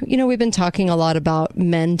 And, you know, we've been talking a lot about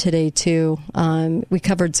men today, too. We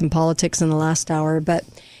covered some politics in the last hour,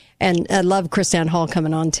 and I love Chrisanne Hall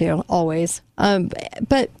coming on, too, always.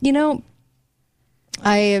 But, you know,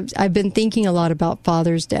 I've been thinking a lot about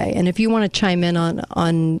Father's Day. And if you want to chime in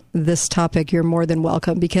on this topic, you're more than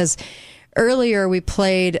welcome, because earlier we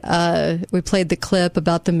played the clip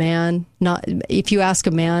about the man. If you ask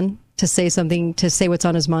a man to say something, to say what's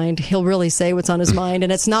on his mind, he'll really say what's on his mind,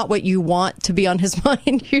 and it's not what you want to be on his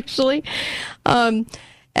mind usually.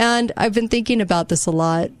 And I've been thinking about this a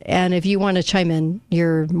lot, and if you want to chime in,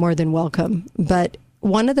 you're more than welcome. But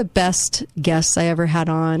one of the best guests I ever had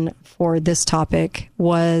on for this topic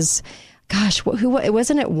was, who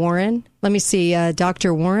wasn't it Warren? Let me see,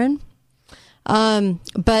 Dr. Warren.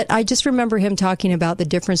 But I just remember him talking about the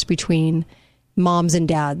difference between moms and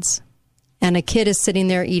dads. And a kid is sitting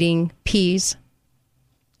there eating peas,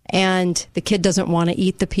 and the kid doesn't want to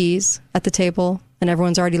eat the peas at the table, and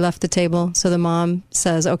everyone's already left the table. So the mom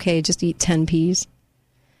says, okay, just eat 10 peas.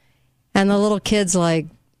 And the little kid's like,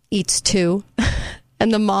 eats 2.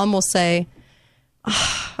 And the mom will say,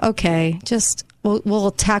 okay, just we'll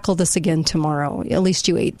tackle this again tomorrow. At least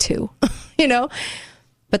you ate 2, you know?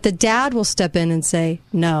 But the dad will step in and say,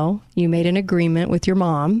 no, you made an agreement with your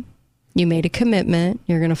mom. You made a commitment.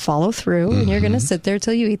 You're going to follow through, and you're going to sit there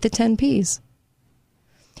till you eat the 10 peas.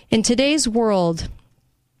 In today's world,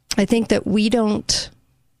 I think that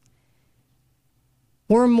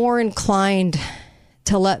we're more inclined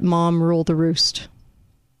to let mom rule the roost,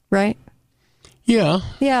 right? Yeah.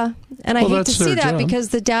 Yeah. And I hate to see that because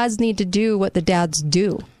the dads need to do what the dads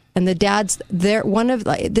do. And the dads,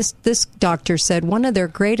 this doctor said one of their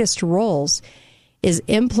greatest roles is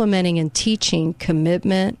implementing and teaching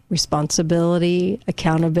commitment, responsibility,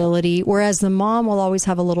 accountability, whereas the mom will always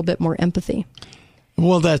have a little bit more empathy.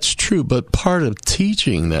 Well, that's true, but part of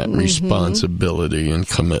teaching that responsibility and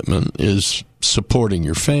commitment is supporting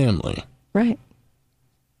your family. Right.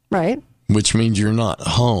 Right. Which means you're not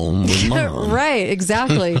home with mom. Right,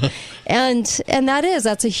 exactly. and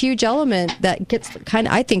that's a huge element that gets kind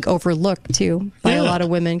of, I think, overlooked too by a lot of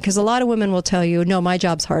women, because a lot of women will tell you, no, my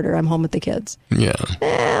job's harder. I'm home with the kids. Yeah.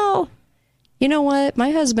 Well, you know what?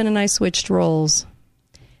 My husband and I switched roles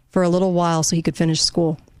for a little while so he could finish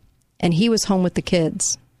school. And he was home with the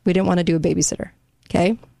kids. We didn't want to do a babysitter.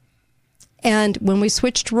 Okay. And when we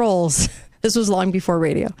switched roles, this was long before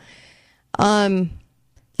radio.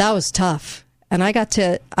 That was tough. And I got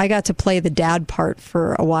to play the dad part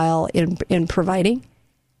for a while in providing.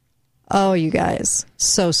 Oh, you guys,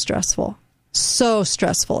 so stressful. So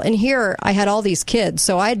stressful. And here I had all these kids.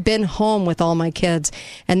 So I'd been home with all my kids.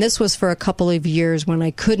 And this was for a couple of years when I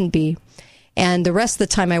couldn't be. And the rest of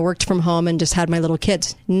the time I worked from home and just had my little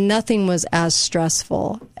kids. Nothing was as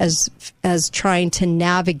stressful as trying to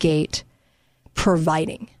navigate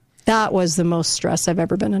providing. That was the most stress I've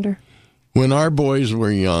ever been under. When our boys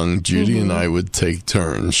were young, Judy and I would take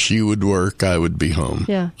turns. She would work, I would be home.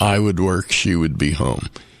 Yeah. I would work, she would be home.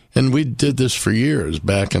 And we did this for years,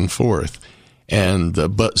 back and forth. And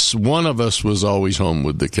but one of us was always home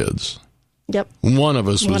with the kids. Yep. One of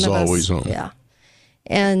us was always home. Yeah.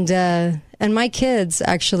 And my kids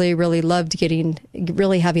actually really loved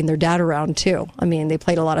having their dad around too. I mean, they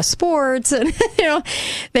played a lot of sports, and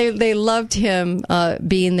they loved him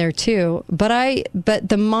being there too. But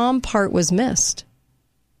the mom part was missed,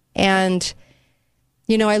 and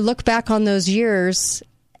I look back on those years,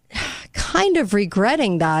 kind of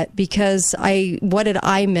regretting that, because what did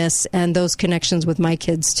I miss, and those connections with my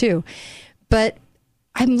kids too. But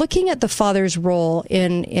I'm looking at the father's role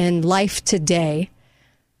in life today.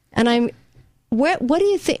 And what do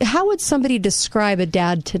you think? How would somebody describe a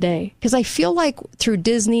dad today? Because I feel like through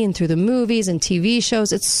Disney and through the movies and TV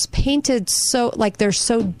shows, it's painted so like they're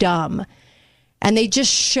so dumb, and they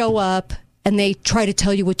just show up and they try to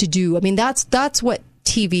tell you what to do. I mean, that's what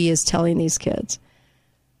TV is telling these kids.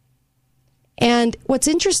 And what's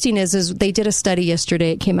interesting is they did a study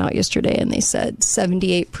yesterday. It came out yesterday, and they said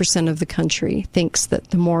 78% of the country thinks that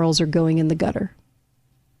the morals are going in the gutter.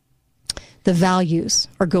 The values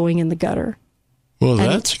are going in the gutter. Well,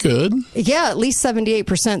 that's good. Yeah, at least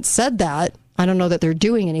 78% said that. I don't know that they're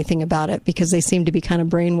doing anything about it, because they seem to be kind of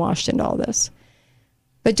brainwashed into all this.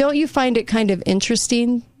 But don't you find it kind of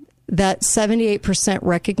interesting that 78%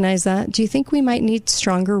 recognize that? Do you think we might need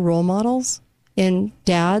stronger role models in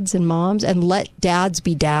dads and moms, and let dads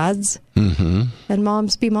be dads and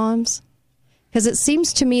moms be moms? Because it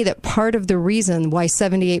seems to me that part of the reason why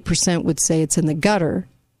 78% would say it's in the gutter,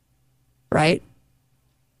 right,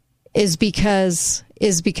 is because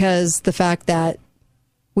the fact that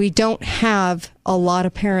we don't have a lot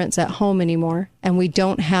of parents at home anymore, and we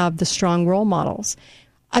don't have the strong role models.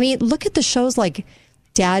 I mean, look at the shows like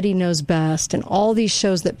Daddy Knows Best and all these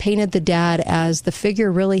shows that painted the dad as the figure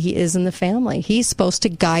really he is in the family. He's supposed to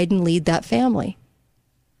guide and lead that family,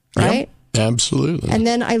 right? Yep, absolutely. And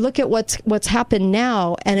then I look at what's happened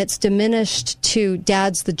now, and it's diminished to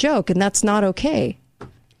dad's the joke, and that's not okay.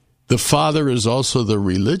 The father is also the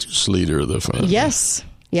religious leader of the family. Yes.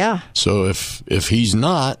 Yeah. So if he's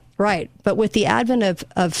not, Right. But with the advent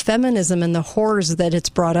of feminism and the horrors that it's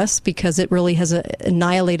brought us, because it really has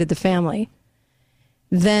annihilated the family,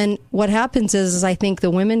 then what happens is I think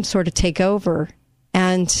the women sort of take over,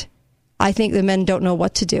 and I think the men don't know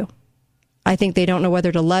what to do. I think they don't know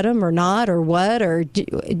whether to let them or not, or what, or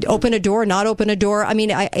open a door, not open a door. I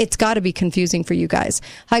mean, it's got to be confusing for you guys.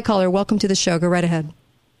 Hi, caller. Welcome to the show. Go right ahead.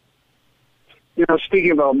 You know,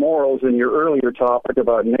 speaking about morals in your earlier topic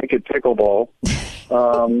about naked pickleball,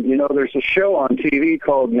 you know, there's a show on TV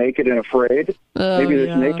called Naked and Afraid. Maybe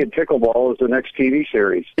this Naked Pickleball is the next TV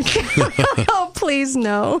series. Oh, please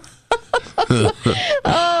no.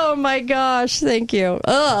 Oh, my gosh. Thank you.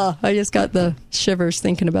 I just got the shivers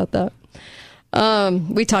thinking about that.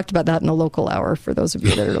 We talked about that in a local hour for those of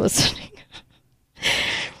you that are listening.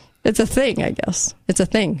 It's a thing, I guess. It's a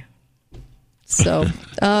thing. So,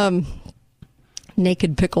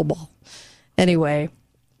 naked pickleball. Anyway,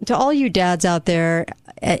 to all you dads out there,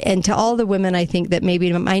 and to all the women, I think that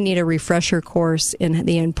maybe might need a refresher course in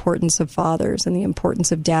the importance of fathers and the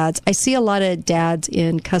importance of dads. I see a lot of dads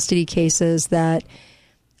in custody cases that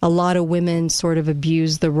a lot of women sort of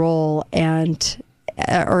abuse the role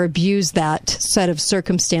or abuse that set of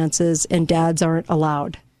circumstances, and dads aren't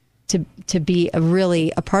allowed to be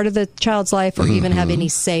a part of the child's life or even have any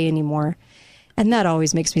say anymore. And that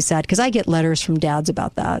always makes me sad, because I get letters from dads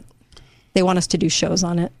about that. They want us to do shows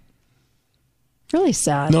on it. Really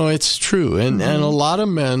sad. No, it's true. And a lot of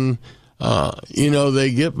men,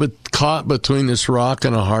 they get caught between this rock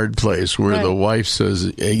and a hard place where the wife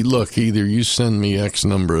says, hey, look, either you send me X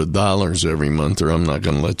number of dollars every month, or I'm not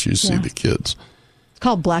going to let you see the kids. It's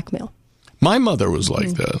called blackmail. My mother was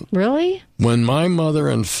like that. Really? When my mother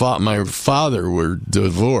and my father were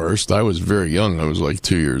divorced, I was very young. I was like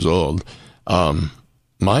 2 years old.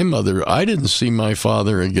 My mother, I didn't see my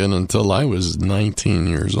father again until I was 19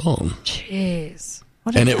 years old. Jeez.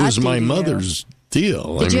 And it was my mother's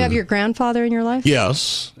deal. Did you have your grandfather in your life?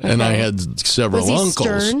 Yes. Okay. And I had several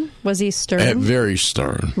uncles. Was he stern? Very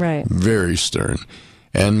stern. Right. Very stern.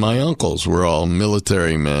 And my uncles were all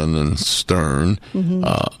military men and stern.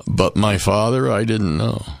 But my father, I didn't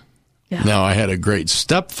know. Yeah. Now, I had a great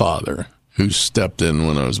stepfather who stepped in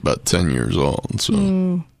when I was about 10 years old.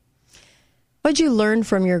 So. What did you learn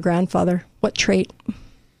from your grandfather? What trait?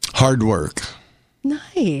 Hard work.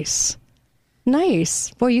 Nice.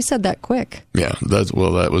 Boy, you said that quick. Yeah, that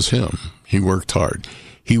was him. He worked hard.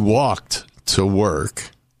 He walked to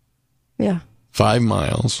work. Yeah. 5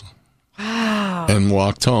 miles. Wow. And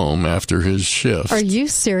walked home after his shift. Are you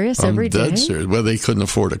serious? Every day? I'm dead serious. Well, they couldn't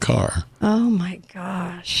afford a car. Oh, my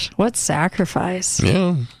gosh. What sacrifice.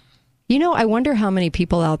 Yeah. You know, I wonder how many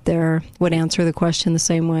people out there would answer the question the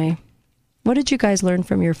same way. What did you guys learn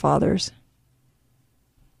from your fathers?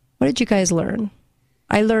 What did you guys learn?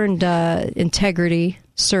 I learned integrity,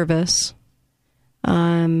 service.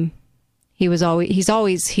 He's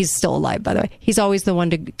still alive, by the way. He's always the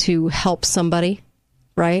one to help somebody,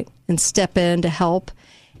 right? And step in to help,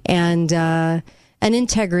 and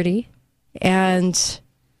integrity. And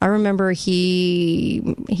I remember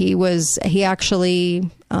he actually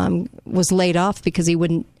was laid off because he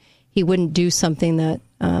wouldn't do something that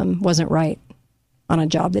wasn't right on a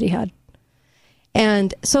job that he had.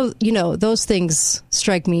 And so, those things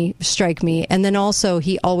strike me. And then also,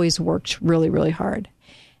 he always worked really, really hard.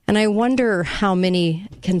 And I wonder how many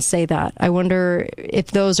can say that. I wonder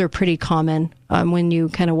if those are pretty common when you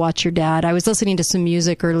kind of watch your dad. I was listening to some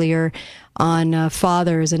music earlier on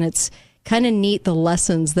fathers, and it's kind of neat, the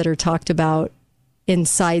lessons that are talked about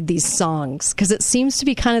inside these songs, because it seems to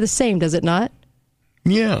be kind of the same, does it not?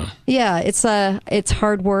 Yeah. Yeah, it's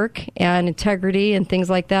hard work and integrity and things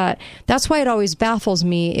like that. That's why it always baffles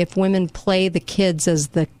me if women play the kids as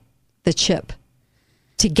the chip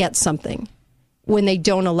to get something when they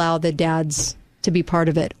don't allow the dads to be part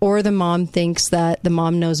of it, or the mom thinks that the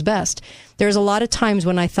mom knows best. There's a lot of times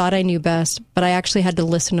when I thought I knew best, but I actually had to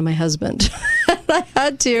listen to my husband. I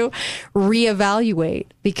had to reevaluate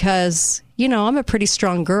because, I'm a pretty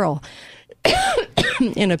strong girl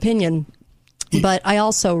in opinion. But I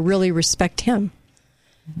also really respect him.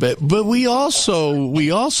 But we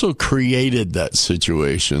also created that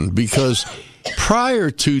situation because prior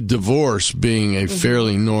to divorce being a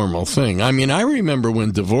fairly normal thing. I mean, I remember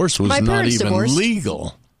when divorce was not even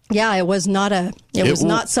legal. Yeah, it was not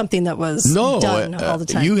not something that was done all the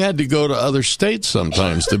time. You had to go to other states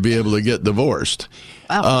sometimes to be able to get divorced.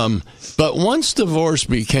 Wow. But once divorce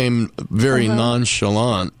became very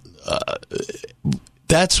nonchalant,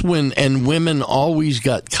 that's when, and women always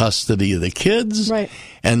got custody of the kids. Right.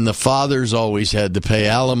 And the fathers always had to pay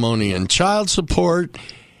alimony and child support.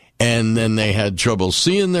 and then they had trouble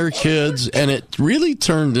seeing their kids, and it really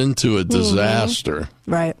turned into a disaster.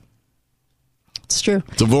 Right. It's true.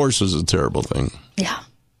 Divorce is a terrible thing. Yeah.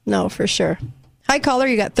 No, for sure. Hi, caller.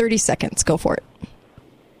 You got 30 seconds. Go for it.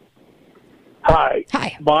 Hi.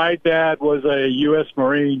 Hi. My dad was a U.S.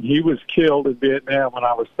 Marine. He was killed in Vietnam when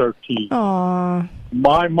I was 13. Aww.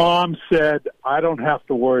 My mom said, I don't have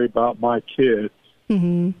to worry about my kids.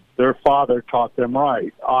 Mm-hmm. Their father taught them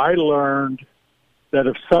right. I learned that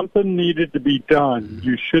if something needed to be done,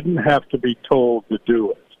 you shouldn't have to be told to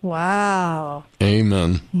do it. Wow.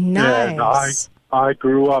 Amen. Nice. And I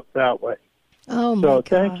grew up that way. Oh, my So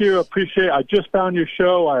thank you. I just found your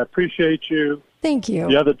show. I appreciate you. Thank you.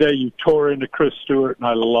 The other day you tore into Chris Stewart, and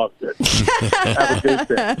I loved it. Have a good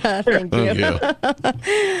day. Thank you.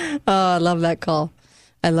 Oh, I love that call.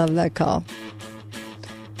 I love that call.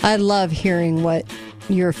 I love hearing what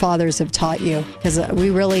your fathers have taught you, because we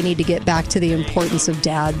really need to get back to the importance of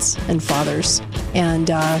dads and fathers. And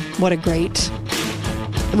what a great...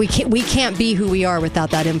 We can't be who we are without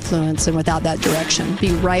that influence and without that direction.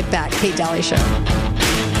 Be right back. Kate Daly Show.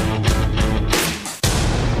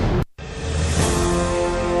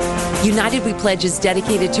 United We Pledge is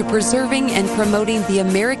dedicated to preserving and promoting the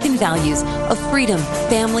American values of freedom,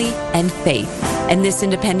 family, and faith. And this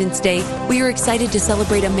Independence Day, we are excited to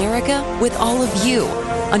celebrate America with all of you.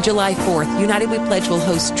 On July 4th, United We Pledge will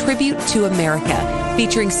host Tribute to America,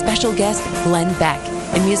 featuring special guest Glenn Beck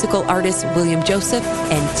and musical artists William Joseph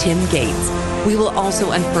and Tim Gates. We will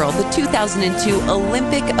also unfurl the 2002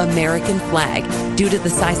 Olympic American flag. Due to the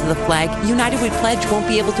size of the flag, United We Pledge won't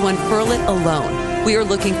be able to unfurl it alone. We are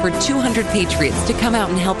looking for 200 patriots to come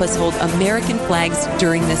out and help us hold American flags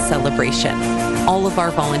during this celebration. All of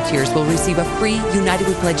our volunteers will receive a free United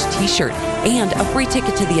We Pledge t-shirt and a free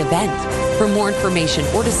ticket to the event. For more information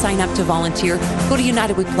or to sign up to volunteer, go to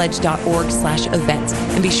unitedwepledge.org/events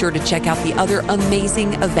and be sure to check out the other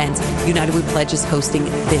amazing events United We Pledge is hosting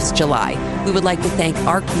this July. We would like to thank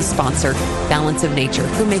our key sponsor, Balance of Nature,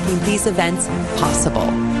 for making these events possible.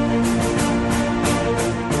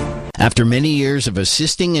 After many years of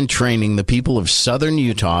assisting and training the people of southern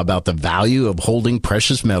Utah about the value of holding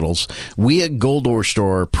precious metals, we at Gold Ore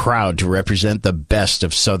Store are proud to represent the best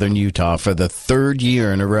of southern Utah for the third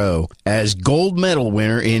year in a row as gold medal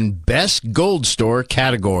winner in Best Gold Store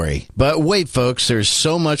category. But wait, folks, there's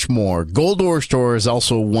so much more. Gold Ore Store has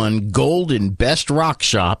also won gold in Best Rock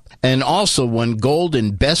Shop and also won gold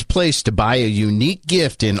in Best Place to buy a unique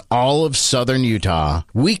gift in all of southern Utah.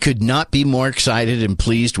 We could not be more excited and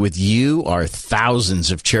pleased with you, our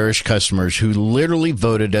thousands of cherished customers who literally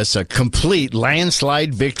voted us a complete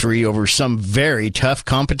landslide victory over some very tough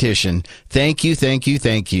competition. Thank you, thank you,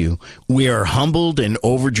 thank you. We are humbled and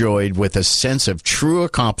overjoyed with a sense of true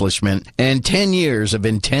accomplishment and 10 years of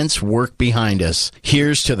intense work behind us.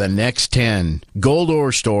 Here's to the next 10. Gold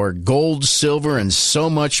Ore Store, gold, silver, and so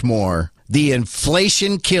much more. The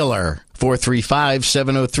Inflation Killer.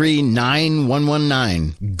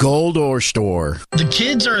 435-703-9119. Gold Ore Store. The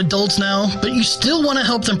kids are adults now, but you still want to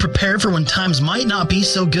help them prepare for when times might not be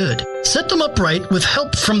so good. Set them up right with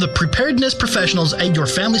help from the preparedness professionals at Your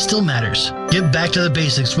Family Still Matters. Get back to the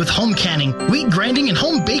basics with home canning, wheat grinding, and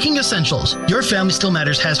home baking essentials. Your Family Still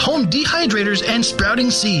Matters has home dehydrators and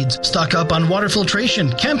sprouting seeds. Stock up on water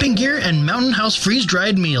filtration, camping gear, and Mountain House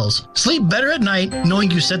freeze-dried meals. Sleep better at night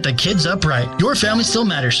knowing you set the kids up right. Your Family Still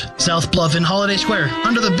Matters. South Bluff in Holiday Square,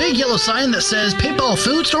 under the big yellow sign that says PayPal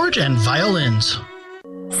Food Storage and Violins.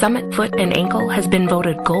 Summit Foot and Ankle has been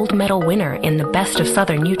voted gold medal winner in the Best of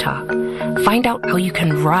Southern Utah. Find out how you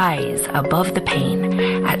can rise above the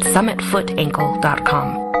pain at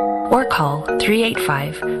summitfootankle.com or call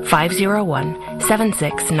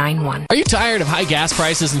 385-501-7691. Are you tired of high gas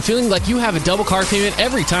prices and feeling like you have a double car payment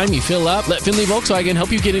every time you fill up? Let Finley Volkswagen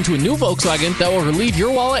help you get into a new Volkswagen that will relieve your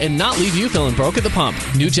wallet and not leave you feeling broke at the pump.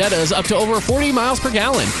 New Jettas up to over 40 miles per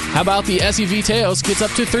gallon. How about the SUV Teos gets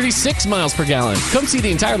up to 36 miles per gallon? Come see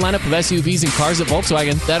the entire lineup of SUVs and cars at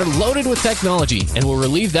Volkswagen that are loaded with technology and will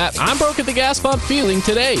relieve that I'm broke at the gas pump feeling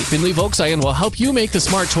today. Finley Volkswagen will help you make the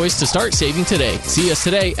smart choice to start saving today. See us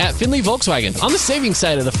today at Finley Volkswagen on the savings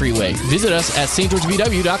side of the freeway. Visit us at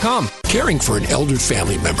stgeorgevw.com. Caring for an elder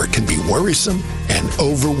family member can be worrisome and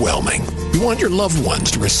overwhelming. You want your loved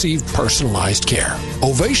ones to receive personalized care.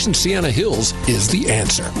 Ovation Sienna Hills is the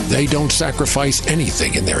answer. They don't sacrifice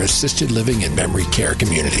anything in their assisted living and memory care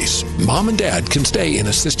communities. Mom and dad can stay in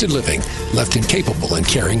assisted living, left in capable and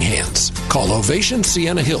caring hands. Call Ovation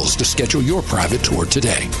Sienna Hills to schedule your private tour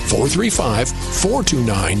today.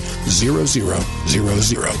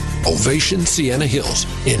 435-429-0000. Ovation Sienna Hills,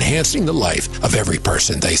 enhancing the life of every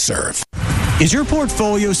person they serve. Is your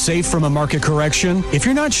portfolio safe from a market correction? If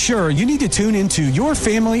you're not sure, you need to tune into Your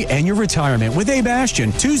Family and Your Retirement with Abe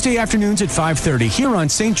Ashton, Tuesday afternoons at 5:30 here on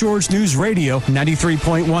St. George News Radio,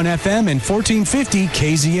 93.1 FM and 1450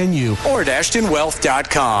 KZNU, or at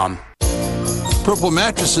AshtonWealth.com. Purple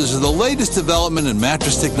mattresses are the latest development in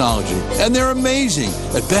mattress technology, and they're amazing.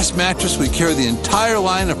 At Best Mattress, we carry the entire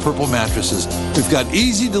line of Purple mattresses. We've got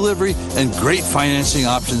easy delivery and great financing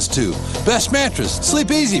options, too. Best Mattress.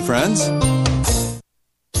 Sleep easy, friends.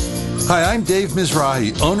 Hi, I'm Dave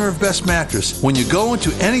Mizrahi, owner of Best Mattress. When you go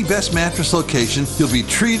into any Best Mattress location, you'll be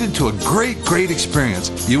treated to a great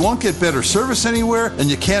experience. You won't get better service anywhere, and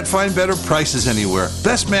you can't find better prices anywhere.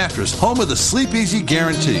 Best Mattress, home of the Sleep Easy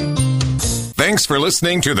Guarantee. Thanks for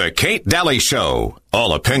listening to The Kate Daly Show.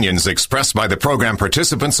 All opinions expressed by the program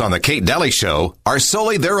participants on The Kate Daly Show are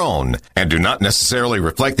solely their own and do not necessarily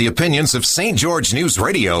reflect the opinions of St. George News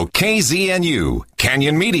Radio, KZNU,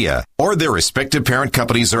 Canyon Media, or their respective parent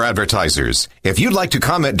companies or advertisers. If you'd like to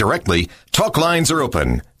comment directly, talk lines are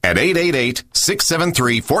open at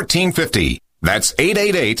 888-673-1450. That's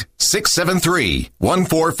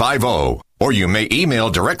 888-673-1450. Or you may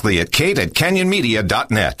email directly at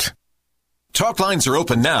kate@canyonmedia.net. Talk lines are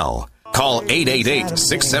open now. Call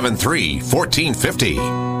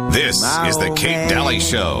 888-673-1450. This is the Kate Daly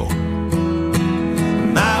Show.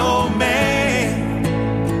 My old man,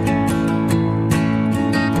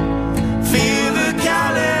 feel the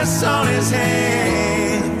callus on his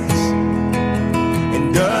hands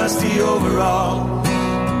and dusty overalls.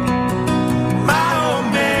 My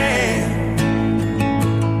old man,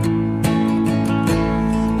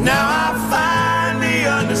 now I finally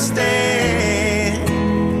understand.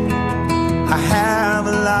 I have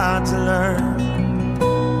a lot to learn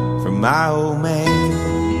from my old man.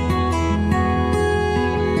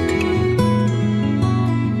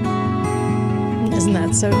 Isn't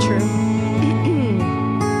that so true?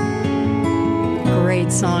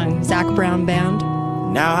 Great song. Zach Brown Band.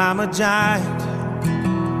 Now I'm a giant.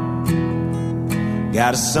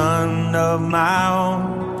 Got a son of my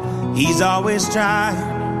own. He's always trying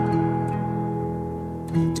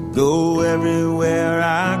to go everywhere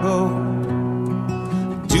I go.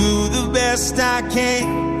 Do the best I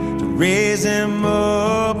can to raise him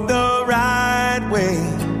up the right way,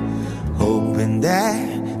 hoping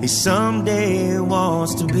that he someday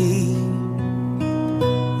wants to be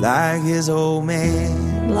like his old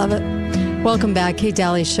man. Love it. Welcome back, Kate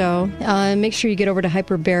Daly Show. Make sure you get over to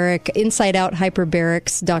Hyperbaric,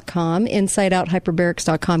 InsideOutHyperbarics.com,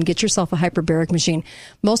 InsideOutHyperbarics.com. Get yourself a hyperbaric machine.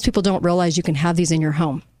 Most people don't realize you can have these in your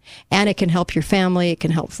home. And it can help your family. It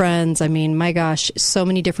can help friends. I mean, my gosh, so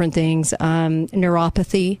many different things.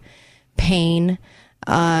 Neuropathy, pain,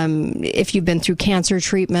 if you've been through cancer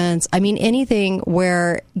treatments. I mean, anything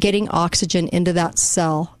where getting oxygen into that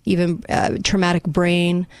cell, even traumatic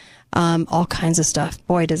brain, all kinds of stuff.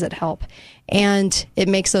 Boy, does it help. And it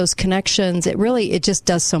makes those connections. It just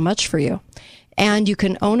does so much for you. And you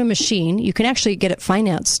can own a machine. You can actually get it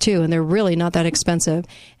financed too, and they're really not that expensive.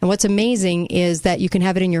 And what's amazing is that you can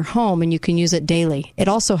have it in your home and you can use it daily. It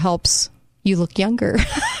also helps you look younger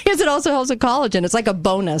because it also helps with collagen. It's like a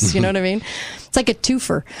bonus, you know what I mean? It's like a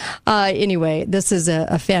twofer. Anyway, this is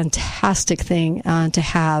a fantastic thing to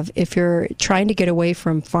have if you're trying to get away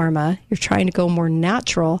from pharma. You're trying to go more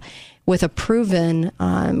natural with a proven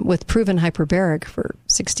hyperbaric for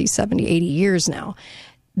 60, 70, 80 years now.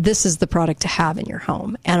 This is the product to have in your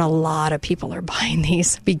home. And a lot of people are buying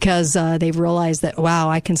these because they've realized that, wow,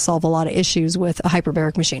 I can solve a lot of issues with a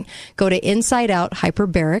hyperbaric machine. Go to Inside Out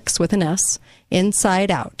Hyperbarics with an S,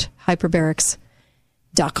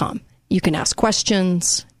 InsideOutHyperbarics.com. You can ask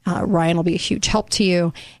questions. Ryan will be a huge help to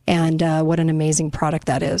you. And what an amazing product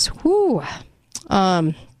that is. Woo.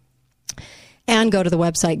 And go to the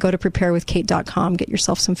website. Go to preparewithkate.com. Get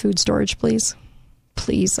yourself some food storage, please.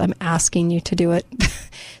 Please, I'm asking you to do it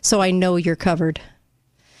so I know you're covered.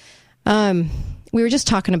 We were just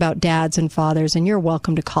talking about dads and fathers, and you're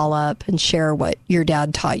welcome to call up and share what your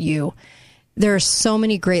dad taught you. There are so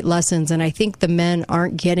many great lessons, and I think the men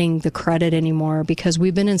aren't getting the credit anymore because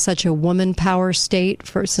we've been in such a woman power state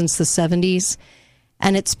since the 70s,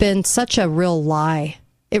 and it's been such a real lie.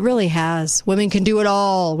 It really has. Women can do it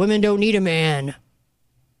all. Women don't need a man.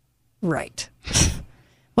 Right.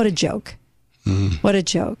 What a joke. What a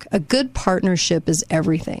joke. A good partnership is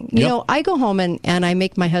everything. You know, I go home and I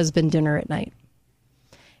make my husband dinner at night.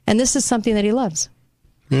 And this is something that he loves.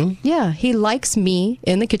 Really? Yeah. He likes me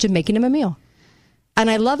in the kitchen making him a meal.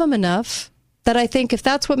 And I love him enough that I think if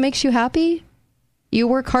that's what makes you happy, you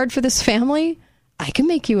work hard for this family, I can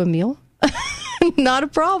make you a meal. Not a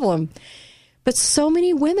problem. But so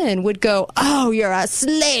many women would go, oh, you're a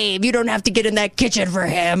slave. You don't have to get in that kitchen for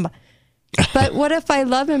him. But what if I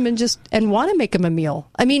love him and want to make him a meal?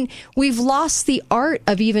 I mean, we've lost the art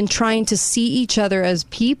of even trying to see each other as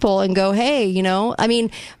people and go, hey, you know, I mean,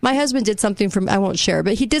 my husband did something for me, I won't share,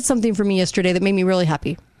 but he did something for me yesterday that made me really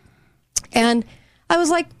happy. And I was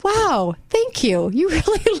like, wow, thank you. You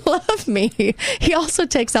really love me. He also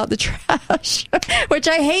takes out the trash, which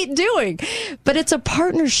I hate doing. But it's a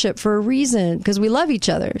partnership for a reason because we love each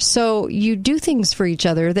other. So you do things for each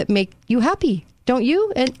other that make you happy. Don't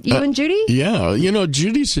you? And you and Judy? Yeah. You know,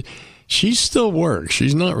 she still works.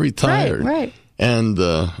 She's not retired. Right. And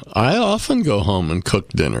I often go home and cook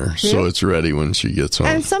dinner so it's ready when she gets home.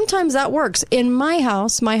 And sometimes that works. In my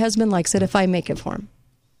house, my husband likes it if I make it for him.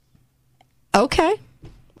 Okay,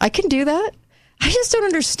 I can do that. I just don't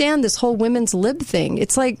understand this whole women's lib thing.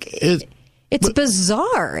 It's like, it's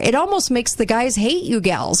bizarre. It almost makes the guys hate you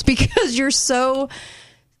gals because you're so...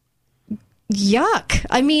 yuck.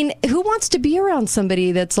 I mean, who wants to be around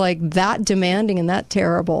somebody that's like that demanding and that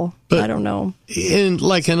terrible? But I don't know. In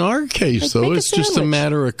our case, though, it's just a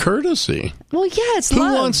matter of courtesy. Well, yeah, it's Who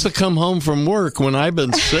love. wants to come home from work when I've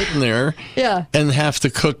been sitting there and have to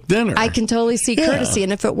cook dinner? I can totally see courtesy.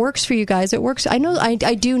 And if it works for you guys, it works. I know, I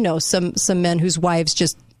do know some men whose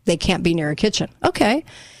wives they can't be near a kitchen. Okay.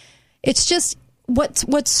 It's just...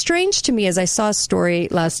 What's strange to me is I saw a story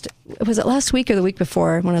last week or the week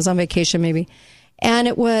before when I was on vacation maybe, and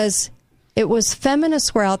it was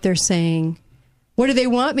feminists were out there saying, what do they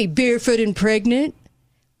want me, barefoot and pregnant?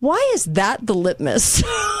 Why is that the litmus?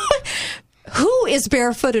 Who is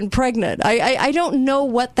barefoot and pregnant? I don't know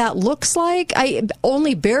what that looks like.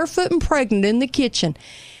 Only barefoot and pregnant in the kitchen.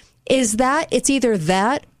 It's either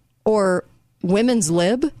that or women's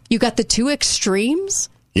lib? You got the two extremes?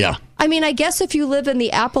 Yeah. I mean, I guess if you live in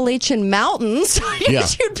the Appalachian Mountains,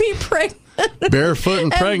 you'd be pregnant. Barefoot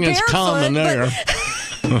and pregnant's common there.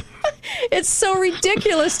 It's so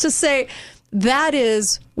ridiculous to say that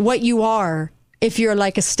is what you are if you're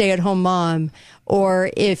like a stay-at-home mom, or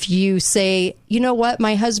if you say, you know what,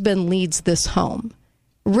 my husband leads this home.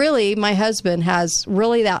 Really, my husband has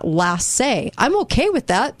really that last say. I'm okay with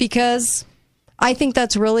that because I think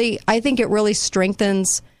it really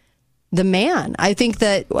strengthens the man. I think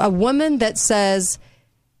that a woman that says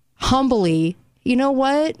humbly, you know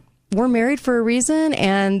what, we're married for a reason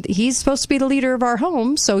and he's supposed to be the leader of our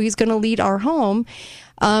home, so he's going to lead our home.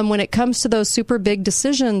 When it comes to those super big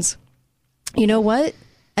decisions, you know what?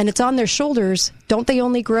 And it's on their shoulders. Don't they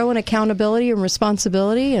only grow in accountability and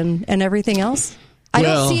responsibility and everything else? I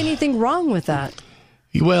don't see anything wrong with that.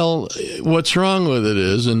 Well, what's wrong with it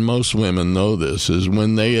is, and most women know this, is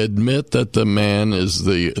when they admit that the man is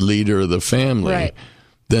the leader of the family,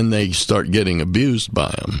 then they start getting abused by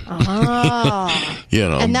him. You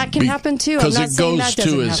know, and that can happen too. Because it goes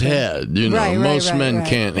to his head. You know, most men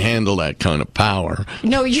can't handle that kind of power.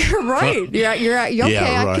 No, you're right. You're okay.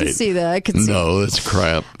 Yeah, right. I can see that. No, that's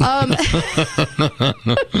crap.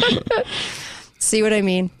 See what I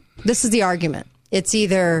mean? This is the argument. It's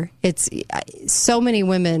so many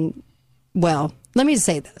women. Well, let me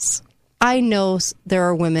say this. I know there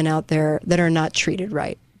are women out there that are not treated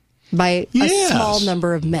right by a small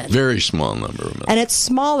number of men. Very small number of men. And it's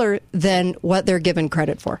smaller than what they're given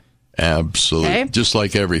credit for. Absolutely. Okay? Just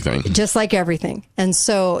like everything. Just like everything. And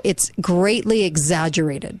so it's greatly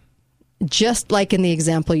exaggerated, just like in the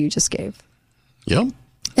example you just gave. Yep.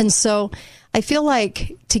 And so I feel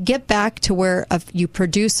like to get back to where you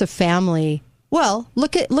produce a family. Well,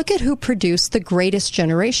 look at who produced the greatest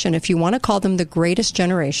generation. If you want to call them the greatest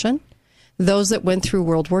generation, those that went through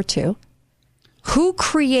World War II. Who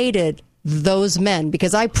created those men?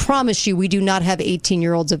 Because I promise you, we do not have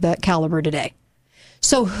 18-year-olds of that caliber today.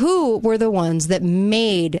 So who were the ones that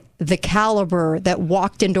made the caliber that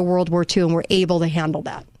walked into World War II and were able to handle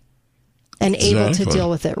that? And able to deal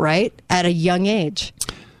with it, right? At a young age.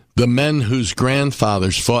 The men whose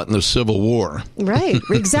grandfathers fought in the Civil War. Right,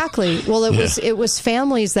 exactly. Well, it was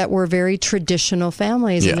families that were very traditional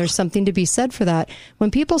families, and there's something to be said for that.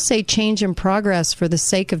 When people say change in progress for the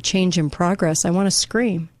sake of change in progress, I want to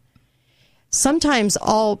scream. Sometimes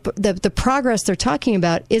all the progress they're talking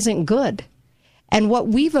about isn't good. And what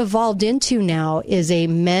we've evolved into now is a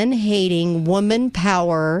men-hating, woman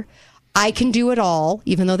power. I can do it all,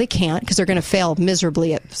 even though they can't, because they're going to fail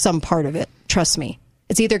miserably at some part of it. Trust me.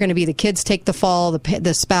 It's either going to be the kids take the fall,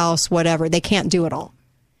 the spouse, whatever. They can't do it all.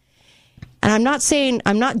 And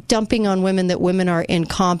I'm not dumping on women that women are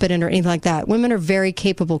incompetent or anything like that. Women are very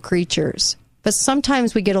capable creatures. But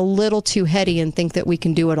sometimes we get a little too heady and think that we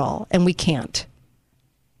can do it all, and we can't.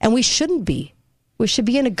 And we shouldn't be. We should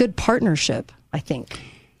be in a good partnership, I think.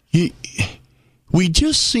 We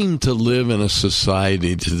just seem to live in a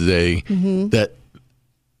society today that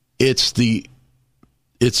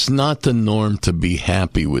it's not the norm to be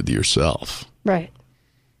happy with yourself. Right.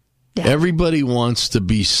 Yeah. Everybody wants to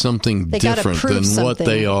be something different than what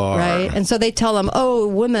they are. Right? And so they tell them, oh,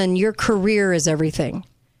 women, your career is everything.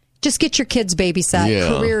 Just get your kids babysat. Yeah.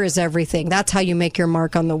 Career is everything. That's how you make your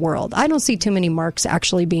mark on the world. I don't see too many marks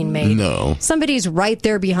actually being made. No. Somebody's right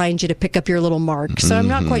there behind you to pick up your little mark. So I'm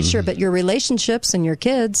not quite sure, but your relationships and your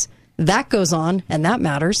kids, that goes on, and that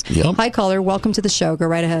matters. Yep. Hi, caller. Welcome to the show. Go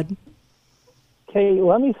right ahead. Okay,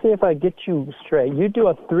 let me see if I get you straight. You do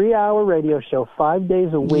a 3-hour radio show 5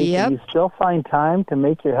 days a week, Yep. and you still find time to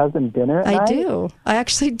make your husband dinner at night? I do. I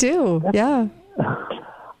actually do. Yeah.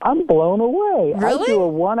 I'm blown away. Really? I do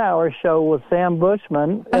a 1-hour show with Sam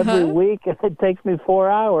Bushman every week, and it takes me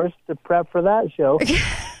 4 hours to prep for that show.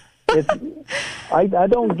 I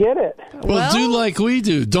don't get it. Well, do like we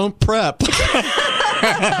do. Don't prep.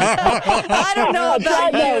 I don't know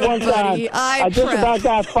about you, one buddy. time. I just about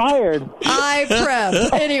got fired. I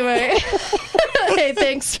prep. Anyway. Hey,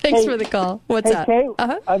 thanks for the call. What's up? Kate,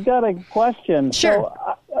 I've got a question. Sure.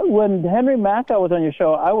 So, when Henry Macau was on your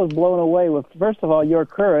show, I was blown away with, first of all, your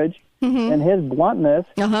courage and his bluntness.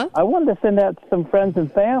 I wanted to send out some friends and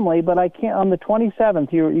family, but I can't. On the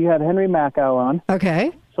 27th, you had Henry Macau on.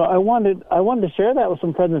 Okay. So I wanted to share that with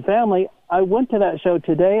some friends and family. I went to that show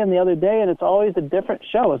today and the other day, and it's always a different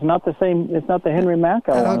show. It's not the same. It's not the Henry Macau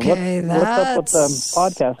one. Okay, what's up with the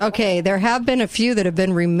podcast? Okay, there have been a few that have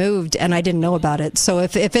been removed, and I didn't know about it. So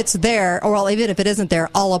if it's there, or even if it isn't there,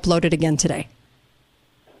 I'll upload it again today.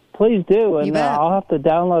 Please do, and You bet. I'll have to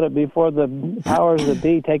download it before the powers that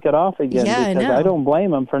be take it off again. Yeah, because I know. don't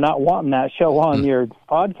blame them for not wanting that show on your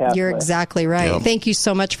podcast. You're list. exactly right. Yep. Thank you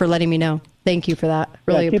so much for letting me know. Thank you for that.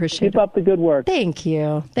 Really appreciate it. Keep up the good work. Thank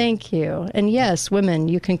you. Thank you. And yes, women,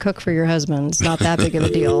 you can cook for your husbands. Not that big of a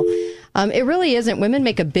deal. It really isn't. Women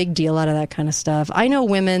make a big deal out of that kind of stuff. I know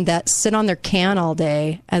women that sit on their can all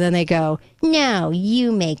day and then they go, no,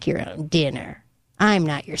 you make your own dinner. I'm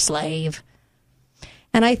not your slave.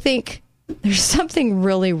 And I think there's something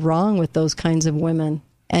really wrong with those kinds of women.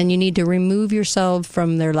 And you need to remove yourself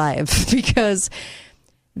from their life because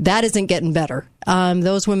that isn't getting better.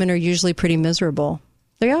 Those women are usually pretty miserable.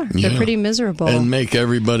 They are. They're pretty miserable. And make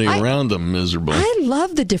everybody around them miserable. I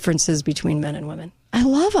love the differences between men and women. I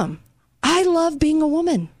love them. I love being a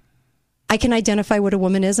woman. I can identify what a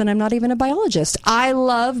woman is, and I'm not even a biologist. I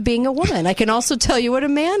love being a woman. I can also tell you what a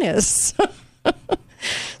man is.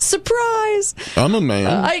 Surprise! I'm a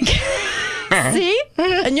man. See?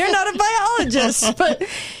 And you're not a biologist, but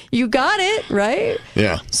you got it, right?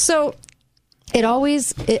 Yeah. So it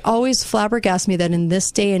always flabbergasts me that in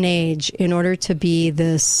this day and age, in order to be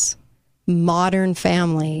this modern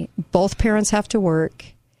family, both parents have to work.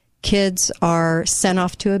 Kids are sent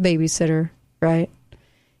off to a babysitter, right?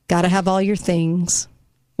 Got to have all your things.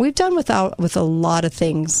 We've done with a lot of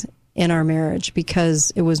things in our marriage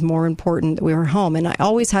because it was more important that we were home. And I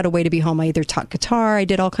always had a way to be home. I either taught guitar, I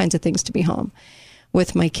did all kinds of things to be home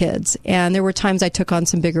with my kids. And there were times I took on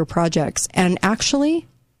some bigger projects and actually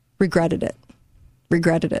regretted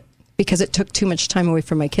it because it took too much time away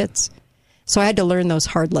from my kids. So I had to learn those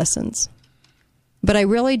hard lessons. But I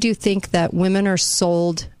really do think that women are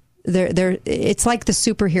sold. It's like the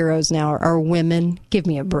superheroes now are women. Give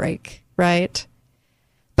me a break, right?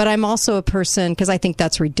 But I'm also a person, because I think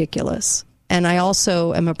that's ridiculous. And I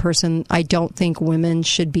also am a person, I don't think women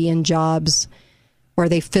should be in jobs where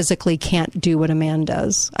they physically can't do what a man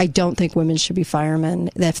does. I don't think women should be firemen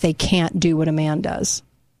if they can't do what a man does.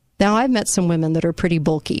 Now, I've met some women that are pretty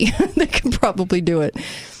bulky that can probably do it.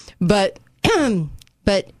 But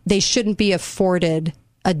they shouldn't be afforded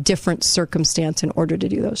a different circumstance in order to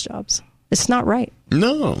do those jobs. It's not right.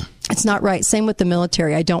 No. It's not right. Same with the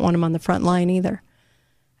military. I don't want them on the front line either.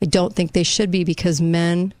 I don't think they should be because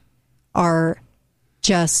men are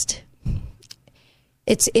just,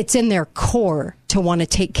 it's in their core to want to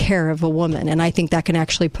take care of a woman. And I think that can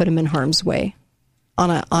actually put them in harm's way on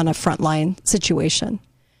a frontline situation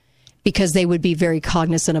because they would be very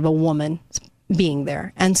cognizant of a woman being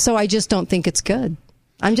there. And so I just don't think it's good.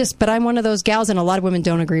 But I'm one of those gals and a lot of women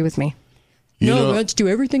don't agree with me. Let's do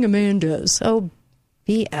everything a man does. Oh,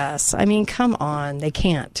 BS. I mean, come on. They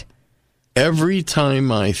can't. Every time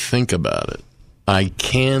I think about it, I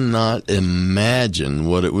cannot imagine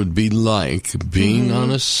what it would be like being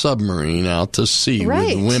on a submarine out to sea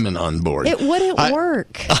with women on board. It wouldn't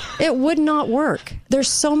work. It would not work. There's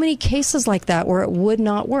so many cases like that where it would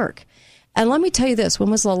not work. And let me tell you this. When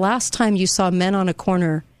was the last time you saw men on a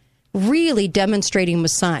corner really demonstrating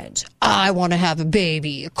with signs? I want to have a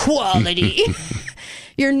baby, equality.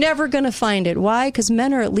 You're never going to find it. Why? Because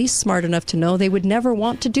men are at least smart enough to know they would never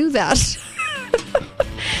want to do that.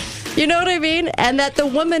 You know what I mean? And that the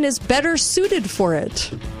woman is better suited for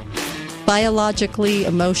it. Biologically,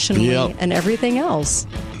 emotionally, and everything else.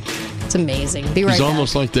 It's amazing. Be right back. It's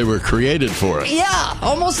almost like they were created for it. Yeah,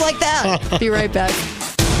 almost like that. Be right back.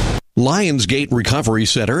 Lionsgate Recovery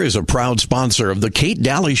Center is a proud sponsor of the Kate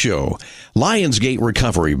Daly Show. Lionsgate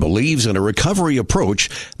Recovery believes in a recovery approach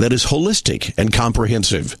that is holistic and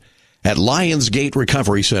comprehensive. At Lionsgate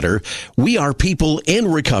Recovery Center, we are people in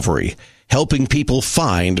recovery, helping people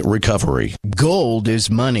find recovery. Gold is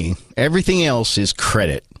money. Everything else is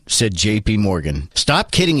credit, said J.P. Morgan.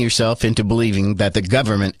 Stop kidding yourself into believing that the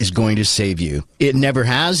government is going to save you. It never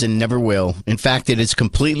has and never will. In fact, it is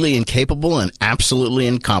completely incapable and absolutely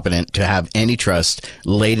incompetent to have any trust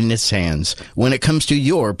laid in its hands when it comes to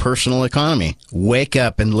your personal economy. Wake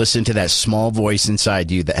up and listen to that small voice inside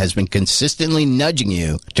you that has been consistently nudging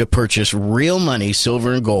you to purchase real money,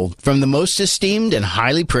 silver, and gold from the most esteemed and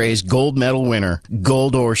highly praised gold medal winner,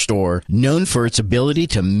 Gold Ore Store, known for its ability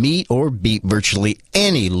to meet or beat virtually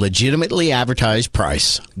any legitimately advertised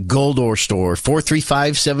price. Gold Ore Store,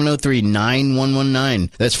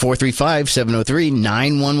 435-703-9119. That's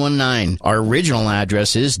 435-703-9119. Our original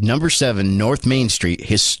address is number 7 North Main Street,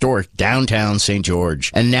 historic downtown St.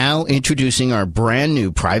 George. And now introducing our brand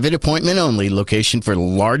new private appointment only location for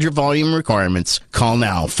larger volume requirements. Call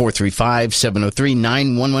now,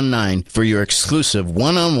 435-703-9119 for your exclusive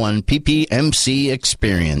one-on-one PPMC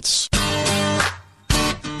experience.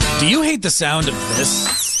 Do you hate the sound of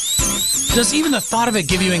this? Does even the thought of it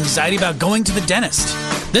give you anxiety about going to the dentist?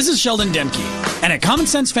 This is Sheldon Demke, and at Common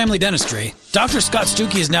Sense Family Dentistry, Dr. Scott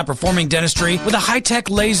Stuckey is now performing dentistry with a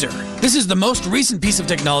high-tech laser. This is the most recent piece of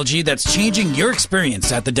technology that's changing your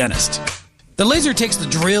experience at the dentist. The laser takes the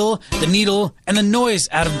drill, the needle, and the noise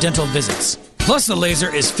out of dental visits. Plus, the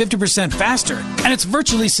laser is 50% faster, and it's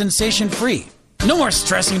virtually sensation-free. No more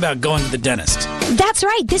stressing about going to the dentist. That's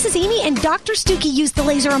right. This is Amy, and Dr. Stuckey used the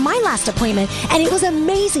laser on my last appointment, and it was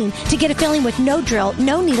amazing to get a feeling with no drill,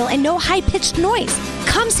 no needle, and no high-pitched noise.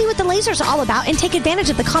 Come see what the laser's all about and take advantage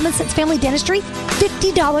of the Common Sense Family Dentistry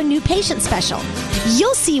 $50 new patient special.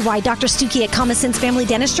 You'll see why Dr. Stuckey at Common Sense Family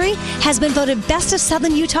Dentistry has been voted Best of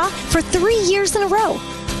Southern Utah for 3 years in a row.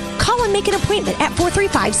 Call and make an appointment at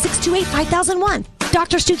 435-628-5001.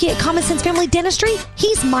 Dr. Stuckey at Common Sense Family Dentistry,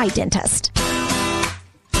 he's my dentist.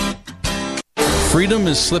 Freedom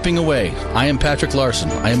is slipping away. I am Patrick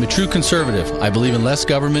Larson. I am a true conservative. I believe in less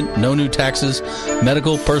government, no new taxes,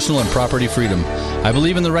 medical, personal, and property freedom. I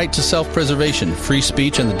believe in the right to self-preservation, free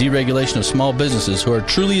speech, and the deregulation of small businesses who are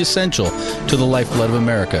truly essential to the lifeblood of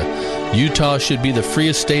America. Utah should be the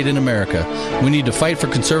freest state in America. We need to fight for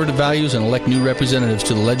conservative values and elect new representatives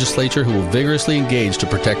to the legislature who will vigorously engage to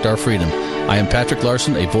protect our freedom. I am Patrick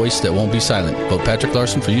Larson, a voice that won't be silent. Vote Patrick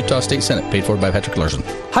Larson for Utah State Senate, paid for by Patrick Larson.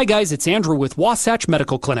 Hi guys, it's Andrew with Wasatch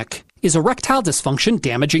Medical Clinic. Is erectile dysfunction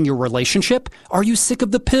damaging your relationship? Are you sick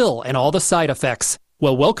of the pill and all the side effects?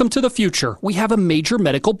 Well, welcome to the future. We have a major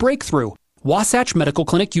medical breakthrough. Wasatch Medical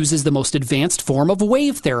Clinic uses the most advanced form of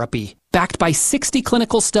wave therapy. Backed by 60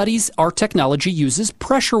 clinical studies, our technology uses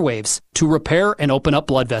pressure waves to repair and open up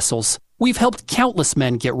blood vessels. We've helped countless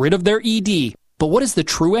men get rid of their ED. But what is the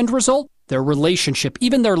true end result? Their relationship,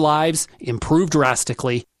 even their lives, improve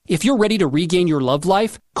drastically. If you're ready to regain your love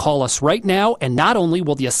life, call us right now, and not only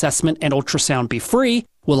will the assessment and ultrasound be free,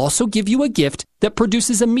 we'll also give you a gift that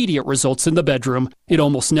produces immediate results in the bedroom. It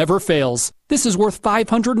almost never fails. This is worth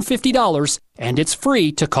 $550, and it's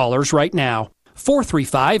free to callers right now.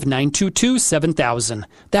 435-922-7000.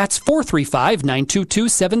 That's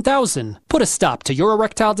 435-922-7000. Put a stop to your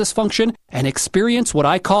erectile dysfunction and experience what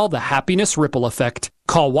I call the happiness ripple effect.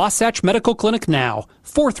 Call Wasatch Medical Clinic now.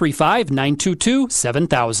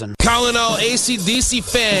 435-922-7000. Calling all AC/DC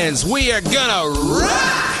fans, we are gonna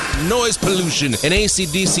rock! Noise Pollution, an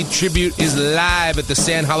AC/DC tribute, is live at the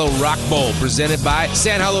Sand Hollow Rock Bowl, presented by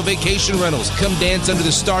Sand Hollow Vacation Rentals. Come dance under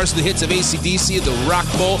the stars to the hits of AC/DC at the Rock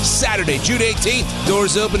Bowl, Saturday, June 18th.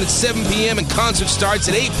 Doors open at 7 p.m. and concert starts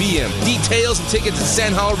at 8 p.m. Details and tickets at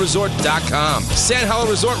sandhollowresort.com. Sand Hollow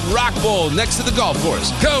Resort Rock Bowl, next to the golf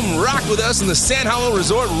course. Come rock with us in the Sand Hollow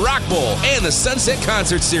Resort Rock Bowl and the Sunset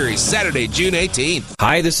Concert Series, Saturday, June 18th.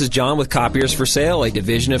 Hi, this is John with Copiers for Sale, a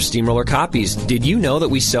division of Steamroller Copies. Did you know that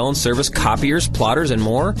we sell and service copiers, plotters, and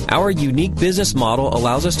more? Our unique business model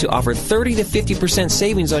allows us to offer 30 to 50%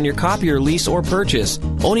 savings on your copier lease or purchase.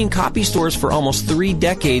 Owning copy stores for almost 3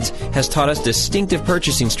 decades has taught us distinctive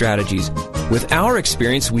purchasing strategies. With our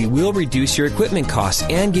experience, we will reduce your equipment costs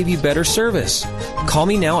and give you better service. Call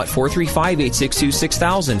me now at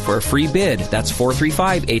 435-862-6000 for a free bid. That's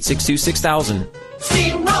 435-862-6000.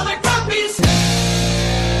 Steamroller copies.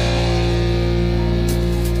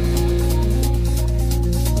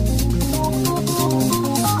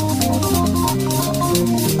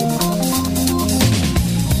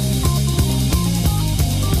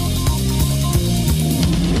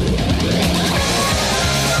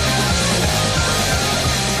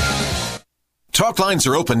 Talk lines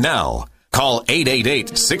are open now. Call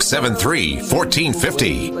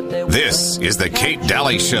 888-673-1450. This is the Kate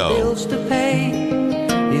Daly Show. Bills to pay.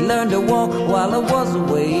 He learned to walk while I was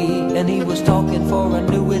away, and he was talking for I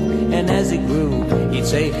knew it. And as he grew, he'd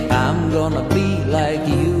say, I'm gonna be like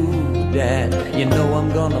you, Dad. You know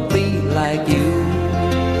I'm gonna be like you.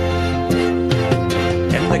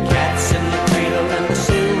 And the cats in the cradle and the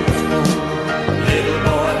silver spoon, little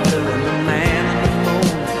boy blue and the man on the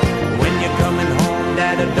moon. When you're coming home,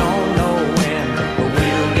 Dad, I don't know when, but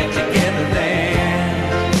we'll get together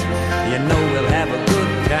then. You know we'll have a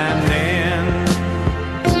good time then.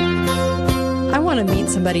 I want to meet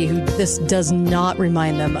somebody who this does not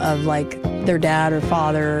remind them of, like, their dad or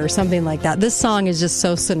father or something like that. This song is just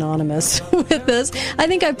so synonymous with this. I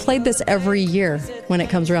think I played this every year when it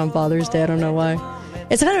comes around Father's Day. I don't know why.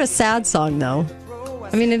 It's kind of a sad song, though.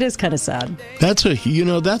 I mean, it is kind of sad. That's a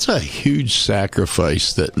huge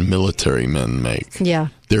sacrifice that military men make. Yeah.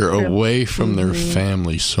 They're away from their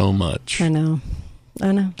family so much. I know.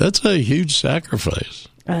 That's a huge sacrifice.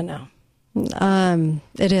 I know.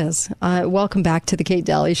 It is. Welcome back to the Kate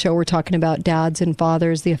Daly Show. We're talking about dads and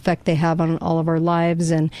fathers, the effect they have on all of our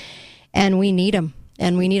lives, and we need them,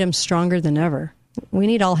 and we need them stronger than ever. We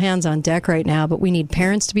need all hands on deck right now, but we need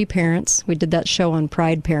parents to be parents. We did that show on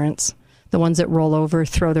Pride Parents, the ones that roll over,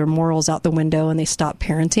 throw their morals out the window, and they stop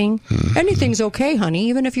parenting. Mm-hmm. Anything's okay, honey,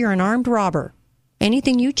 even if you're an armed robber.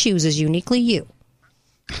 Anything you choose is uniquely you.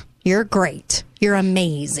 You're great. You're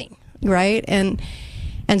amazing, right? And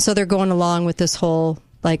so they're going along with this whole,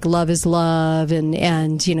 like, love is love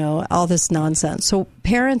and you know, all this nonsense. So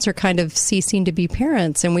parents are kind of ceasing to be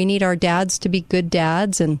parents, and we need our dads to be good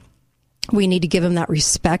dads, and we need to give them that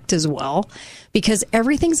respect as well, because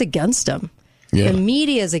everything's against them. Yeah. The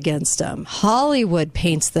media is against them. Hollywood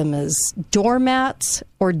paints them as doormats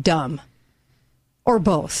or dumb, or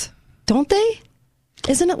both. Don't they?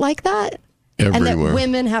 Isn't it like that? Everywhere. And that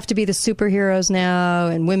women have to be the superheroes now,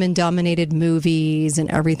 and women-dominated movies and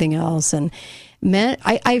everything else. And men,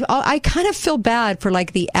 I kind of feel bad for,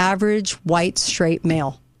 like, the average white straight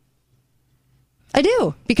male. I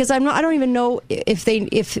do, because I don't even know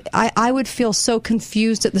if I would feel so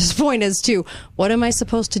confused at this point as to what am I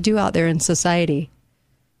supposed to do out there in society?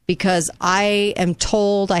 Because I am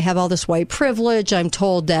told I have all this white privilege. I'm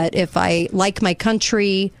told that if I like my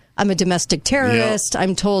country, I'm a domestic terrorist. Yep.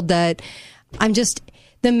 I'm told that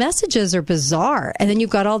the messages are bizarre. And then you've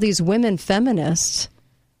got all these women feminists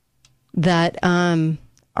that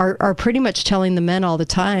are pretty much telling the men all the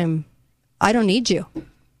time, I don't need you.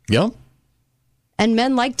 Yep. And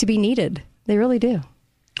men like to be needed. They really do.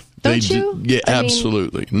 Don't you? Yeah,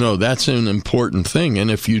 absolutely. No, that's an important thing.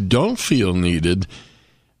 And if you don't feel needed,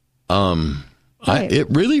 it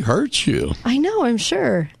really hurts you. I know, I'm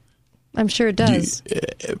sure. I'm sure it does.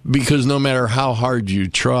 Because no matter how hard you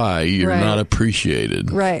try, you're not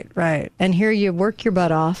appreciated. Right. And here you work your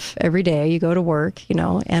butt off every day. You go to work, you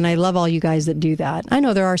know, and I love all you guys that do that. I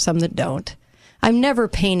know there are some that don't. I'm never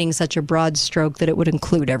painting such a broad stroke that it would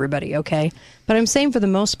include everybody, okay? But I'm saying for the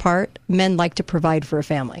most part, men like to provide for a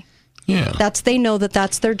family. Yeah. They know that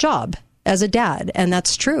that's their job as a dad, and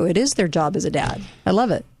that's true. It is their job as a dad. I love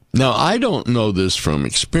it. Now, I don't know this from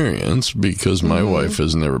experience because my wife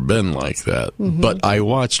has never been like that, but I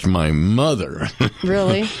watched my mother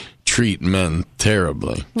really treat men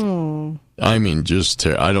terribly. I mean,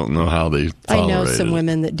 I don't know how they tolerated I know some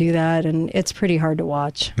women that do that, and it's pretty hard to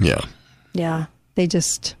watch. Yeah, they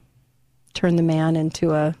just turn the man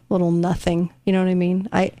into a little nothing. You know what I mean?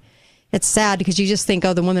 It's sad because you just think,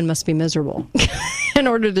 oh, the woman must be miserable in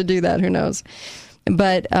order to do that. Who knows?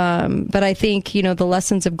 But I think, you know, the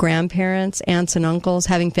lessons of grandparents, aunts and uncles,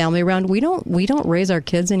 having family around, we don't raise our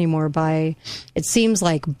kids anymore for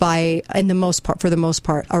the most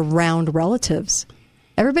part, around relatives.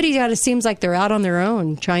 Everybody seems like they're out on their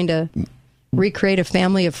own trying to recreate a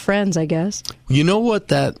family of friends, I guess. You know what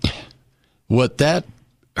that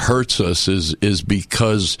hurts us is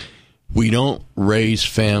because we don't raise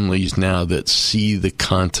families now that see the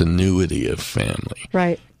continuity of family.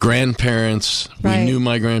 Right. Grandparents, we knew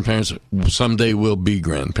my grandparents, someday we'll be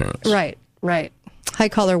grandparents. Right. Hi,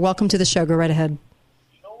 caller. Welcome to the show. Go right ahead.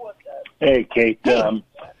 Hey, Kate. Hey.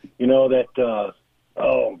 You know that,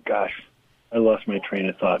 oh, gosh, I lost my train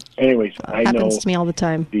of thought. Anyways, I know. Happens to me all the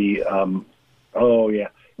time. You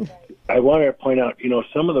I wanted to point out,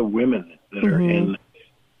 some of the women that are in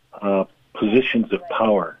positions of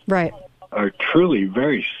power right. are truly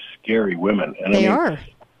very scary women. And They are.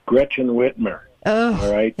 Gretchen Whitmer, Oh,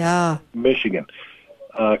 all right, yeah. Michigan.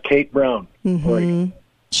 Kate Brown, Oregon.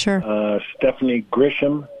 Sure. Stephanie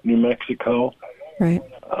Grisham, New Mexico. Right.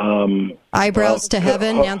 Eyebrows to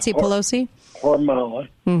heaven, Nancy Pelosi. Hormala.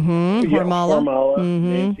 Hormala.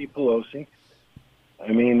 Nancy Pelosi.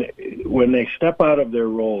 I mean, when they step out of their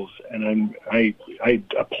roles, and I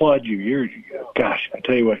applaud you. Gosh, I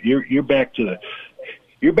tell you what, you're back to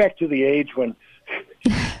the age when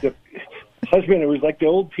the husband, it was like the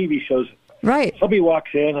old TV shows. Right. Somebody walks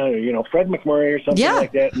in, Fred McMurray or something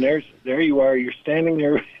like that, and there you are. You're standing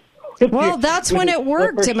there. Well, that's when it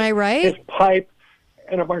worked. Am I right? His pipe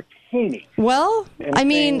and a martini. Well, I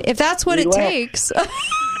mean, if that's what relax. it takes.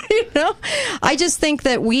 I just think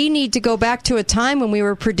that we need to go back to a time when we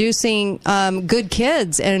were producing good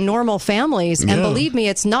kids and normal families. And believe me,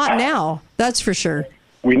 it's not now. That's for sure.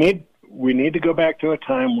 We need to go back to a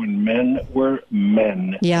time when men were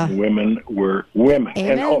men and women were women.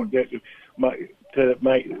 Amen. And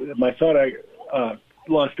my thought I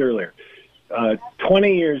lost earlier.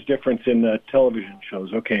 20 years difference in the television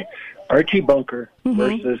shows. Okay, Archie Bunker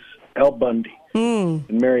versus Al Bundy and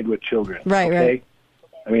Married with Children. Right, okay? right.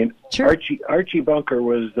 I mean, sure. Archie Bunker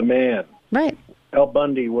was the man. Right. Al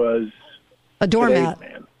Bundy was a doormat.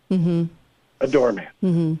 Man. A doormat.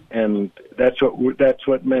 And that's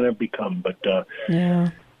what men have become. But I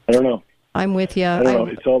don't know. I'm with you. I don't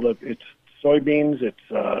know. It's soybeans.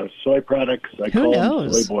 It's soy products. I call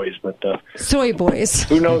them soy boys, but soy boys.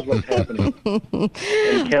 Who knows what's happening in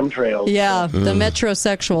chemtrails? Yeah, the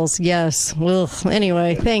metrosexuals. Yes. Well,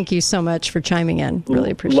 anyway, thank you so much for chiming in.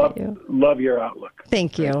 Really appreciate you. Love your outlook.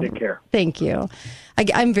 Thank you. Take care. Thank you.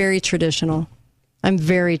 I'm very traditional. I'm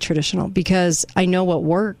very traditional because I know what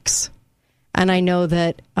works, and I know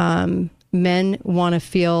that men want to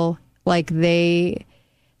feel like they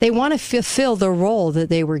want to fulfill the role that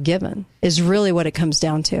they were given, is really what it comes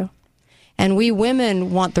down to. And we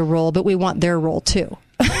women want the role, but we want their role too.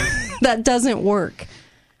 That doesn't work.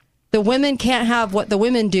 The women can't have what the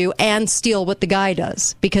women do and steal what the guy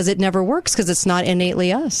does because it never works because it's not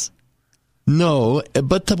innately us. No,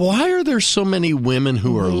 but why are there so many women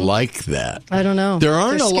who are like that? I don't know. There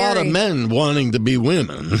aren't They're a lot of scary. men wanting to be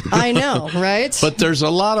women. I know, right? But there's a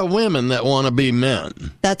lot of women that want to be men.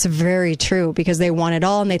 That's very true because they want it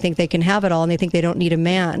all and they think they can have it all and they think they don't need a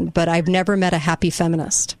man. But I've never met a happy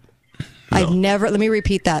feminist. No. Let me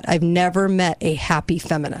repeat that. I've never met a happy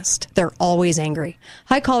feminist. They're always angry.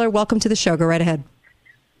 Hi, caller. Welcome to the show. Go right ahead.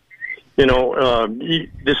 This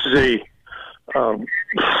is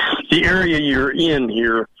the area you're in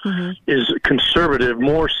here is conservative,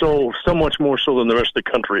 so much more so than the rest of the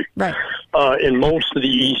country. Right. In most of the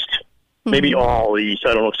East, maybe all the East,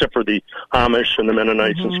 I don't know, except for the Amish and the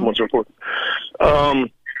Mennonites and so on and so forth.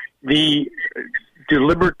 The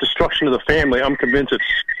deliberate destruction of the family, I'm convinced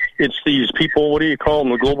it's these people, what do you call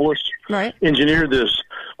them, the globalists? Right. Engineered this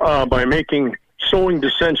by sowing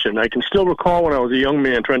dissension. I can still recall when I was a young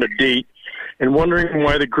man trying to date and wondering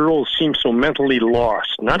why the girls seem so mentally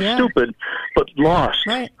lost. Not stupid, but lost.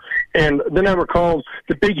 Right. And then I recall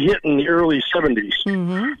the big hit in the early 70s,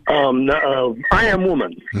 I Am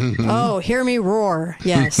Woman. Oh, Hear Me Roar.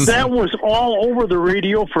 Yes. That was all over the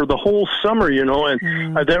radio for the whole summer, and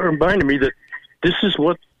that reminded me that this is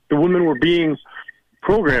what the women were being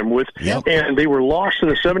programmed with, and they were lost in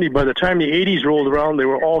the 70s. By the time the 80s rolled around, they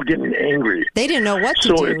were all getting angry. They didn't know what to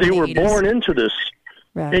do. So they were 80s. born into this.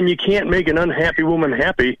 Right. And you can't make an unhappy woman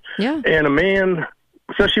happy. Yeah. And a man,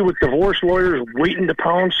 especially with divorce lawyers waiting to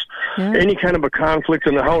pounce, any kind of a conflict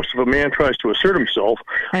in the house, if a man tries to assert himself,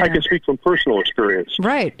 I can speak from personal experience.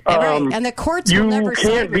 Right. Right. And the courts will never You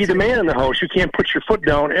can't be the man in the house. You can't put your foot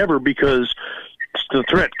down ever because the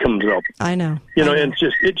threat comes up. I know. And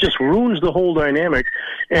it just ruins the whole dynamic,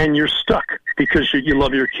 and you're stuck because you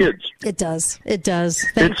love your kids. It does. It does.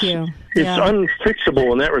 Thank you. It's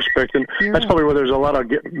unfixable in that respect, and that's probably why there's a lot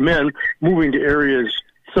of men moving to areas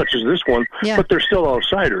such as this one, but they're still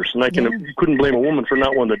outsiders, and I couldn't blame a woman for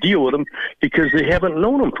not wanting to deal with them because they haven't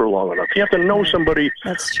known them for long enough. You have to know somebody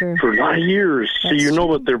for a lot of years so you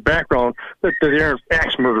know that their background, that they aren't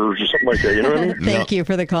axe murderers or something like that. You know what I mean? Thank you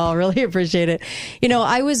for the call. Really appreciate it.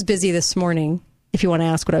 I was busy this morning, if you want to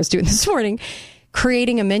ask what I was doing this morning,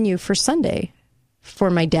 creating a menu for Sunday for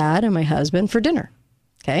my dad and my husband for dinner.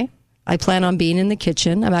 Okay? I plan on being in the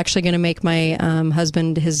kitchen. I'm actually going to make my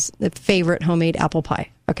husband his favorite homemade apple pie.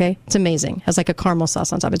 Okay? It's amazing. It has like a caramel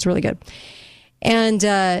sauce on top. It's really good. And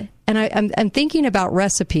I'm thinking about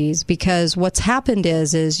recipes, because what's happened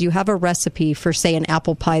is you have a recipe for, say, an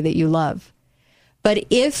apple pie that you love. But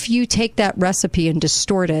if you take that recipe and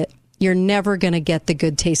distort it, you're never going to get the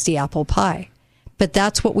good, tasty apple pie. But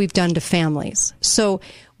that's what we've done to families. So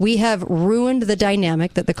we have ruined the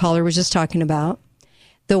dynamic that the caller was just talking about.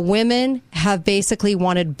 The women have basically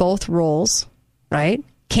wanted both roles, right?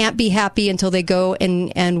 Can't be happy until they go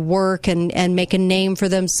and work and make a name for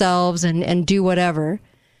themselves and do whatever.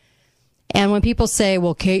 And when people say,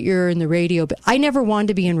 well, Kate, you're in the radio, but I never wanted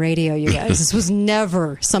to be in radio, you guys. This was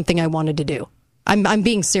never something I wanted to do. I'm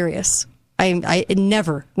being serious. It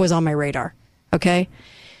never was on my radar. Okay.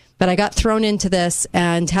 But I got thrown into this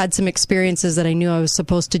and had some experiences that I knew I was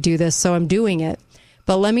supposed to do this. So I'm doing it.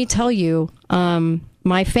 But let me tell you,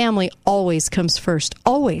 my family always comes first,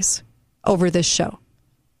 always, over this show.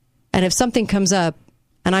 And if something comes up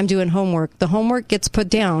and I'm doing homework, the homework gets put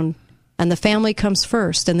down and the family comes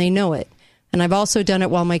first, and they know it. And I've also done it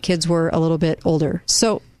while my kids were a little bit older.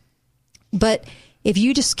 So, but if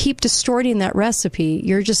you just keep distorting that recipe,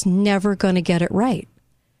 you're just never going to get it right.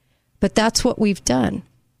 But that's what we've done.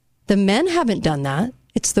 The men haven't done that.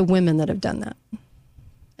 It's the women that have done that.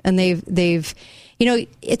 And they've, you know,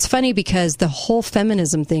 it's funny because the whole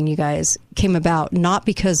feminism thing, you guys, came about not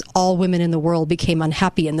because all women in the world became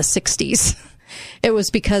unhappy in the 60s. It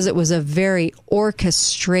was because it was a very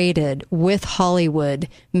orchestrated, with Hollywood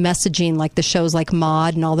messaging, like the shows like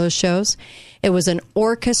Maude and all those shows. It was an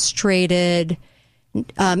orchestrated,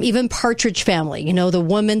 even Partridge Family, you know, the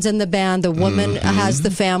woman's in the band, the woman has the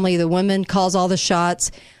family, the woman calls all the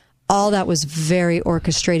shots. All that was very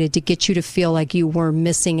orchestrated to get you to feel like you were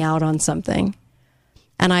missing out on something.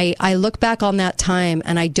 And I look back on that time,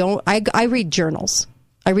 and I read journals.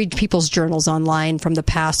 I read people's journals online from the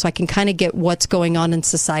past, so I can kind of get what's going on in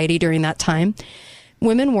society during that time.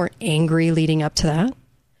 Women weren't angry leading up to that.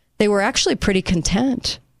 They were actually pretty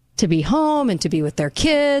content to be home and to be with their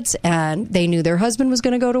kids, and they knew their husband was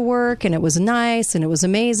going to go to work, and it was nice, and it was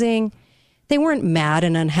amazing. They weren't mad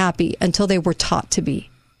and unhappy until they were taught to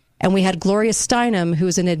be. And we had Gloria Steinem,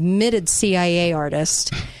 who's an admitted CIA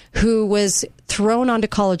artist, who was thrown onto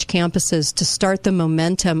college campuses to start the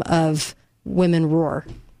momentum of Women Roar,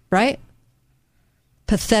 right?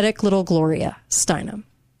 Pathetic little Gloria Steinem.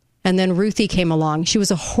 And then Ruthie came along. She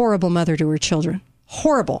was a horrible mother to her children.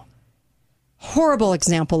 Horrible. Horrible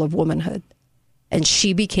example of womanhood. And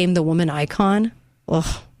she became the woman icon.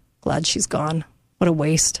 Ugh, glad she's gone. What a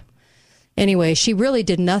waste. Anyway, she really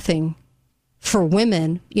did nothing for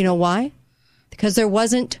women. You know why? Because there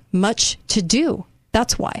wasn't much to do.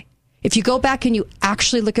 That's why. If you go back and you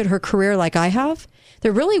actually look at her career like I have,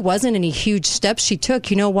 there really wasn't any huge steps she took.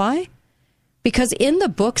 You know why? Because in the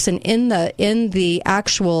books and in the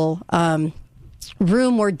actual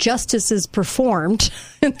room where justice is performed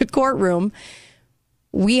in the courtroom,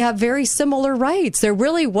 we have very similar rights. There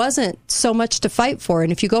really wasn't so much to fight for.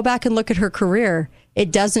 And if you go back and look at her career,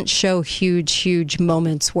 it doesn't show huge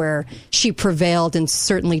moments where she prevailed and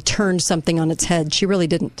certainly turned something on its head. She really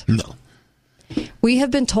didn't. No. We have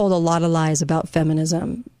been told a lot of lies about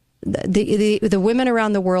feminism. The women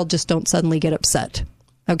around the world just don't suddenly get upset,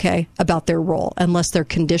 okay, about their role unless they're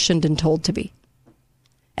conditioned and told to be.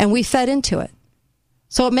 And we fed into it.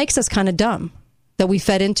 So it makes us kind of dumb that we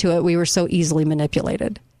fed into it. We were so easily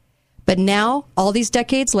manipulated. But now, all these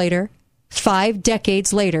decades later, 5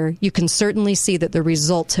 decades later, you can certainly see that the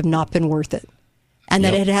results have not been worth it. And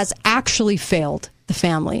that it has actually failed the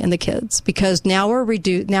family and the kids, because now we're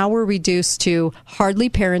reduced to hardly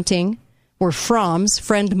parenting. We're froms,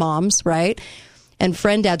 friend moms, right? And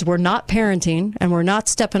friend dads. We're not parenting, and we're not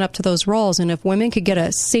stepping up to those roles. And if women could get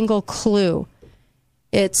a single clue,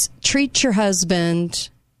 it's treat your husband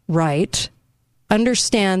right,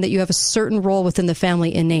 understand that you have a certain role within the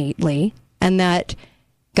family innately, and that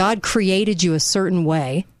God created you a certain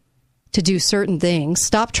way to do certain things.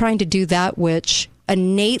 Stop trying to do that which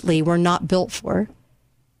innately we're not built for.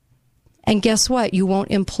 And guess what? You won't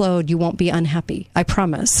implode. You won't be unhappy. I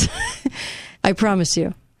promise. I promise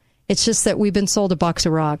you. It's just that we've been sold a box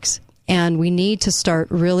of rocks, and we need to start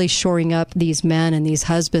really shoring up these men and these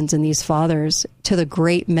husbands and these fathers to the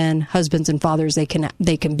great men, husbands, and fathers they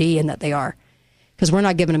can be and that they are. Because we're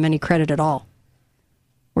not giving them any credit at all.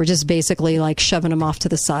 We're just basically like shoving them off to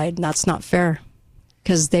the side, and that's not fair.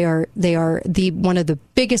 Because they are one of the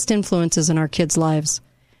biggest influences in our kids' lives,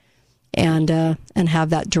 and have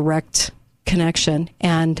that direct connection.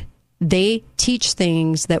 And they teach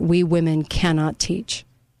things that we women cannot teach.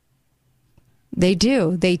 They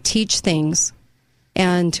do. They teach things,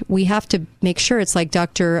 and we have to make sure. It's like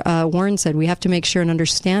Dr. Warren said. We have to make sure and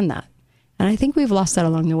understand that. And I think we've lost that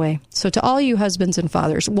along the way. So to all you husbands and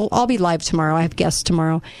fathers, I'll be live tomorrow. I have guests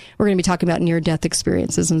tomorrow. We're going to be talking about near-death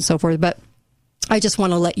experiences and so forth. But I just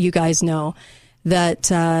want to let you guys know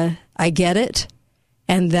that I get it,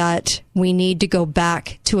 and that we need to go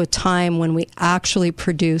back to a time when we actually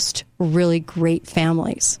produced really great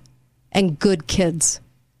families and good kids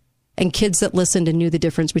and kids that listened and knew the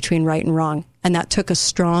difference between right and wrong. And that took a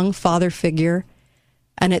strong father figure,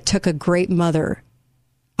 and it took a great mother,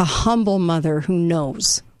 a humble mother who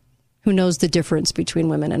knows the difference between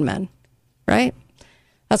women and men, right?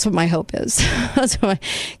 That's what my hope is.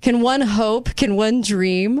 Can one hope? Can one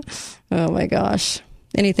dream? Oh my gosh.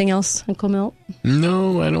 Anything else, Uncle Milt?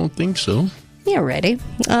 No, I don't think so. Yeah, ready.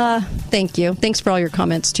 Thank you. Thanks for all your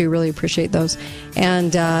comments too. Really appreciate those.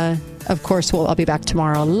 And of course, I'll be back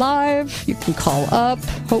tomorrow live. You can call up,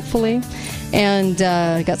 hopefully. And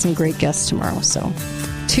I got some great guests tomorrow. So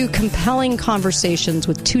 2 compelling conversations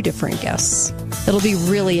with 2 different guests. It'll be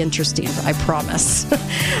really interesting, I promise.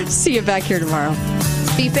 See you back here tomorrow.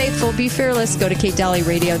 Be faithful, be fearless. Go to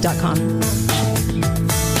KateDalleyRadio.com.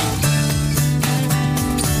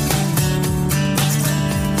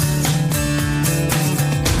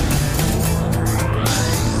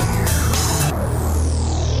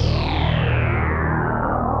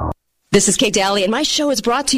 This is Kate Daly, and my show is brought to you